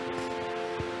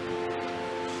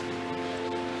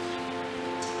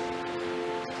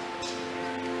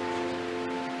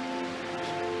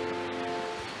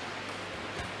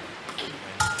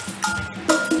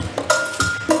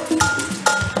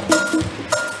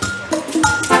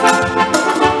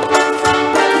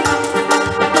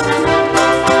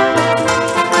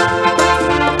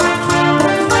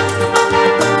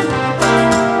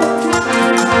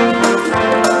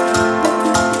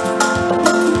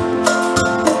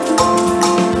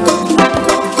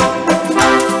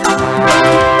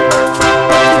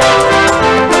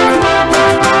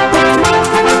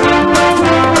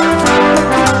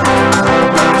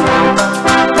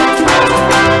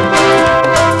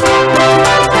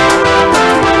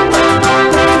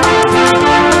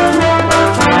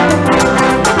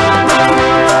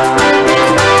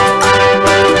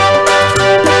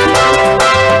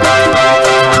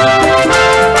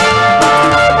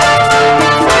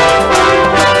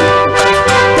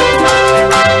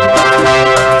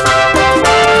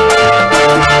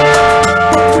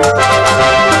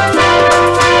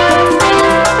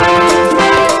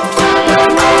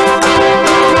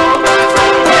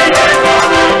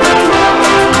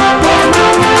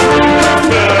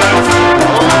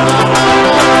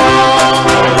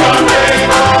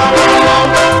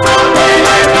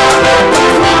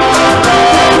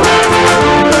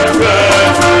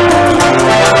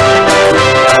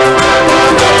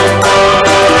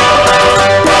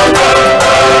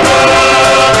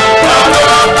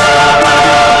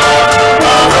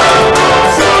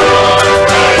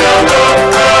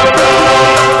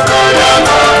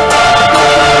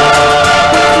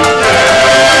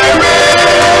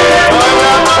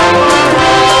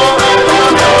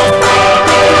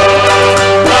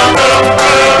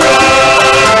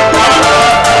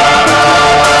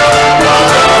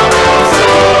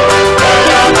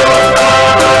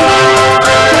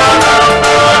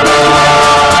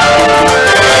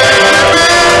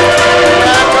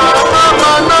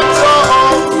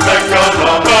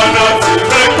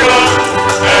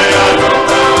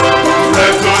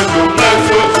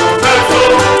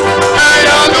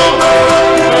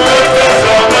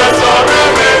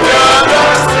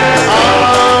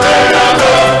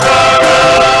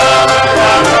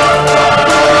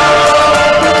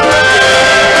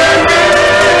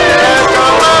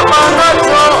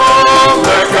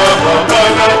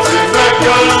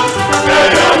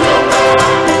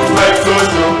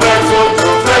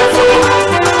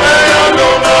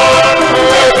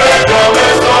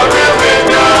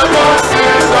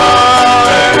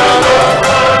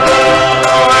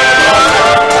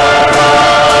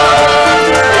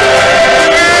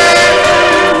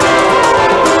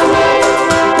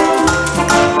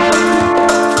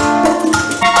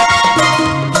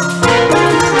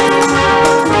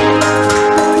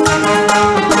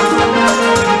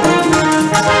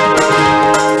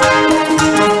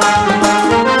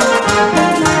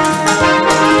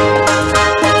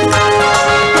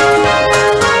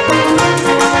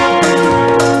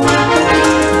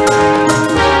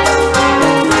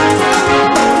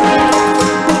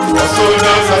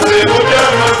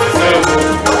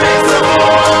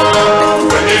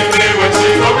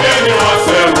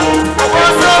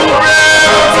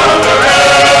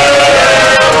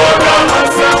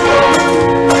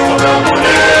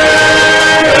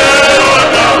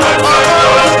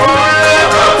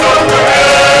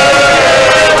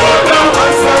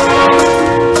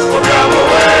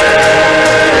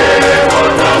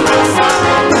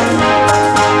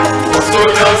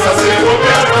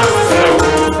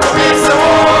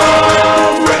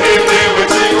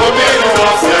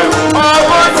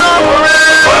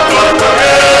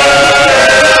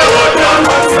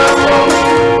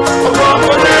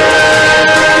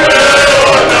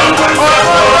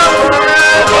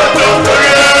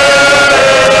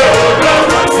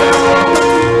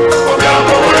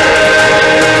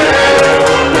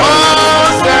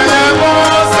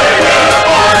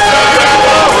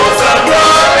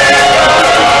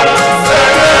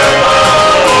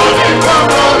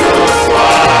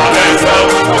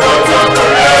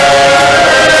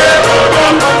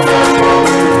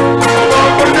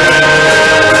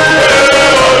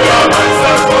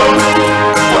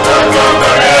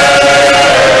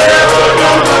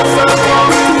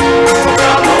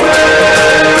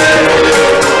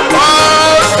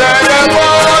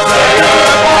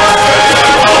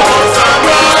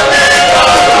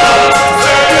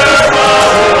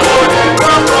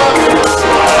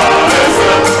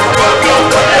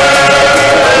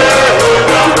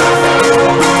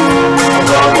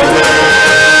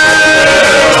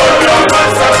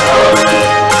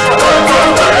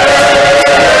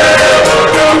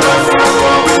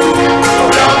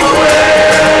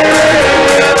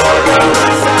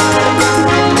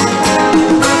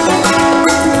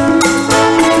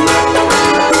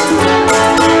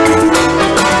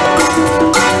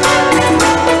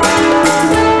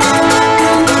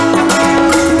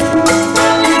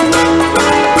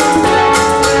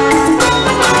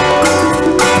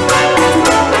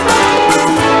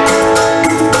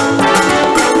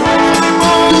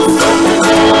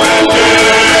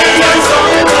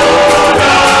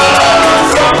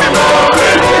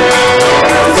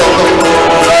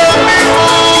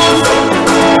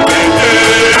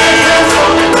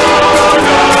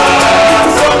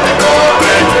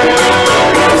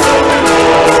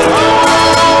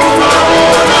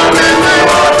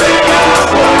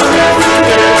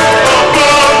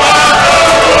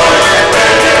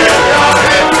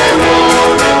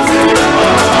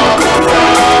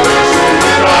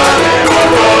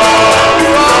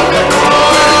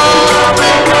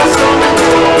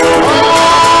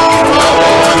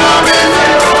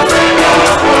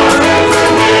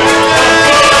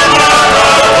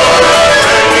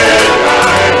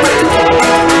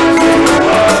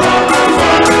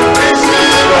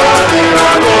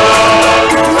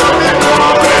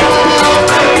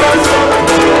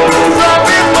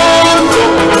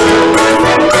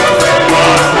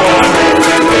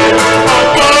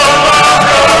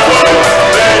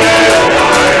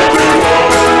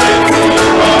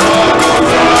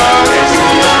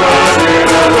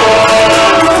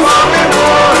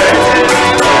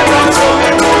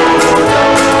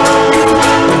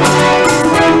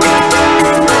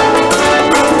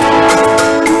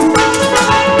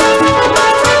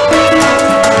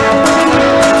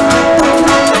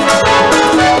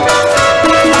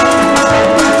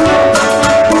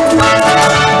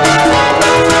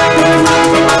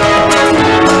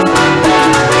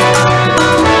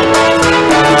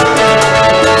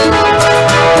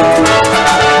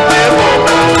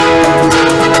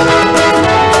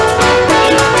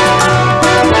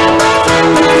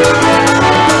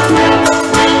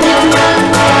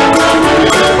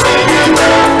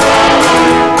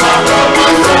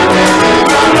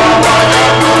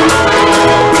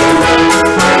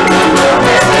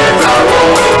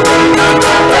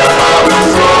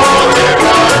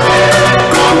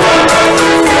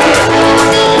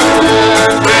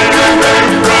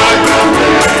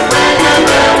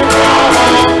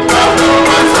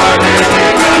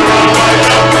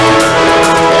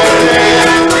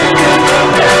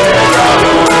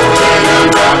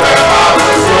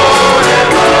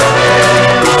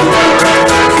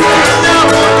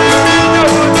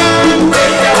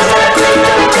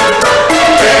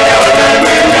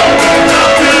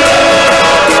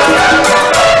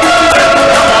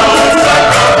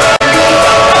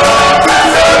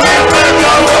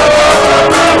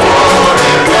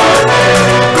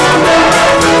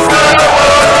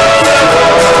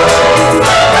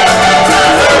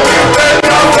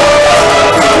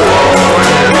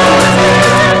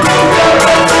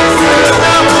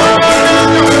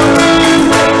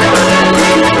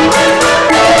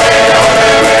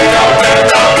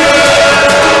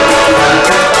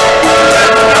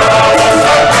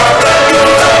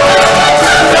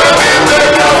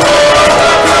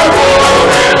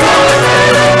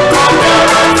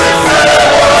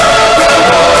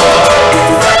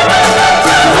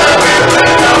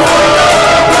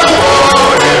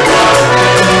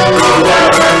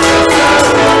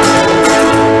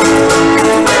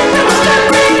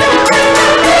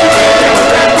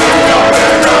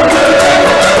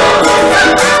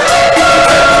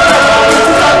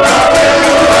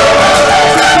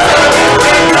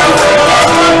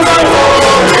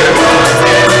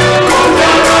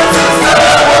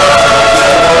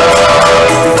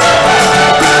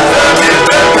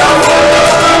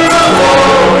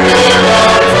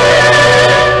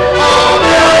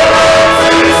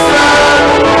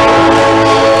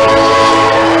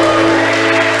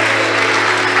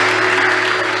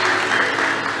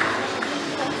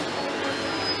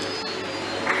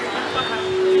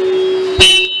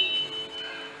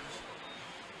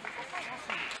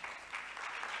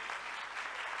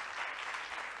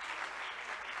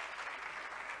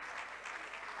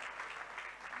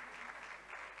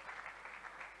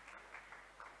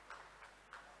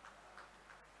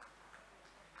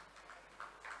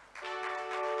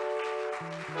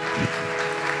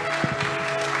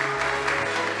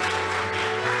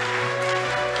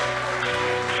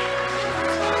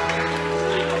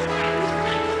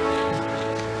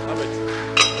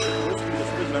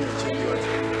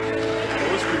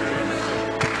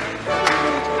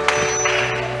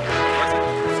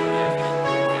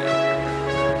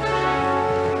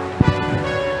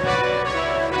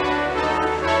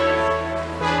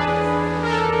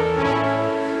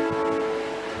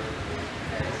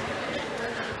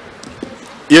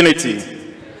 Unity.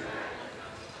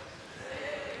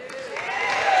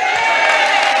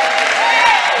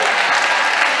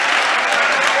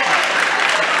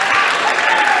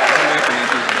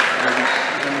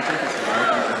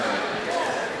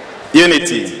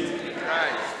 Unity.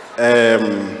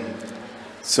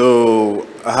 So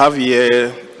I have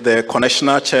here the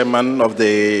Connectional Chairman of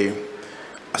the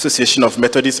Association of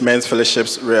Methodist Men's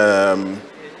Fellowships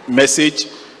message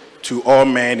to all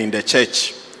men in the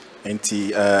church.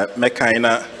 Enti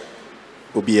mekaina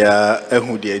obia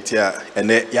ehu de etia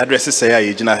ene yadresse say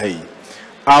ayegina ha yi.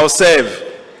 I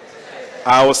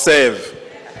will serve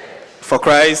for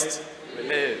Christ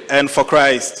and for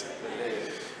Christ.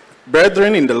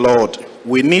 Brethren in the Lord,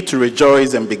 we need to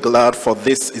rejoice and be glad, for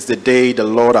this is the day the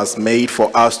Lord has made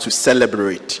for us to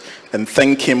celebrate and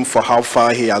thank him for how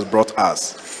far he has brought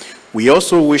us. We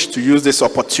also wish to use this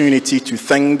opportunity to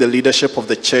thank the leadership of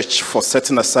the church for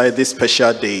setting aside this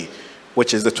special day,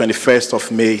 which is the 21st of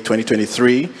May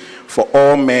 2023, for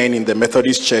all men in the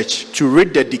Methodist Church to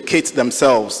rededicate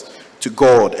themselves to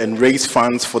God and raise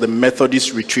funds for the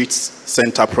Methodist Retreat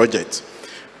Center project.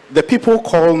 The people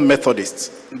called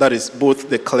Methodists, that is both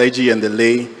the clergy and the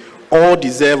lay, all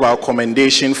deserve our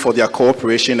commendation for their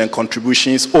cooperation and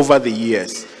contributions over the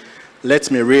years.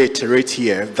 Let me reiterate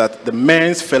here that the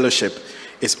Men's Fellowship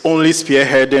is only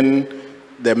spearheading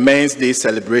the Men's Day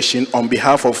celebration on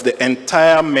behalf of the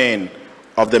entire men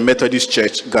of the Methodist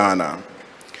Church, Ghana.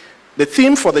 The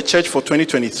theme for the church for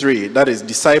 2023, that is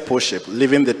discipleship,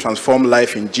 living the transformed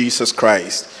life in Jesus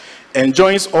Christ,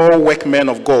 enjoins all workmen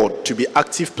of God to be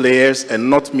active players and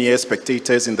not mere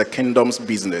spectators in the kingdom's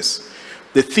business.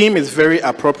 The theme is very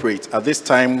appropriate at this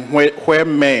time where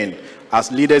men, as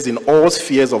leaders in all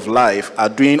spheres of life, are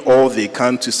doing all they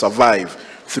can to survive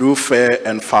through fair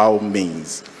and foul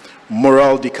means.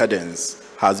 Moral decadence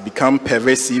has become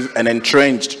pervasive and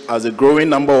entrenched as a growing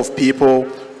number of people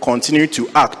continue to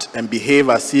act and behave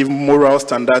as if moral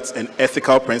standards and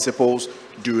ethical principles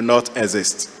do not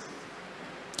exist.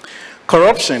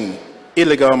 Corruption,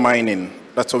 illegal mining,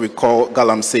 that's what we call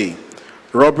galamsey,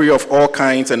 robbery of all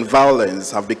kinds, and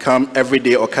violence have become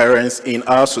everyday occurrence in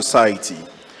our society.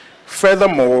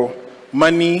 Furthermore,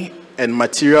 money and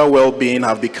material well-being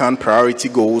have become priority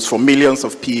goals for millions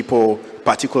of people,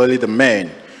 particularly the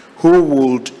men, who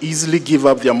would easily give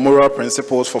up their moral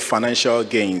principles for financial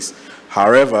gains.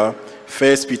 However,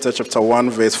 1 Peter chapter 1,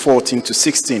 verse 14 to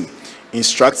 16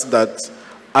 instructs that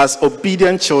as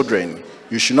obedient children,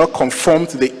 you should not conform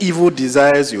to the evil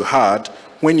desires you had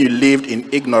when you lived in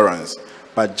ignorance,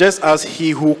 but just as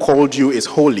he who called you is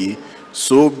holy,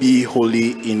 so be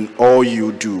holy in all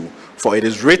you do. For it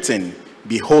is written,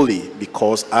 be holy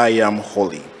because I am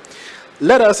holy.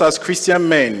 Let us as Christian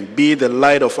men be the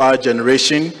light of our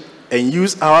generation and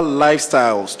use our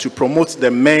lifestyles to promote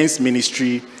the men's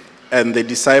ministry and the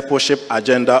discipleship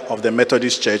agenda of the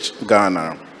Methodist Church,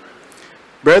 Ghana.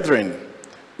 Brethren,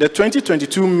 the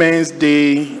 2022 Men's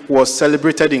Day was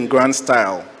celebrated in grand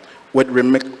style with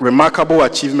remarkable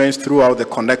achievements throughout the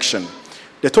connection.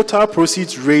 The total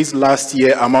proceeds raised last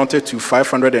year amounted to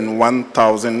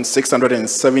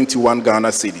 501,671 Ghana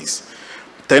cedis.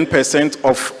 10%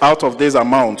 out of this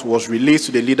amount was released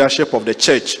to the leadership of the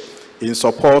church in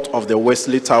support of the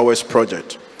Wesley Towers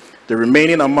project. The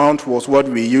remaining amount was what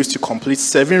we used to complete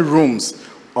 7 rooms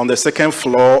on the second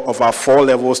floor of our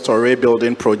 4-level story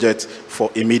building project for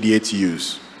immediate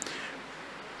use.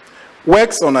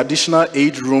 Works on additional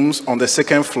 8 rooms on the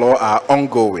second floor are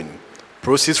ongoing.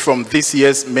 Proceeds from this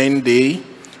year's main day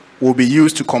will be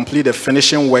used to complete the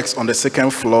finishing works on the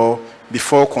second floor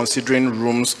before considering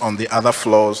rooms on the other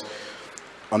floors.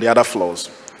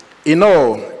 In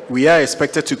all, we are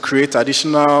expected to create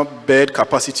additional bed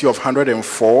capacity of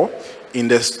 104 in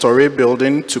the story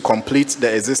building to complete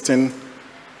the existing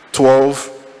 12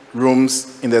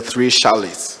 rooms in the 3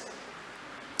 chalets.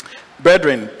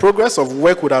 Brethren, progress of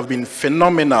work would have been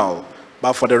phenomenal,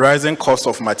 but for the rising cost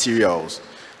of materials.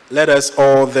 Let us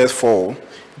all, therefore,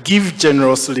 give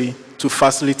generously to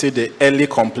facilitate the early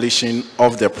completion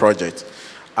of the project.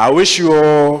 I wish you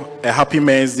all a happy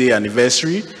Men's Day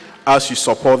anniversary as you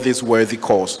support this worthy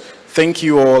cause. Thank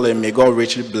you all, and may God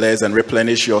richly bless and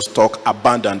replenish your stock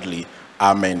abundantly.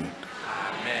 Amen.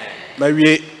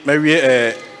 Maybe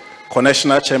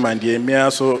Connectional Chairman, the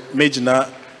Emir, so Major,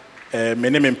 my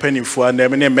name is Penny for and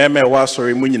me was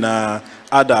sorry, Munina,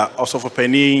 other also for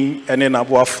Penny, and then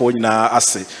Abu for na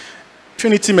Assay.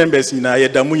 Trinity members in a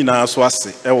Damuna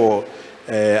Swasi,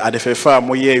 at the Fefa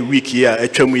Moye week here, a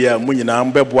Chemuya,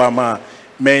 Munina, Mbebwama,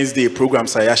 Men's Day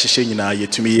programs I actually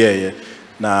yet to me.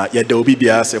 Na yet the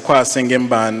Obibia, a choir singing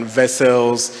band,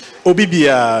 vessels,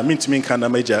 Obibia, mean to mean kind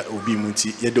of major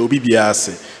Obimuti, yet the Obibia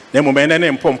say. Nemo men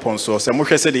and pompon so, some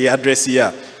more said the address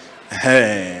here.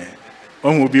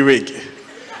 One will be rig.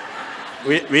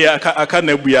 We are a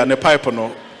can't be on a pipe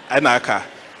no, anaka,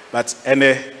 but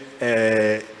any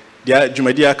dear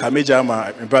Jumedia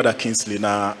Kamejama, my brother Kingsley,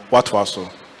 na what was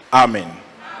so. Amen.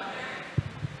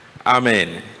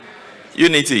 Amen.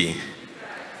 Unity.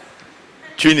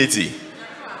 Trinity.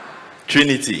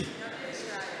 Trinity.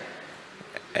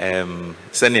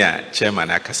 Senior Chairman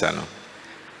Akasano.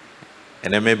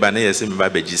 And I remember I said,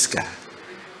 "Babejiska."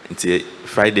 Until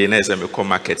Friday night, I come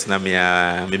market. Na me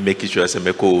make sure I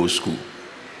me go school.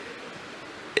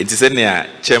 Until senior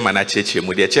Chairman at church,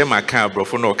 the Chairman can't bro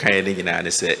for no kind of na.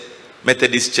 And say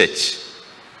Methodist Church,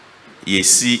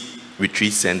 see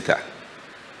retreat center.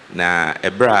 Na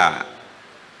ebra,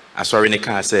 I sorry ne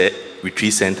can say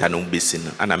retreat center no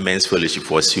basin and a men's fellowship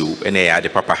for you. And I had the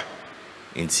papa.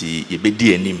 Until you be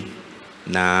DNM.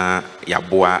 Na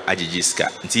yaboa ajijiska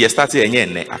nti ye start enye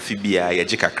ne afibia ye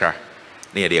jikakra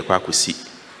na ye de kwa akosi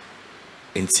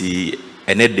nti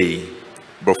enede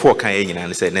brofo kan ye nyina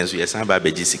ne se nenso ye san ba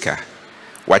bejisika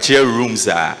wache rooms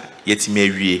a yetime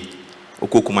awie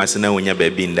okokuma se na onya ba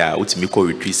bi nda otimi ko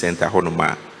retreat center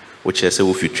honoma wo che se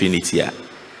wo fi Trinity a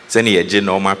se ne ye je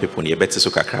normal people ne ye beti so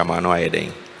kakra ma no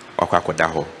ayeden okwa akoda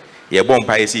ho ye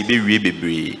bompa ye se be wie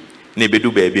bebre na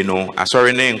ebedu baabi no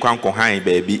asori ne nkwanko han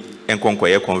baabi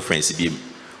enkonkoye conference bi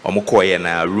omokoye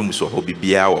na rooms so ho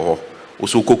bibia wo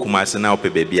oso kokuma se na ope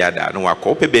baabi ada no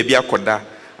wakọ ope baabi akoda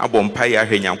abompa ya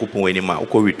hwe nyankopon ani ma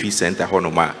ukọ retreat center ho no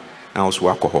ma na oso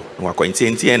wakọ ho no wakọ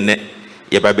enti enne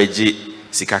ye babeji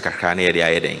sika kakra na ye de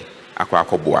ayeden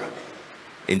akọboa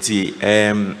enti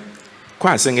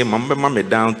kwa senge mamba me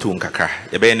down to nkaka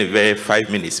ye be ne very 5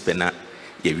 minutes pena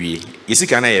ye wie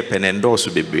yesika na ye penendo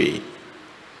so bebre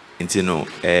enti no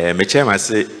me chairman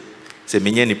say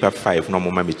menye nipa 5 no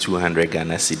mama me 200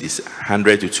 Ghana cedis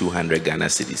 100 to 200 Ghana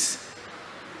cedis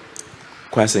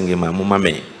kwa senge mama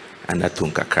me anato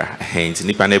nkaka enti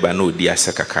nipa na ba na odi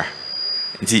asa kaka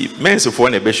enti mensofo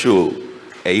na be show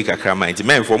eyi kakra ma enti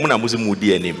menfo mu na muzimu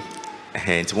di anim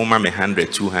enti mama me 100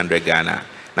 200 Ghana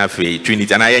na fe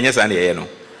Trinity na yenye sa na ye no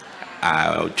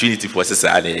Trinity for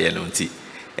sesa na ye no enti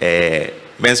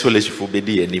men's fellowship for be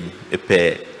di anim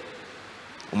epe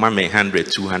mama 100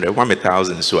 200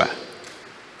 1000 so a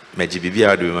meji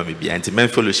bibia do mama bia enti men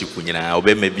fellowship nyina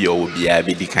obe ma bia o bia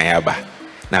be di kan aba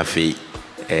na fe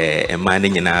ema ne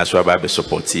nyina so aba be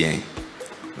support yen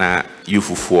na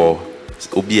yufufuo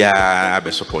obia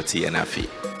be support yen na fe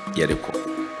ye de ko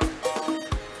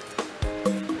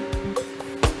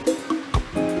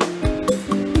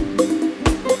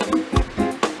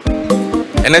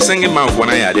ene sengi manfo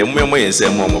na ya de mmemo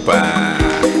yensem mo pa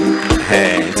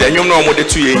nti enyom na omo de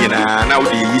tu ye nyina na wo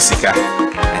de yisika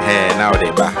na wo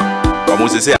de ba omo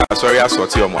se say sorry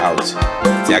asort your out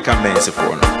ti aka mense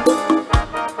for no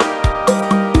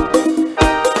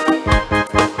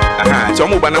ti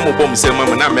omo ba na mo bom se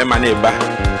mo na mema na eba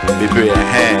bebre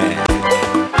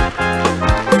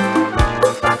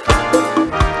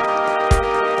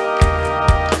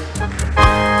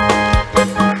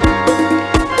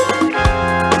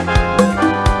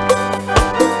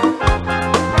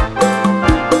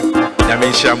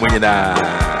Shamunina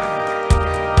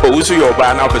Owusu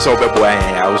yoba na opese obebo an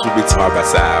I also bit my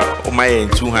basa o my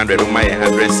 200 o my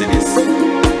 100 cedis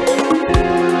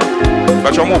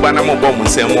but omo ba na mo bom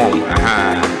nsem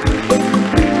aha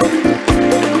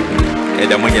e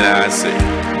da munyina ase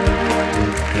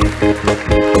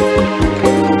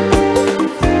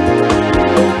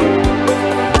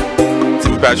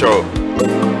Timpacho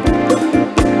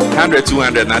 100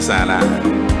 200 na sana.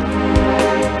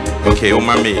 Okay,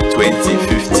 Omami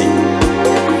 2050.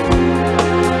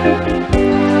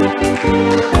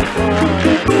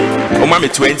 Omami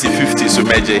 2050 so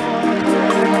meje.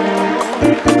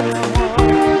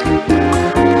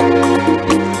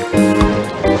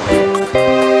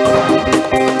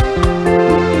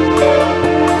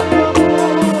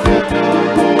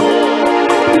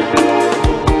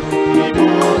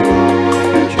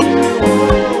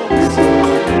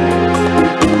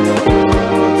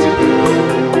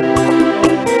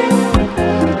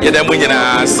 Yeda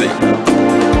munyina ase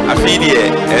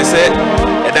afidie ese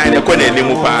dan ne ko na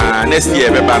enimu pa next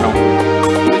year be ba no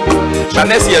but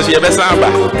next year so ye be san ba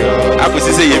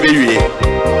akosi se ye be wie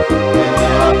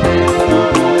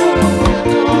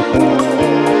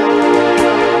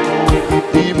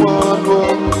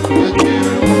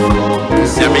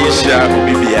Yamisha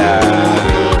Bibia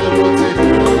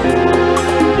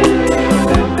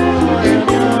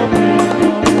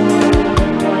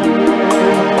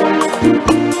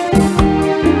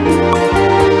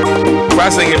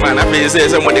passing him and I say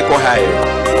someone they call high.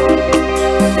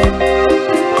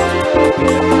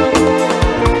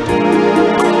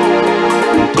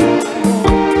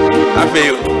 I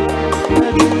feel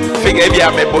figure if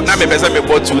I bought na me pesa me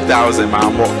bought 2,000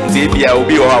 mamo. Maybe I will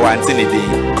be over 1 day.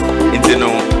 Into no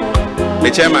the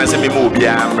chairman say me mo be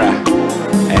amra.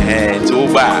 To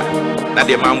over na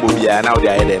the man will be now they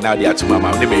are there now they are to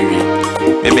mama they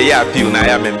me me ya appeal na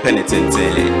ya me penitent.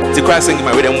 The crossing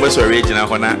my way them was original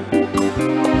hona.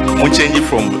 We change it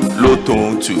from low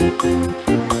tone to.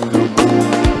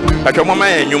 But your mama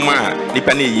and your ma, the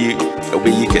penny ye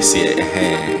obey ye can see.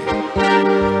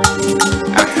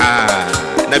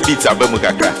 Aha, na beats a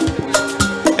bamukaka.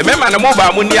 A member and a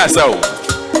mobile munia so.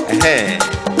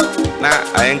 Now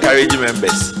I encourage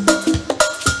members.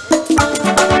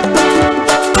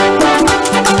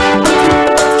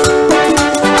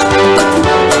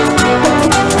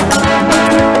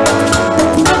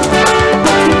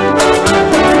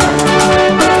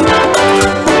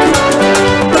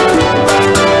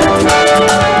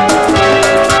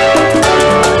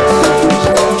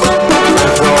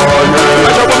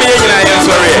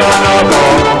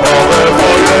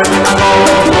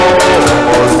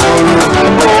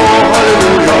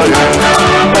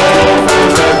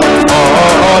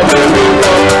 Hallelujah.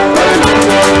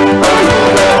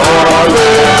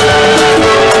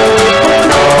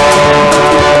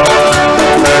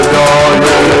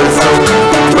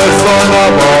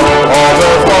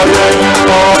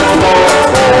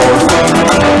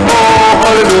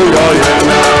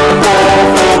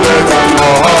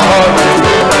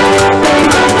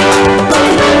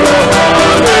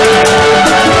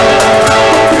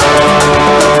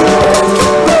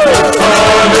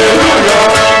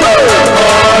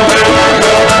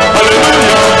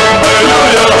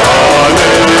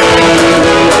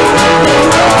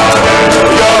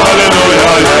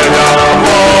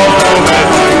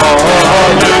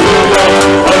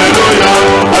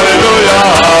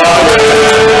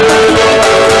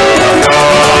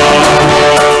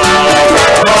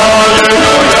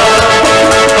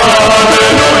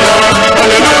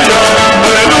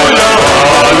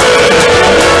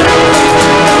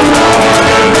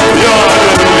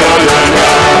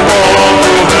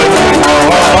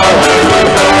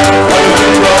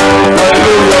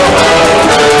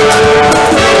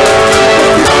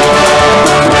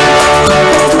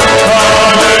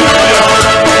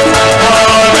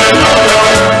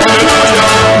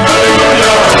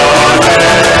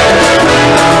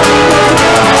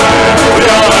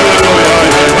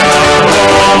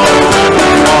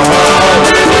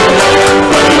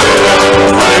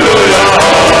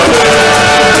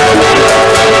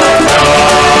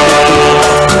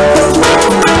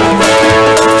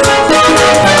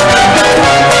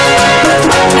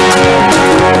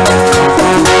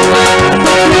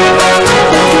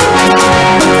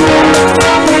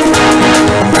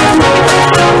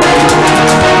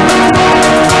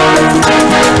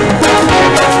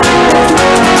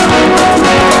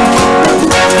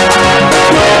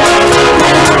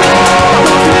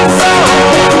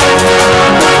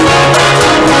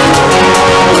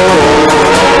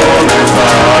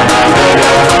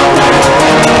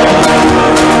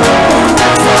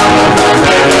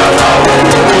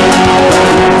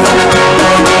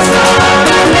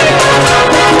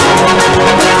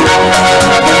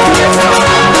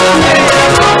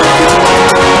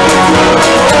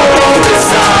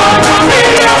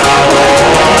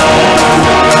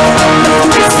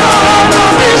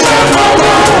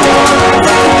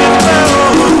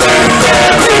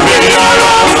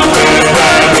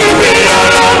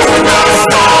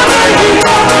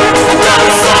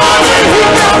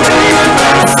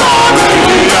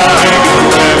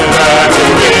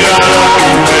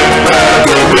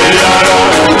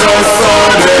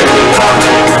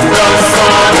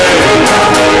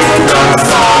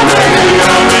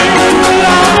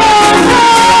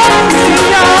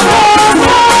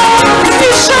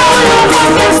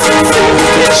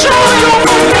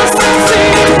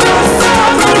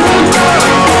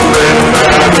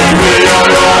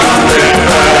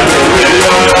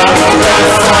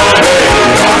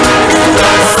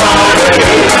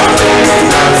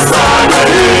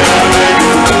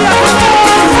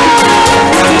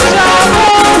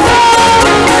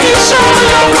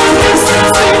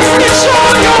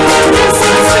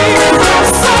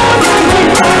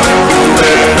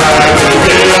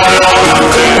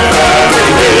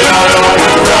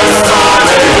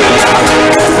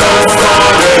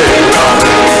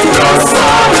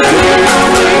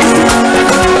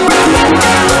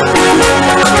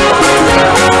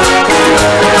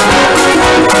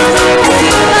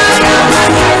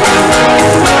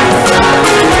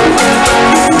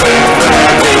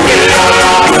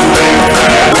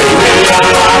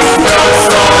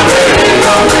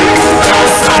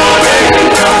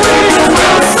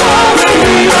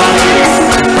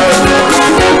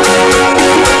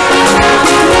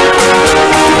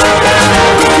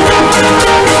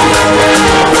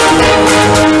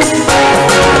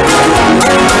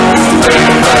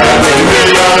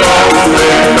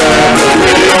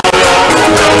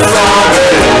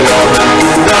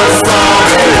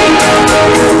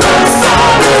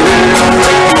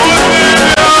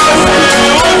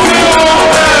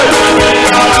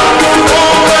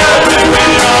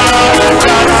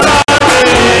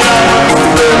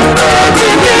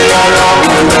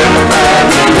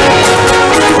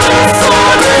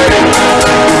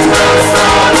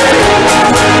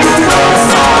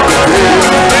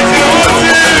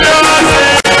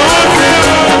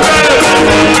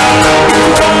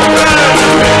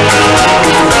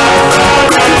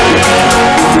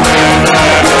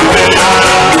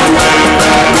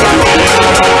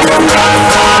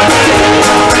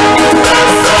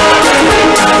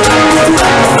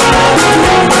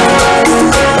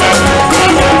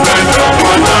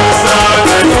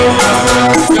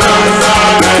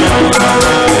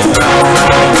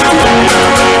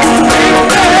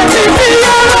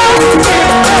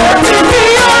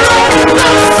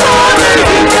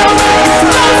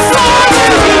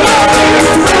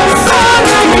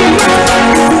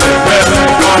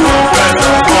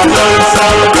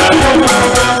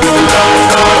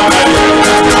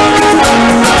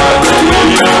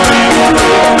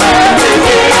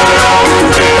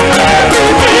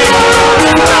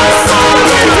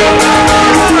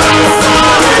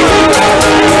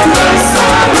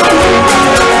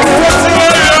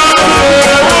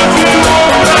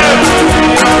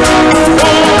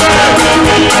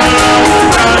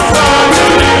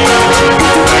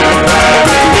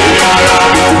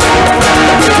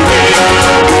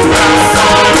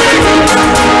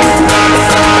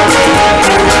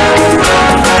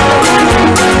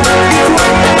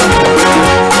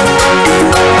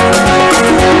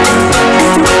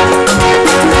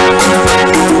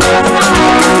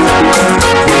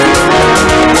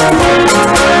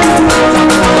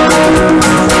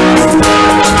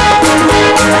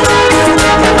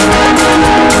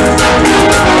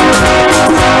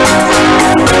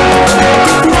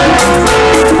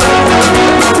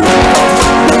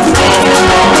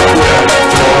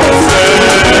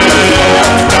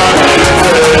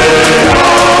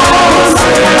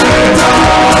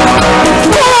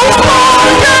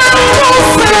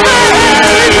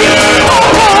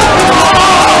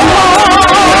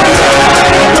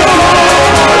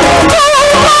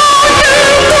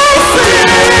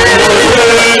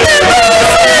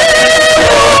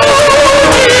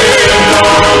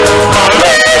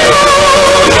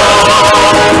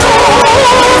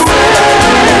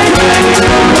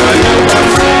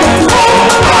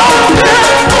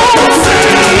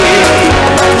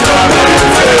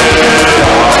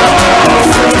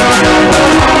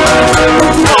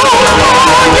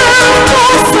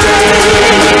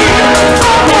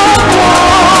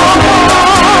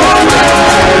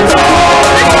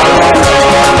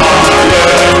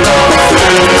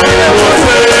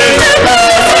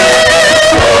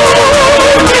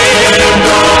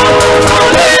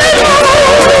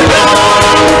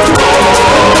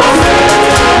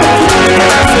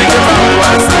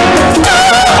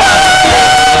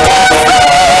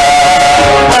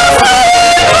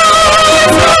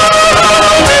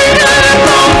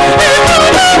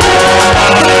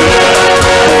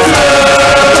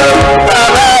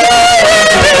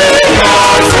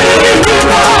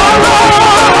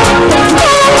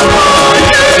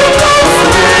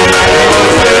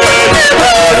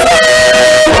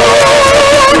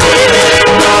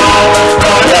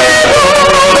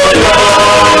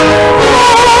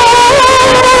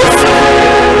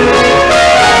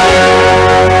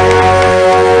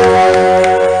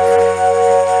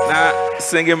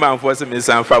 singing man for some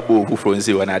San Fabu who from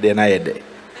Zio and Adena.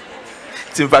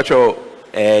 Tim Pacho,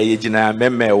 Yejina,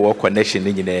 Meme, or connection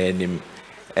in him,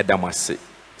 Edamasi,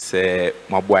 say,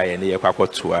 my boy, and the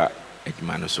Aquatua,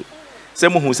 Edmanusu.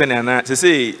 Someone who sent to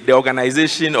say the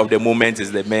organization of the moment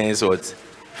is the men's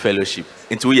fellowship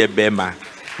into your Bema.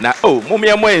 Now, oh, Mummy,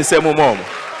 I'm in some mom.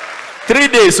 3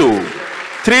 days,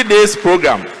 3 days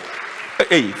program.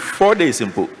 Hey, 4 days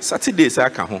simple. Saturdays, I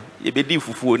come home. You be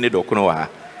fufu need or konoa.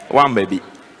 One baby.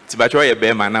 Tibacho ye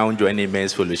be man now joining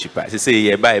men's fellowship. They say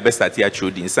ye buy best at your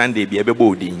children. Sunday be a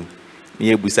boarding.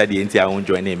 Near busa the entire own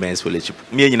joining men's fellowship.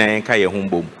 Me and I ain't kaya home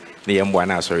boom. Near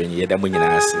Mwana sorry, near the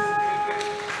Munyanasi.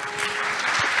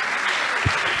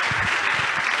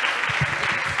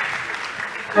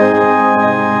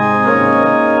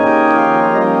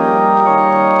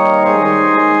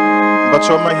 But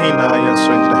so mahina yan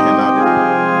strength na hinabi.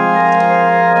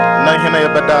 Na hina ya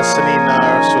badasani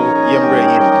na so yemre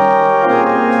yim.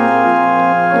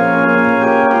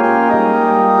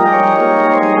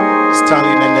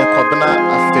 Stanley nene kwabena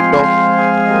afedo.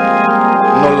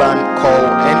 Nolan Cole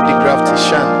Andy Graft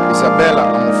Shan Isabella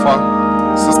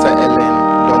Amufa Sister Ellen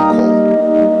Donko.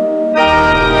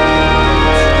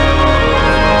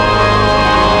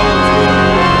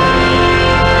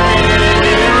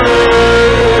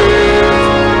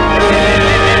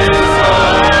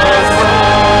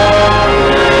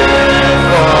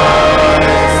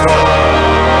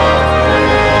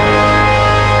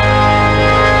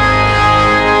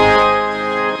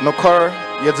 Nokor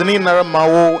yedzini nara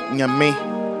mawo nyame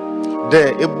de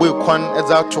egbe kwan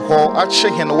eza to ho ache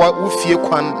hen wa ufie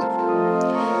kwan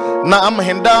na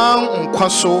amhenda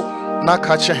nkwaso na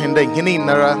ka che henda hini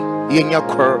nara yenya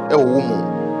kor ewo mu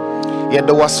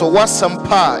yede waso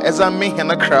wasampa eza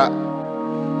mehena kra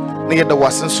na yede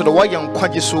wasen so de wayan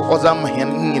kwaje so oza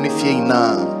mhen nyine fie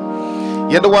ina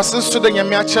yede wasen so de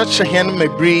nyame ache hen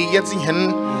mabri yeti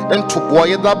hen entoboa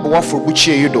yeda bo afro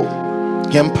buchie yido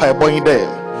yempa eboyin de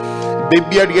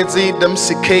Baby, yeti dem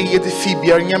sike yeti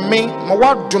fibia nyame ma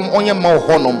wadum onye ma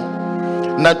honom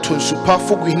na tunsupa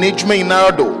fogu hinejuma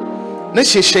inarado na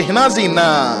sheshe hinazi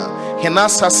na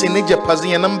hinasa sene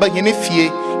japazi yanamba hine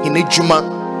fie hinejuma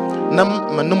na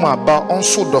manum aba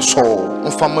onso doso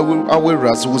mfama awe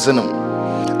razu zenum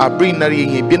abri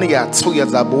nari yen bi na ya to ya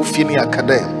zabo fie ne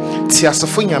akada ti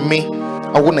asefo nyame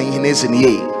awo na hineze ne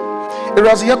ye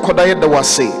erazi yakoda ye da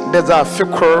wase de za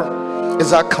fikor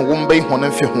eza kan wombai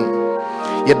honan fi hu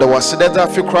yeda wasida za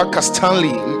fikra ka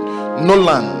Stanley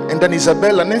Nolan and then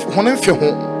Isabella ne honen fi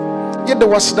ho yeda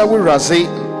wasida we raze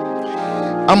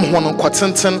am honon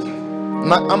kwatenten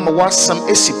na am wasam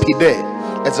esipide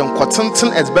ezen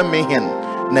kwatenten ezbe mehen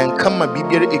na nkama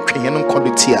bibiere etwenyen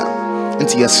nkodotia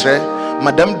nti yesre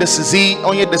madam desizi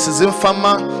onye desizi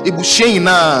fama ebuhyen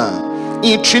na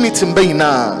in Trinity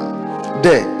mbayina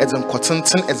de ezen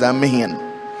kwatenten ezan mehen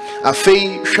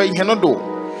afei hwe henodo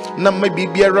na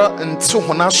mabibiara nti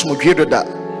hona asomdwe da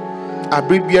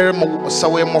abribiara mo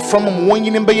sawe mo from mo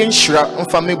wonyine mbaye nhira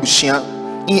mfa mebuhia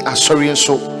in asori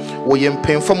nso wo ye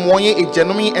mpemfo mo wonye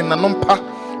ejanom enanompa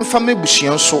mfa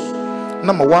mebuhia nso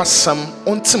na ma wasam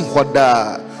ontim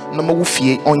hoda na ma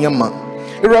wofie onyama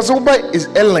Erazoba is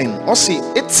Ellen osi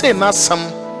etse na asam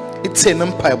etse na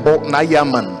mpaebo na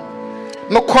yaman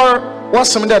no kor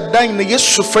wasam da dan na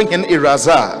Yesu franyen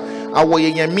eraza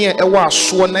awoye nyame ewa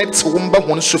aso na ete womba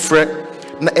hon sufre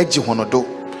na agi honodo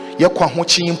yakwa ho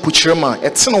kyin pukyerema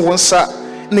ete no wonsa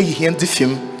na yihia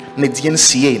difim na dien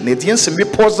sie na dien se me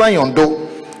pozan yondo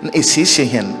na esiesie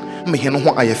hen me hen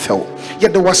ho ayefew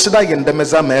yede waseda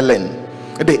yendameza melen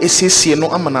de esiesie no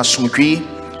amana asomdwi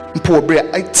mpo obre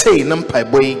aitei na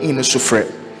mpaiboy in sufre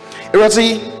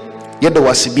erazi yede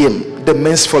wasibiem the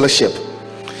men's fellowship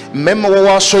mema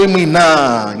wa sorry mu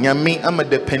na nyame ama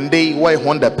depende why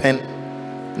honda pen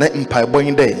na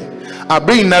mpaiboy day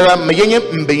abri nara meyenye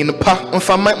mbeyin pa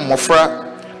mfama mmofra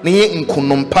na ye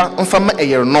nkunompa mfama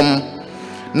eyernom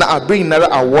na abri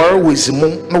nara awar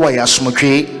wezimu na wa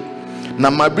yasomdwe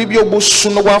na mabri bi obosu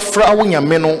no wafra awo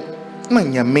nyame no na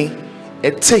nyame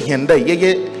ete henda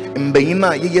ye mbeyin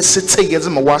na ye sete ye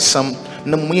zema wasam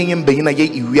na muyenye mbeyin na ye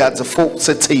iwiadzefo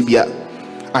sete bia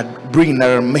abri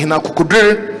nara mehna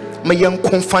kokodur mayan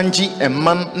konfanji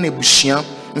emman na ebushia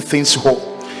mfensi ho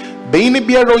beyin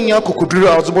biara onya kokodur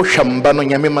azobo hwamba no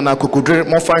nyame mana kokodur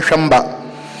mo fa hwamba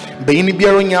beyin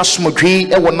biara onya asomdwe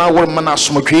ewo na awor mana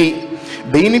asomdwe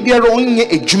beyin biara onye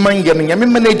ejuma ye no nyame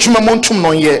mana ejuma montum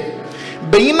no ye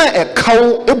beyin na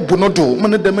ekaw ebu no do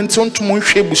mana dementi ontum hwe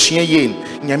ebushia ye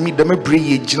nyame dem bre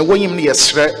ye gina wonyim ne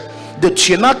yesre de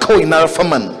tue na kaw ina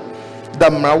faman da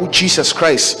mrawo Jesus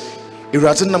Christ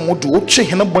Irazin na modu oche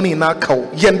hena boni na akaw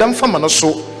yendam fama no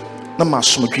so na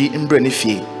masomdwe mbrɛ ne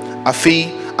fie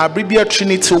afei abribia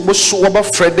Trinity woso woba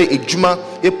frede ejuma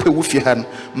epe wo fie han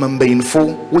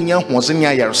mambayinfo wonya hoze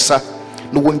nya yaresa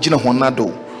no wongyina honado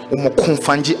wo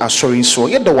konfanji asori so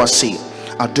yeda wase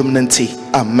adomnanti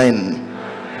amen.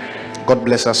 God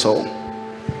bless us all.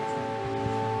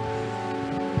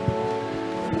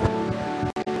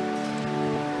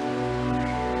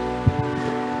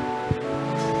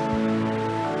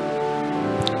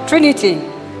 Trinity,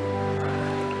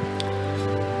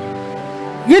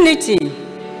 unity,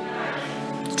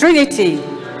 Trinity,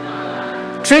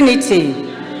 Trinity.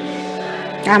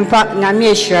 Ampa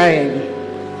Namie Shire.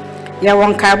 Ya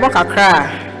won kaibo kakra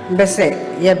bese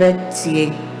ye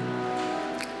betie.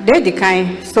 De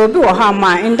dikan so bi wo ha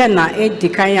ma inde na e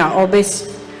dikan a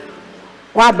obes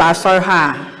wa ba so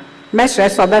ha. Mesre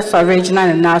so be so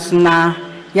original na so na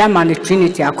ya man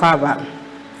Trinity akwaba.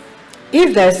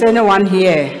 If there's anyone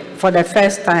here for the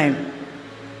first time,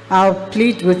 I'll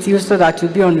plead with you so that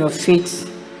you'll be on your feet.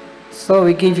 So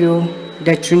we give you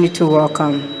the Trinity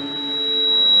welcome.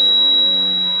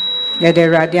 Yeah, the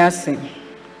radiasi.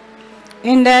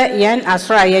 In the yen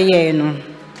asra ye no.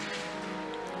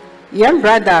 Yen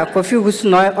brother Kofi Owusu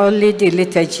no only the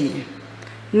liturgy.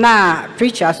 Na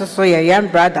preacher so ye yen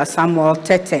brother Samuel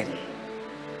TETTEH.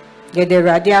 Yeah, the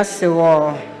radiasi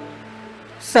wo.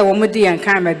 So womudi and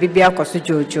kama bibia koso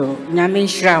jojo nyame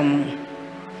nhiramu.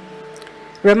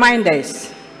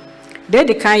 Reminders. They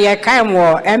kan ye kan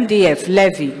wo MDF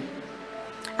levy.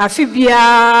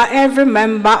 Afibia, every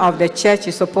member of the church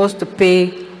is supposed to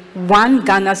pay 1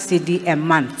 Ghana cedi a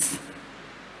month.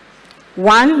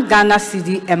 1 Ghana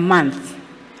cedi a month.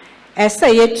 Esa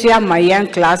yetua my young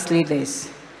class leaders.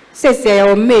 Say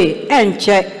o me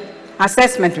enche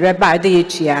assessment reba de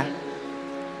yetua.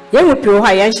 Young people who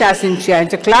are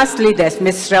into class leaders,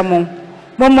 Miss Ramon,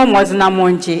 Momo was na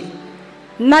monje.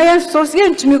 Naya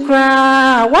associate to me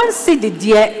cry 1 cedi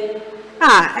dear.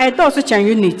 I also change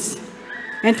units.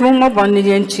 And to Momo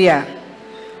Bonnie chair.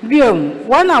 Biom,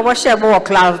 1 hour share about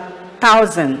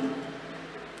 1,000.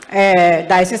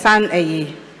 Diocesan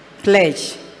a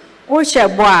pledge. O share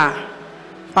boa,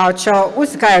 Paucho,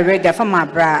 Uska ready for my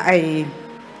bra,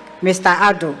 Mr.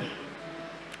 Ado.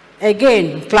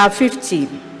 Again, club 50.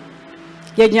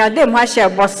 Yenya dem ha share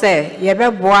bosse ye be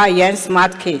boa yen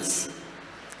smart kids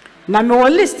na me wo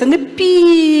list ne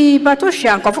pi bato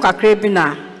hwa nkofo kakra bi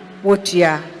na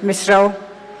wotua misrel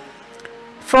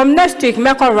from next week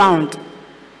make around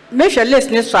me hwe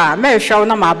list ne so a me hwe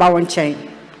na ma ba won chen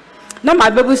na ma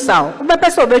bebu saw wo be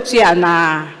pese obetua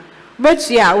na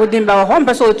betua wodin be ho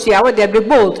pese otua wo dey be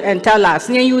bold and tell us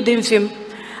ne you din film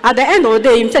at the end of the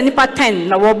day him say nipa 10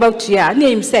 na wo betua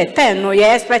ne him say 10 no you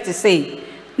expect to say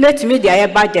let me their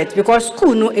budget because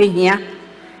school no ehia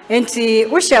enti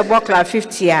we share block class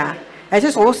 50 a it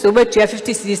is also be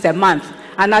 50 cedis a month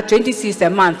and at 20 cedis a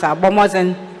month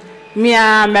abomozen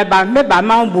mia meba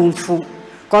ma mbumfu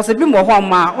cause bi mo ho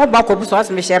ma oba ko bu so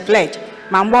as me share pledge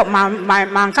man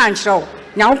kan chiro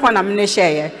nyankopon na me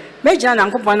share ye meja na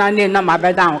nyankopon na name na ma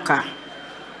beda ka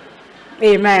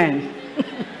amen.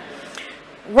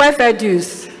 Welfare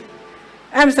dues.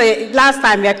 I'm saying last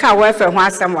time we can't welfare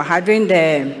once during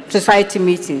the society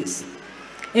meetings.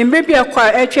 In maybe a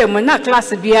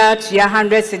class be at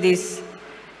 100 cedis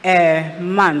a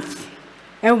month.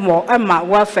 And more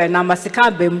welfare number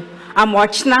sikabim. I'm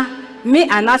watching me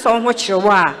and us on what you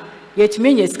are. Yet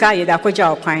me is sky that could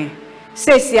job kind.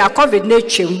 Says ya COVID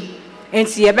nature and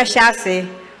see a besha say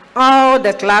all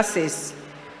the classes,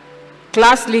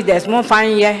 class leaders, more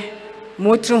fine ye,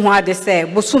 more true what they say,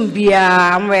 Busum Bia,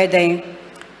 I'm wedding.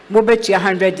 Move to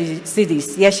 100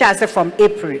 cedis. Yes, shall say from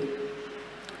April.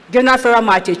 General Ferro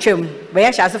March Chum, but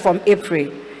yes, shall say from April.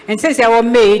 And since I was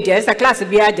made, yes, a class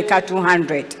be at the car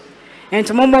 200. And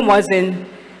to Momo was in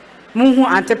Muhu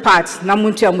Antiparts,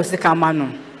 Namuntia Musica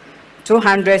Manu,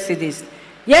 200 cedis.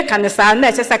 Ye can the sound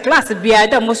next as a class be at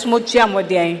the most mutia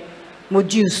modern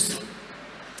modules.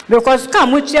 Because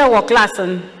come with your class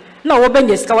and no open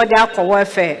discover the alcohol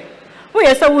welfare. We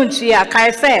are so won't see a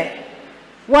kai say.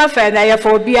 Warfare na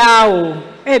for bia o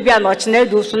e bia no chine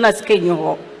do so na sika nyi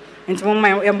ho enti mo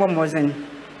man embo mozen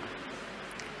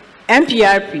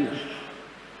MPRP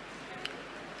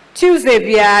Tuesday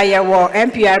bia ya wo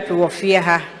MPRP wo fie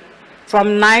ha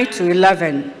from 9 to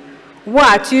 11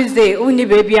 wa Tuesday uni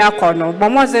baby akono bo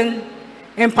mozen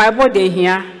empire body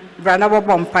hia brana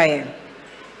bo empire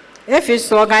if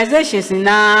it's organizations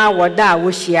na woda wo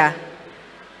hia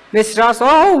Mr. So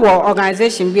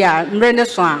organization bia mrene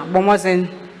so a bo mozen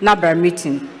na bra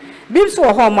meeting bims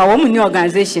wo ho ma wo mu ni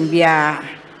organization bia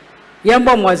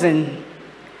yembo mozen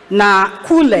na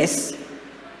coolest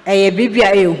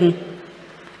bibia ehu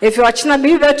If you watch na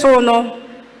be better no,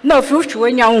 no future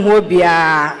when you are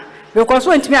bia because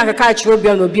when me aka catch you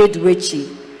bia no be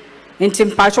eduwechi. Inti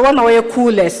mpacho one way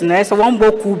coolest na so one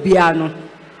bo cool bia no.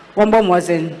 One bo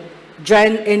wasn't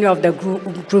join any of the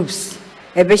groups.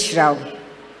 Ebe shiraw.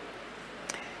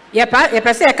 Ye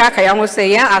pese e kaka ya ho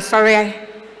say ya asore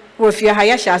wo fi ha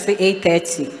ya sha say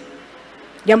 8:30.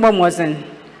 Yamba wasn't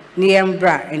near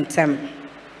bra in term.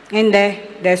 In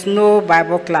there's no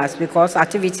Bible class because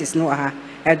activities no ha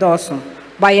and also.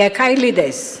 But ye kai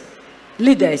leaders,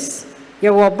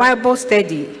 your Bible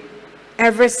study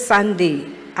every Sunday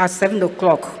at 7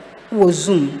 o'clock was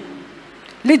Zoom.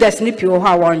 Leaders nipi o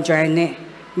ha won join it.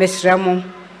 Miss Ramo,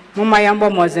 Mama Yamba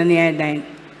wasn't near then.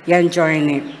 Yan join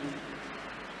it.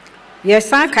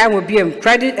 Yes, Sankai will be a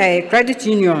credit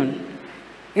union.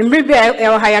 In Ribe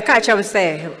El Hayakacha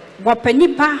say,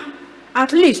 Wapenipa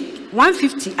at least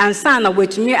 150 and sana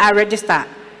with me I register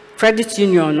credit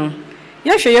union. No.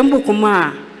 Yes, Yambu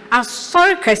Kuma, I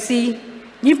saw Kasi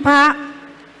Nipa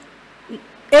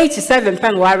 87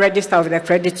 pen were register of the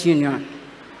credit union.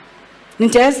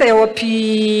 Nintese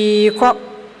P.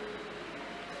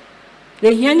 The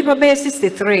Yanipa Bay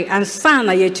 63 and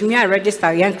sana yet me I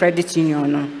register young credit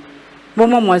union. No.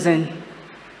 Momo wasn't.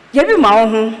 Yebi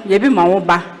mawo yebi mawo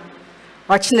ba.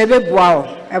 Watch never bow,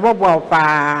 ebo bow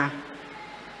pa.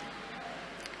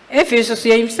 If you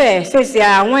say says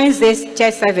Wednesday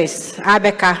church service,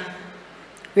 Abeka.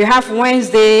 We have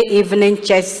Wednesday evening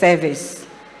church service.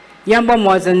 Yamba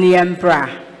wasn't the emperor.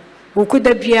 Who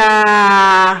could be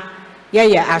a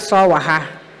I saw her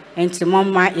and to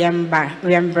Mama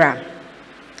Yambra.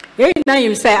 You know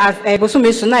him say I was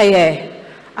Sunday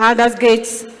Others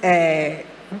Gates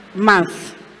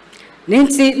month.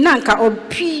 Ninti nanka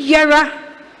opiara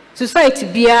society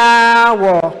bia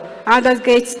wo Others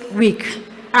Gates week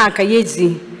aka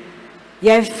yezi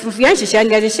ye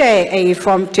share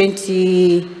from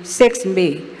 26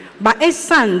 May but a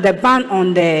son the ban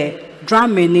on the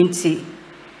drum ninti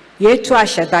ye to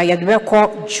ashada ye be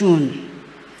call June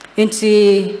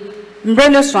inti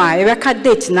mbreno so a ye ka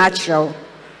date natural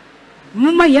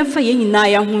mama yemfa ye nyina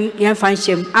ya hu yemfa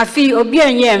nshem afi obi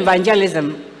anye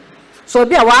evangelism so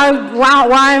be wa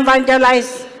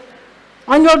evangelize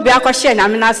on your be akoshe na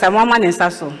me na say mama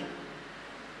nsa so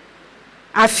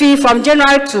afi from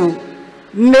January to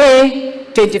May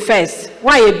 21st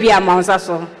why e be amonsa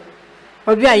so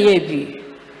obi aye bi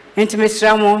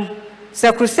entimesra mo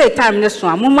se crusade time ne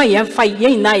so mama yemfa ye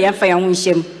nyina yemfa ya hu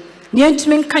nshem ne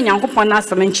ntimi nka Nyankopon na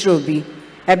asem nkyere obi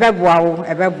ebeboa wo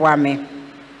ebeboa me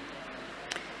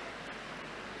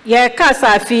ye kasa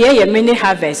afi ye mini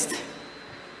harvest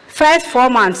first 4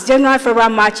 months January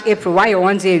February March April why you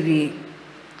want to be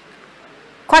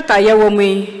quarter ye wo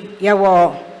me ye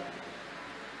wo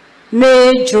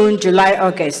May June July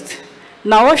August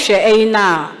now wo hwe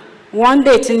na one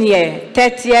date in here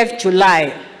 30th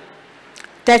July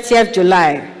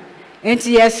and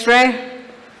yes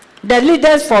the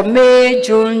leaders for May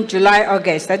June July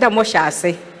August that mo sha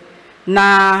say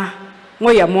na mo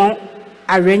ye mo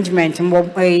arrangement mo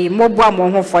bua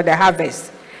mo for the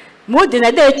harvest mo de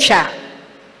na dey twa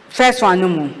first one no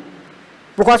mo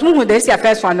because mo dey see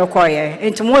first one no koye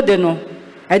enti mo de no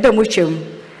e dey mo twem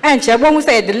enche bo mo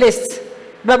say the list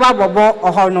baba bobo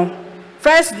oho no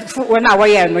first when I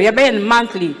were no you be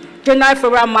monthly January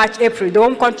February March April they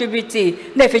won't contribute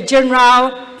na if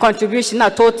general contribution na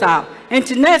total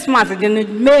enti next month the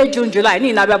May June July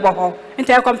ni na be boho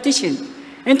enti competition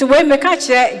enti we make catch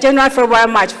January February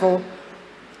March for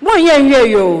mo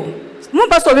ye yo mo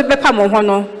ba so be pa mo ho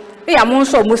no e ya mo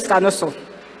so mo ska no so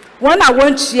when I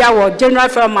want to our January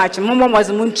February March mo was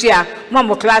mo ntua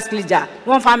mo class leader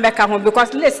won fa mbeka ho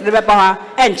because list the be pa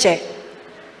enche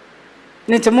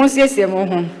nti mo siesie mo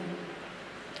ho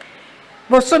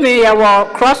bo so me ya wo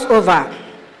crossover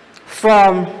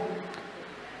from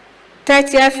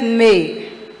 30th May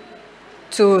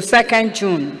to 2nd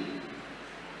June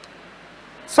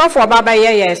so for baba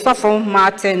ye so for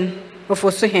Martin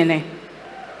Ofosuhene.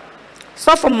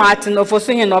 So for Martin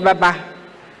Ofosuhene obaba.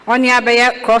 On ya be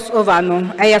crossover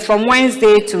no. From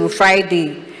Wednesday to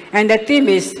Friday. And the theme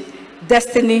is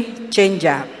Destiny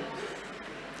Changer.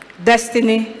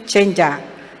 Destiny Changer.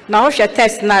 Now we shall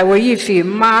test now where you feel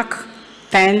Mark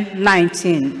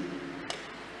 10:19.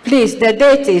 Please, the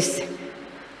date is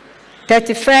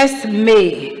 31st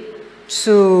May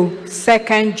to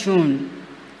 2nd June.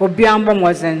 Obiambo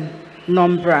wasn't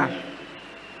nombra.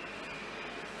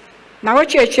 Now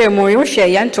what you mo you share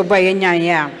yan to buy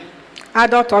nya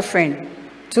adult offering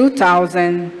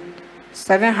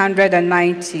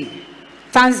 2,790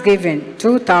 Thanksgiving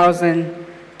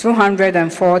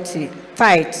 2,240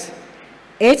 tithes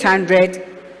 800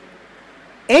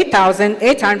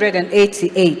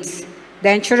 8,888.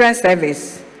 Then children's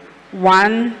service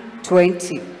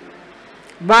 120.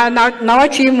 But now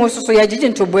actually most so you're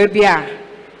to Bobia.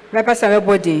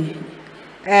 Everybody.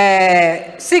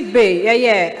 Sick bay,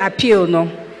 yeah, appeal no.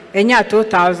 And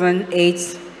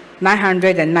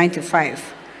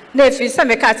 2,995. Now if you say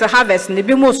make a harvest, the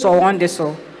be most so on this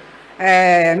so.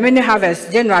 Many harvest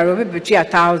January will be between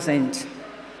 1,000.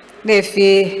 Now if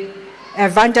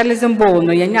evangelism bowl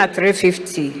no, you're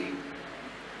 350.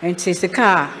 And it's a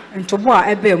car and to boa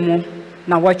ebemo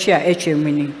na watch your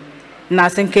HMini.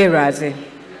 Nothing razi.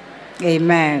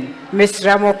 Amen. Miss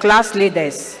Ramo class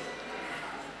leaders.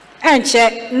 And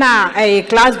check now a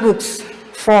class books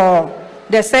for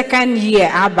the second year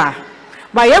Abba.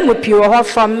 But you pure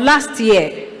from last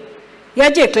year.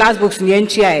 You class books in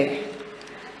the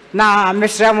now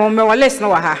Miss Ramo me wales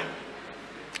no ha.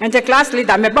 And the class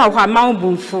leader me ba ha ma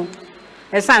bunfu.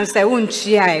 E san say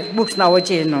unchi books na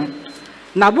waje no.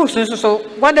 Na books so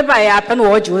whatever happen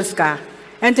what you ska.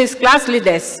 And his class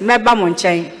leaders me ba mo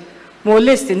nchen. Mo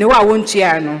list ni wa unchi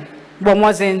no. But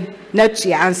wasn't next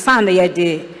year and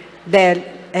Sunday the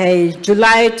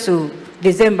July to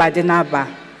December the number.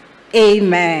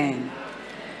 Amen.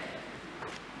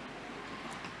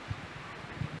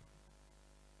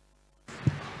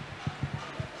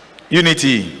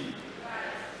 Unity.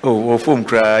 Oh, form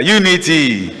cry.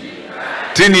 Unity.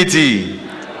 Trinity.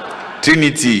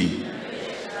 Trinity.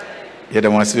 Yeah,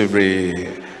 the one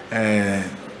celebrate.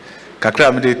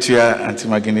 Kakra me de tua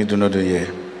antimagini do no do ye.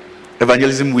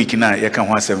 Evangelism week na ye kan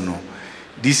ho asem no.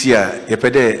 This year ye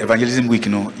pede evangelism week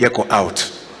no ye ko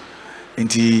out.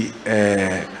 Nti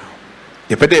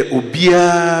ye pede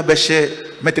obia be she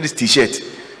Methodist t-shirt.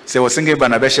 Se wo single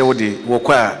bana be she wo de wo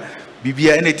kwa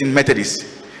bibia anything Methodist.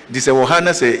 This is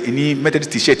what say any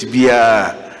Methodist t-shirt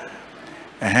bia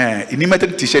any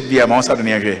Methodist t-shirt bia ma osa do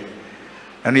ne ahwe.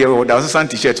 And you da osa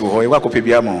t-shirt wo ho ye wa ko pe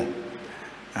bia ma.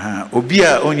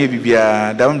 Obia onye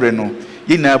bibia da mbre no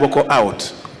ye na boko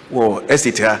out wo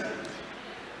esita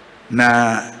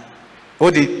na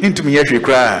odi ntumi ye hwe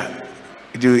kra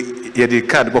ye the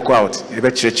card boko out ye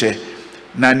be cheche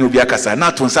na ni obi akasa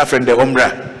na to nsa friend de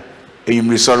omra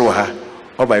eyimri soro ha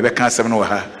oba ye be kan asem no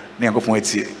ha na yankofon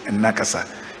ati na kasa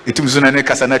etum so na ne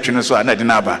kasa na twe no so na de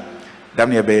na aba dam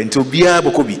ne be nti obia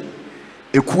boko bi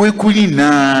ekuekuli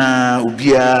na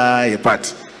obia ye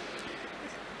part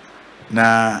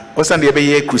na osande ye be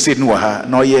ye crusade no ha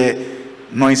na ye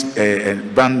noise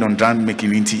band on drum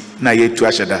making inti na ye tu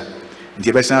ashada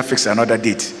the person fix another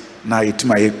date na ye to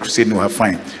my crusade no have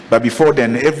fine but before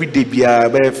then every day be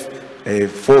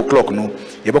 4 o'clock no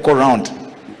ye be go round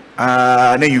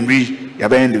na yumri ya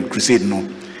be end crusade no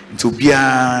nti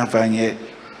bia fanye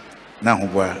na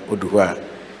hoboa oduwa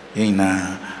yin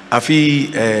na afi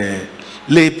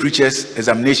lay preachers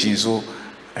examination so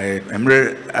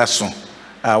emre aso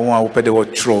won a opede wo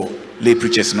tro lay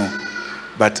preachers no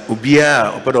but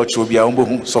obia opede wo tro bia won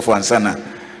hu sofo ansana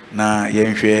na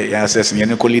yenhwe ya access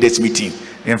ne ko leaders meeting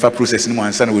yenfa process ni mo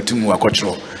ansana wetumu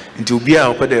akotro nti obia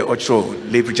opede wo tro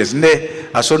lay preachers ne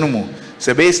aso no mu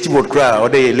se be steward kra or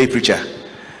the lay preacher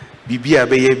bibia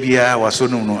be ye bia waso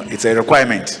no no it's a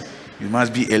requirement you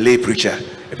must be a lay preacher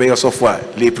be your software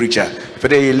lay preacher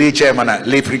opede ye lay chairman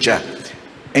lay preacher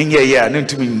enye ya no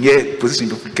ntumi nye position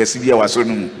kesi bia waso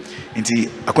no mu nti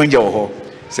akonja wo ho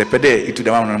se pede itu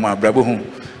da ma no abrabo hu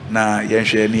na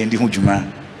yenhwe ne ndi hu djuma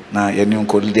na yene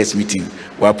nko leaders meeting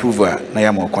wa approve na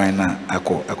ya mo kwan na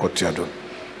akotuado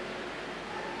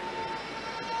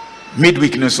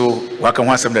midweek no so waka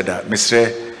ho asem dada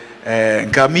mesre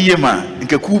nka miyema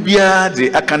nka kubia de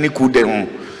akane ku de ho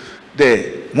the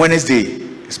Wednesday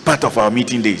is part of our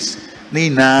meeting days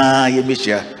na ye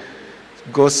mechia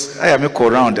because I am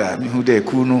call around me who de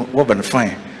ku no wo ban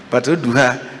fine but do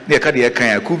ha na ka de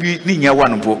kan ku bi ni nya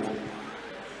one bo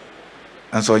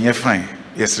and so onye fine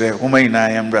yes re woman na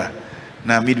yambra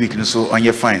na midweek no so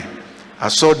onye fine I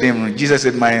saw them. Jesus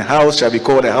said my house shall be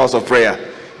called a house of prayer.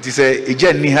 It say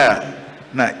eja ni ha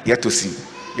na yatosi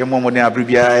ye momo ne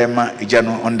abribia ema eja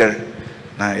no under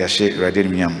na ya she rade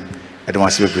miam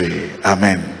edwase bebre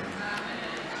amen.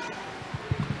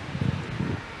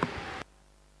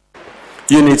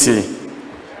 Unity.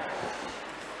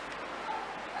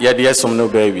 Yeah, the no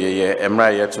baby, yeah,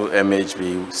 Emra to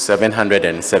MHB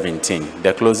 717.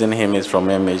 The closing hymn is from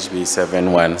MHB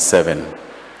 717.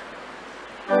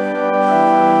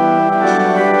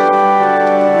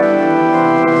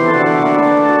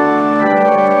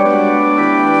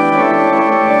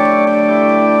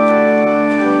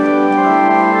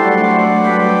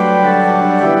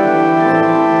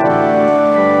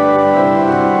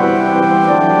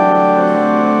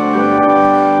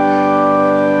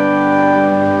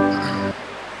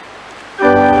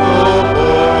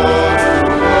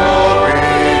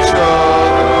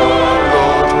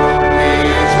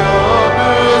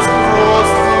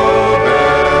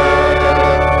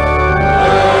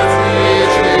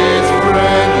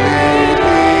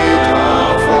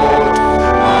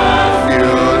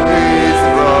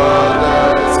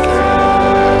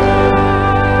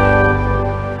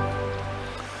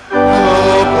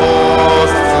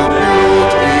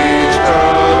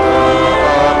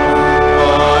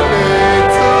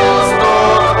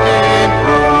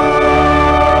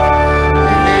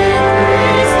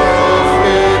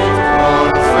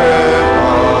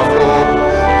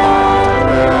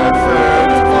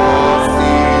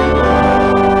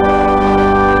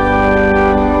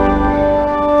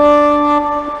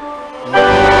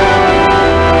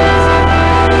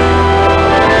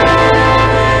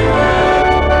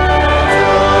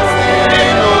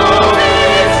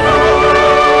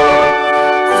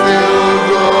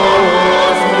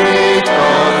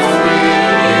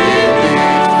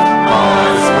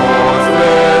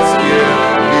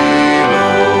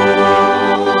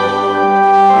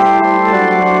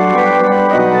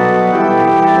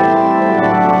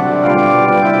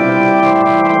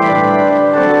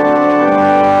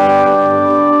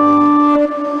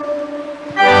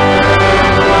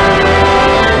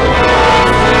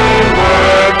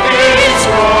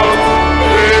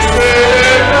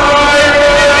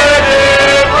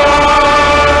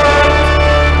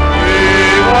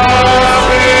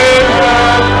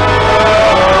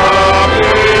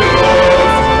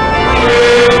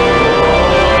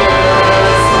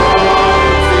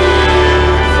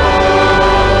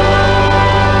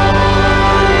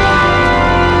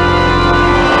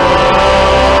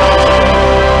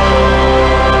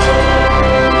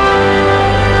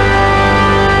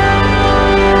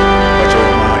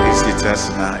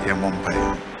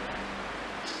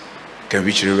 Can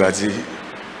we chiri razi?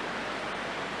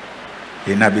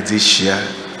 Yena bidi shia.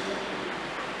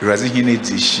 Razi hine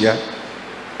di shia.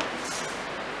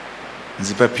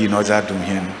 Nzipa pi no za dum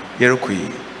hen. Yero kwi.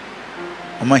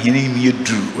 Oma hine mi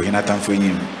yedu o hena tamfo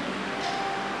nyim.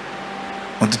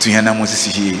 Ontutu hena mo sisi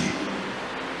hi.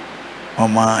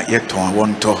 Oma yeton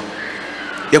wonto.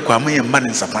 Yekwa ma ye man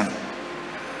nsapan.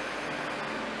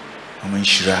 Oma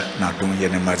nshira na dum ye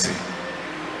ne mazi.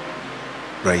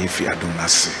 Bra yefi adum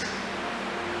nase.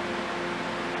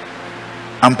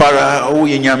 Ampara o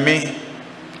yenyame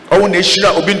o ne shira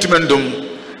obi ntumendum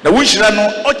na wo shira no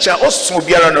ocha oso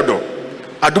biara no do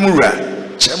adumura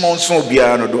chema onso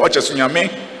biara no do ocha so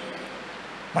nyame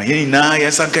ma yeni na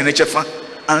yesanka ne chefa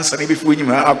ansa ne befu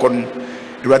enyima akon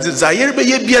irade zayere be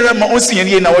ye biara ma onsi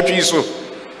yeni na wotwe so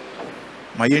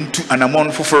ma yentu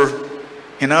anamon fofor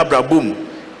hena abrabom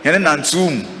hena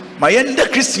nantum ma yenda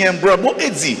christian brabo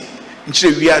ezi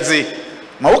nchire wiaze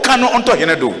ma woka no onto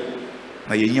hena do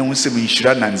na yenya wonsem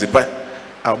nshira na nzepa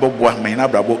abobwa ma hena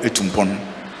abrabo etumpon.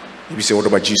 We say what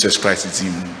about Jesus Christ is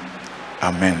him.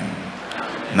 Amen.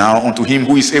 Now unto him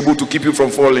who is able to keep you from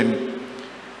falling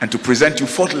and to present you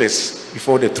faultless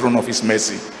before the throne of his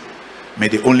mercy. May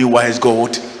the only wise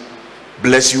God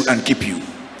bless you and keep you.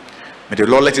 May the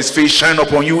Lord let his face shine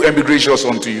upon you and be gracious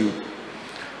unto you.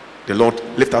 The Lord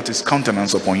lift out his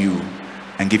countenance upon you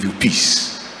and give you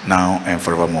peace now and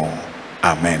forevermore.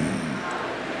 Amen.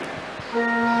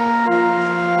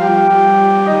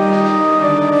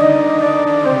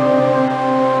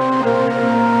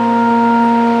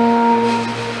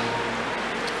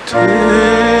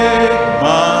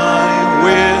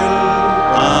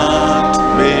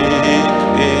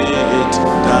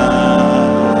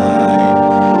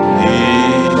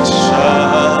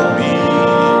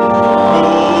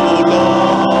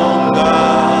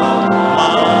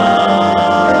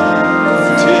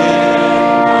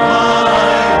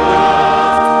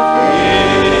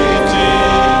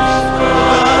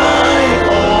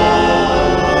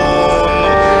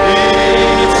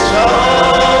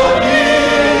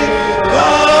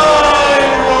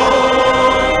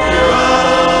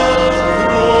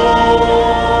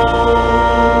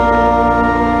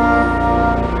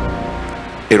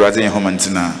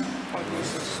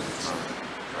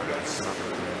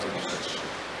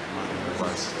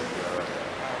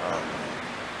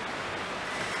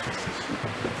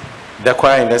 The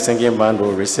choir in the singing band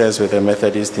will recess with the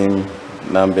Methodist hymn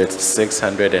number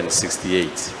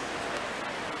 668.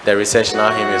 The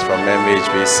recessional hymn is from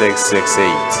MHB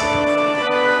 668.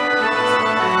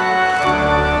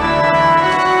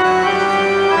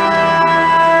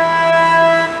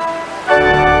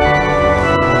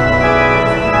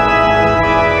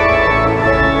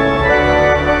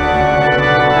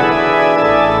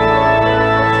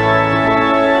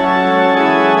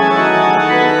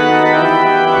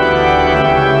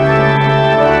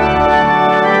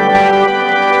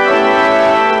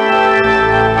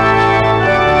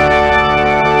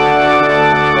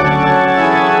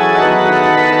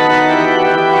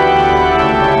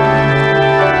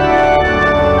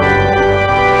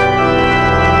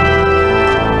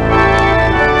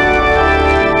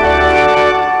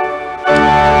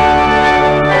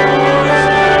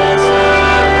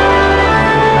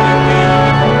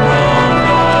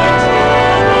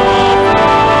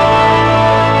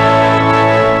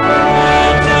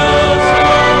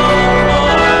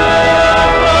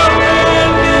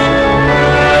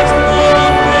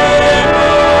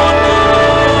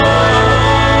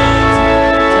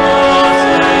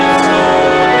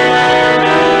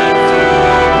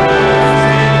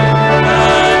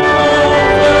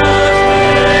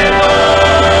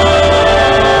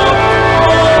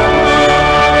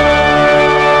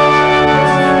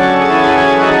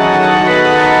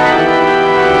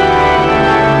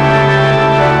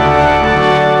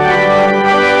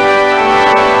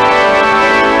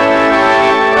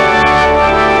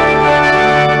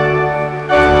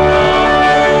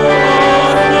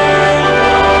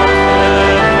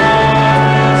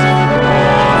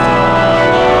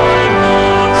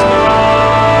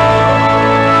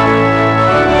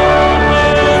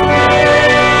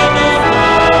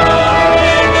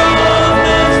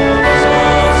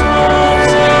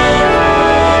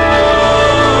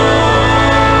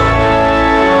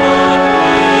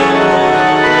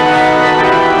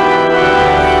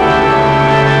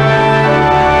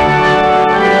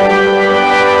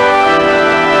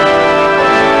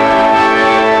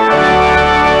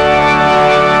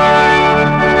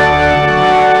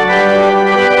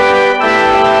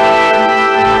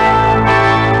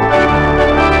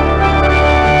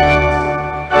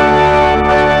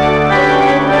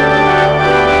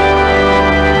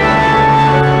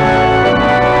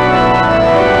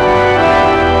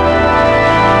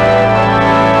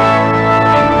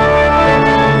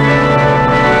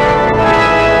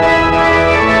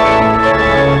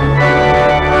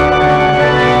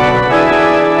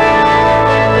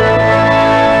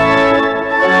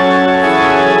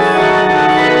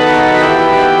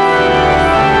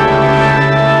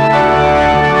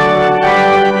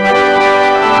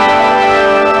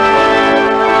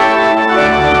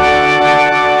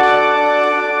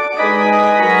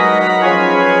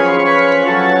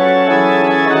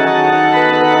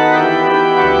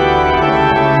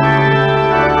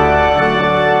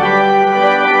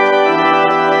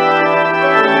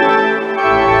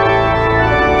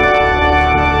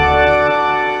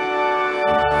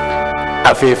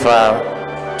 afefa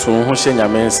to ho hye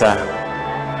nyame nsa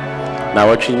na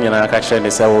watwe nyina ka kyerɛ ne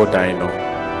sɛ wo dan no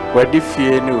wadi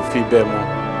fie ne ofi bɛ mu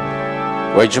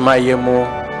wadwuma yɛ mu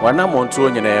wanamontuo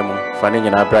nyinaa mu fa ne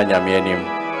nyina bra nyame anim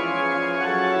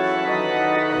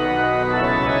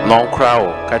non crowd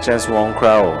ka kyerɛ nso wɔn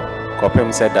crowd kɔpem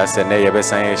sɛ da sɛ ne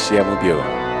yɛbɛsan ahyia mu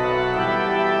bio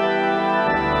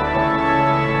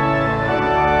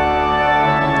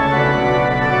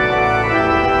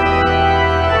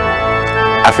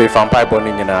afei fa mpaebɔ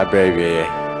no nyinaa brɛ awieɛ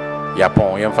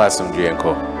yapɔn yɛmfa asomdwoeɛ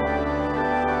nkɔ